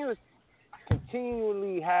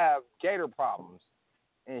continually have gator problems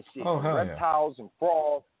and shit. Oh, hell reptiles and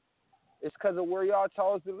frogs. It's because of where y'all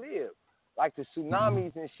chose to live. Like the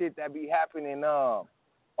tsunamis and shit that be happening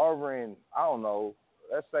over in, I don't know,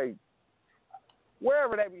 let's say,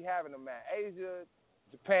 wherever they be having them at, Asia,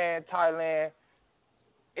 Japan, Thailand.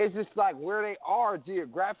 It's just like where they are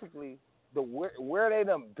geographically, where they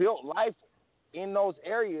done built life in those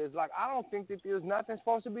areas. Like, I don't think that there's nothing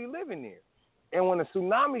supposed to be living there. And when a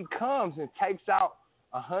tsunami comes and takes out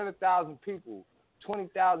 100,000 people,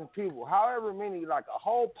 20,000 people, however many, like a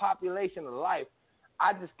whole population of life,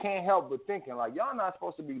 I just can't help but thinking, like, y'all not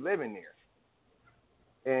supposed to be living there.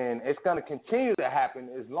 And it's going to continue to happen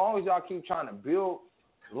as long as y'all keep trying to build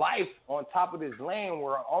life on top of this land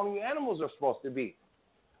where only animals are supposed to be.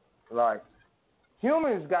 Like,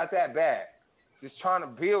 humans got that bad, just trying to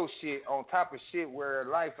build shit on top of shit where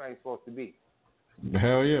life ain't supposed to be.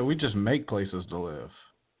 Hell yeah, we just make places to live.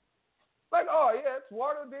 Like, oh yeah, it's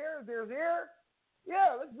water there, there's air.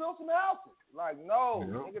 Yeah, let's build some houses. Like, no,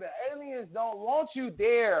 nigga, the aliens don't want you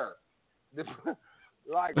there.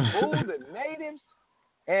 Like, fool the natives.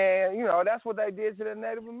 And, that's what they did to the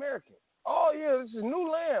Native Americans. Oh, yeah, this is new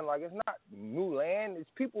land. Like, it's not new land. It's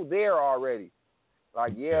people there already.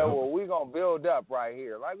 Like, yeah, well, we're going to build up right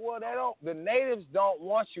here. Like, well, the natives don't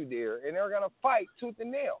want you there, and they're going to fight tooth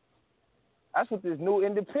and nail. That's what this new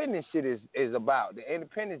independence shit is about, the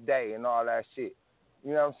Independence Day and all that shit.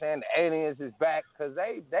 You know what I'm saying? The aliens is back because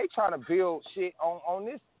they trying to build shit on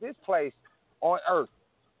this place on Earth.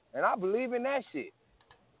 And I believe in that shit.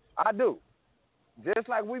 I do. Just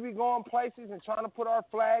like we be going places and trying to put our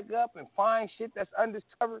flag up and find shit that's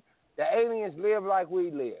undiscovered, the aliens live like we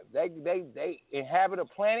live. They inhabit a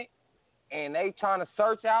planet, and they trying to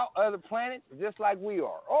search out other planets just like we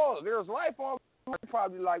are. Oh, there's life on Earth. We're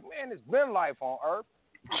probably like, man, there's been life on Earth.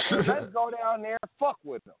 Let's go down there and fuck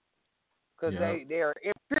with them. Because they're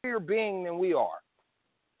an inferior being than we are.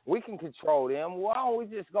 We can control them. Why don't we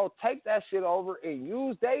just go take that shit over and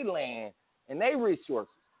use their land and their resources?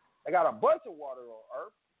 They got a bunch of water on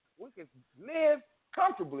Earth. We can live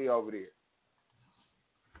comfortably over there.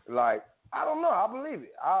 Like, I don't know. I believe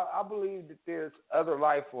it. I believe that there's other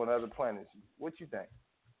life on other planets. What you think?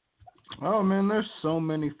 Oh, man, there's so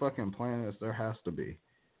many fucking planets. There has to be.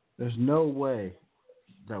 There's no way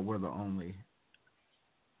that we're the only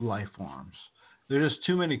life forms. There's just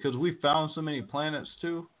too many because we found so many planets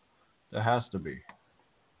too. There has to be.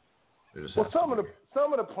 Well, some of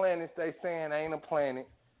the planets they saying ain't a planet,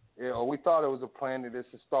 or we thought it was a planet. It's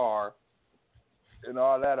a star, and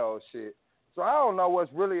all that old shit. So I don't know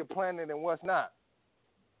what's really a planet and what's not.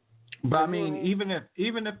 But I mean, even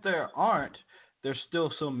if there aren't, there's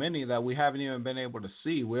still so many that we haven't even been able to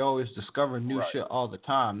see. We always discover new shit all the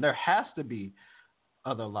time. There has to be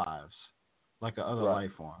other lives. Like a other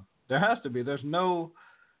life form. There has to be. There's no,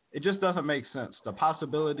 it just doesn't make sense. The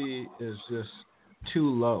possibility is just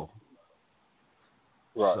too low.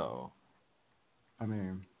 Right. So, I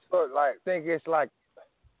mean. So, think it's like,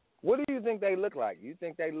 what do you think they look like? You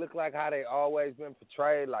think they look like how they always been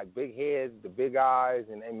portrayed, like big heads, the big eyes,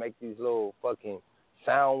 and they make these little fucking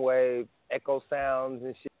sound wave, echo sounds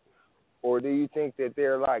and shit? Or do you think that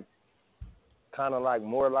they're like, kind of like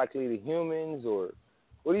more likely to humans, or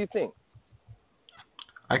what do you think?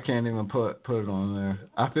 I can't even put it on there.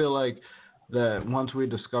 I feel like that once we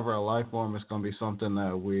discover a life form, it's going to be something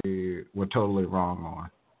that we're totally wrong on.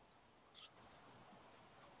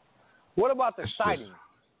 What about the sightings?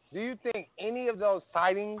 Do you think any of those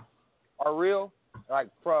sightings are real? Like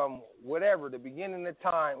from whatever, the beginning of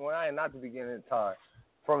time, not the beginning of time,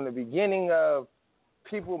 from the beginning of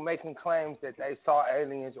people making claims that they saw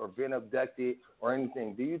aliens or been abducted or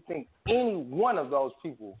anything, do you think any one of those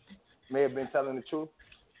people may have been telling the truth?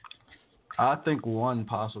 I think one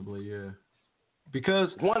possibly, yeah. Because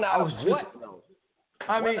one out of what?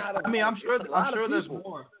 I mean, I'm sure there's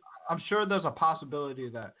more. I'm sure there's a possibility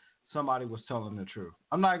that somebody was telling the truth.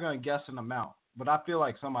 I'm not going to guess an amount, but I feel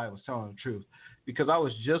like somebody was telling the truth because I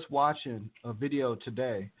was just watching a video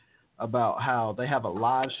today about how they have a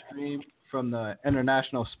live stream from the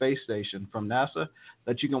International Space Station from NASA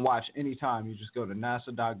that you can watch anytime. You just go to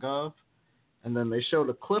nasa.gov, and then they showed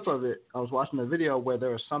a clip of it. I was watching a video where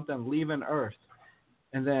there was something leaving Earth,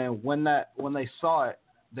 and then when they saw it,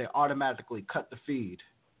 they automatically cut the feed.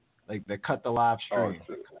 Like, they cut the live stream.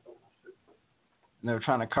 And they were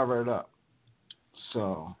trying to cover it up.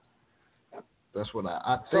 So that's what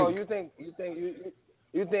I think. So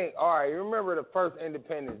you think, all right, you remember the first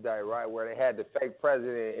Independence Day, right, where they had the fake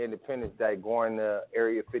president Independence Day going to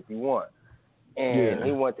Area 51. And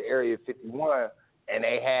he went to Area 51, and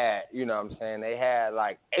they had, you know what I'm saying, they had,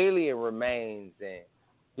 like, alien remains and,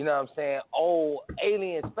 you know what I'm saying, old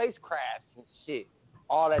alien spacecrafts and shit,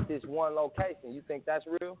 all at this one location. You think that's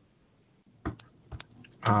real?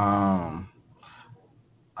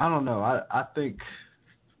 I don't know. I think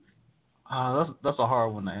that's a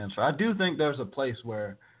hard one to answer. I do think there's a place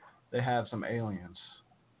where they have some aliens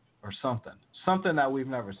or something that we've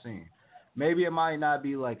never seen. Maybe it might not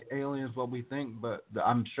be like aliens what we think, but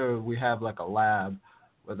I'm sure we have like a lab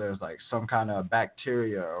where there's like some kind of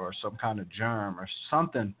bacteria or some kind of germ or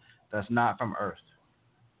something that's not from Earth.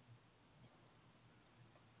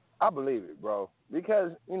 I believe it, bro,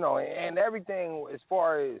 because, you know, and everything as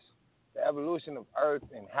far as the evolution of Earth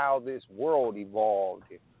and how this world evolved,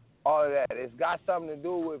 and all of that, it's got something to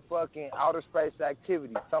do with fucking outer space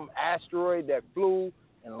activity. Some asteroid that flew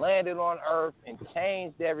and landed on Earth and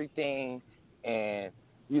changed everything, and,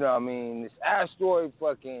 you know what I mean, this asteroid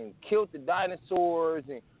fucking killed the dinosaurs,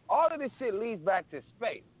 and all of this shit leads back to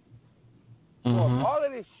space. So if all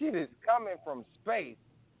of this shit is coming from space,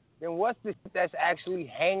 then what's the shit that's actually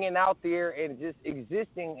hanging out there and just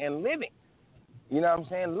existing and living? You know what I'm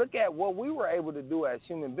saying? Look at what we were able to do as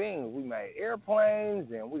human beings. We made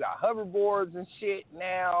airplanes, and we got hoverboards and shit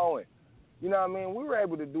now, and you know what I mean? We were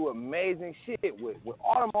able to do amazing shit with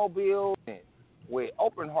automobiles and with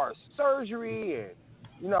open heart surgery, and,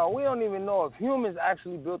 you know, we don't even know if humans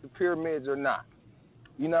actually built the pyramids or not.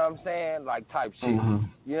 You know what I'm saying? Like, type shit. You know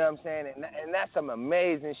what I'm saying? And that's some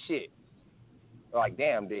amazing shit. Like,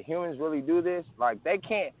 damn, did humans really do this? Like, they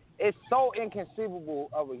can't. It's so inconceivable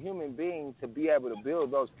of a human being to be able to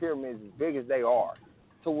build those pyramids as big as they are,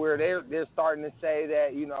 to where they're starting to say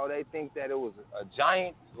that, you know, they think that it was a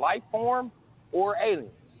giant life form or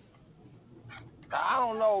aliens. I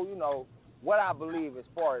don't know, you know, what I believe as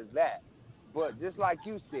far as that. But just like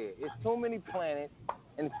you said, it's too many planets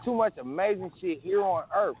and it's too much amazing shit here on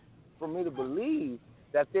Earth for me to believe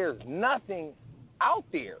that there's nothing out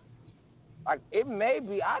there. Like, it may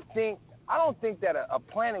be, I don't think that a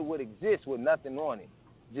planet would exist with nothing on it,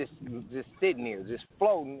 just sitting there, just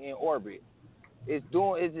floating in orbit. It's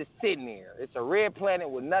just sitting there. It's a red planet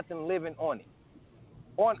with nothing living on it.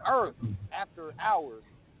 On Earth, after hours,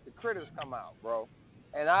 the critters come out, bro,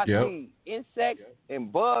 and I see insects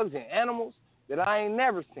and bugs and animals that I ain't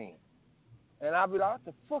never seen, and I'll be like, what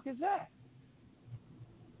the fuck is that?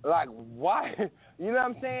 Like, why? You know what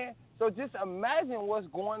I'm saying? So just imagine what's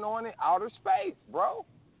going on in outer space, bro.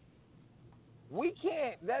 We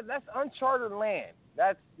can't, that's uncharted land.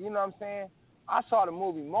 That's, you know what I'm saying? I saw the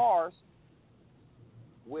movie Mars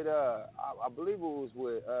with, I believe it was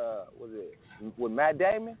with Matt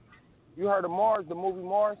Damon? You heard of Mars, the movie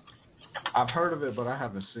Mars? I've heard of it, but I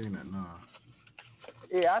haven't seen it, no.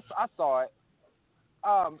 Yeah, I saw it.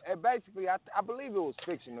 And basically, I believe it was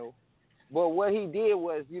fictional. But what he did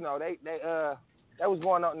was, you know, they was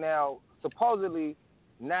going on now, supposedly,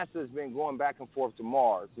 NASA's been going back and forth to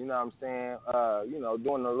Mars, you know what I'm saying? You know,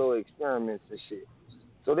 doing the little experiments and shit.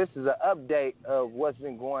 So this is an update of what's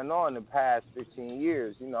been going on in the past 15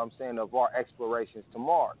 years, you know what I'm saying, of our explorations to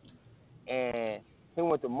Mars. And he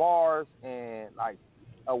went to Mars, and, like,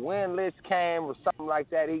 a windless came or something like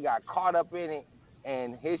that. He got caught up in it,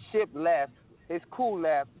 and his ship left, his crew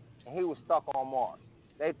left, and he was stuck on Mars.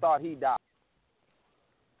 They thought he died.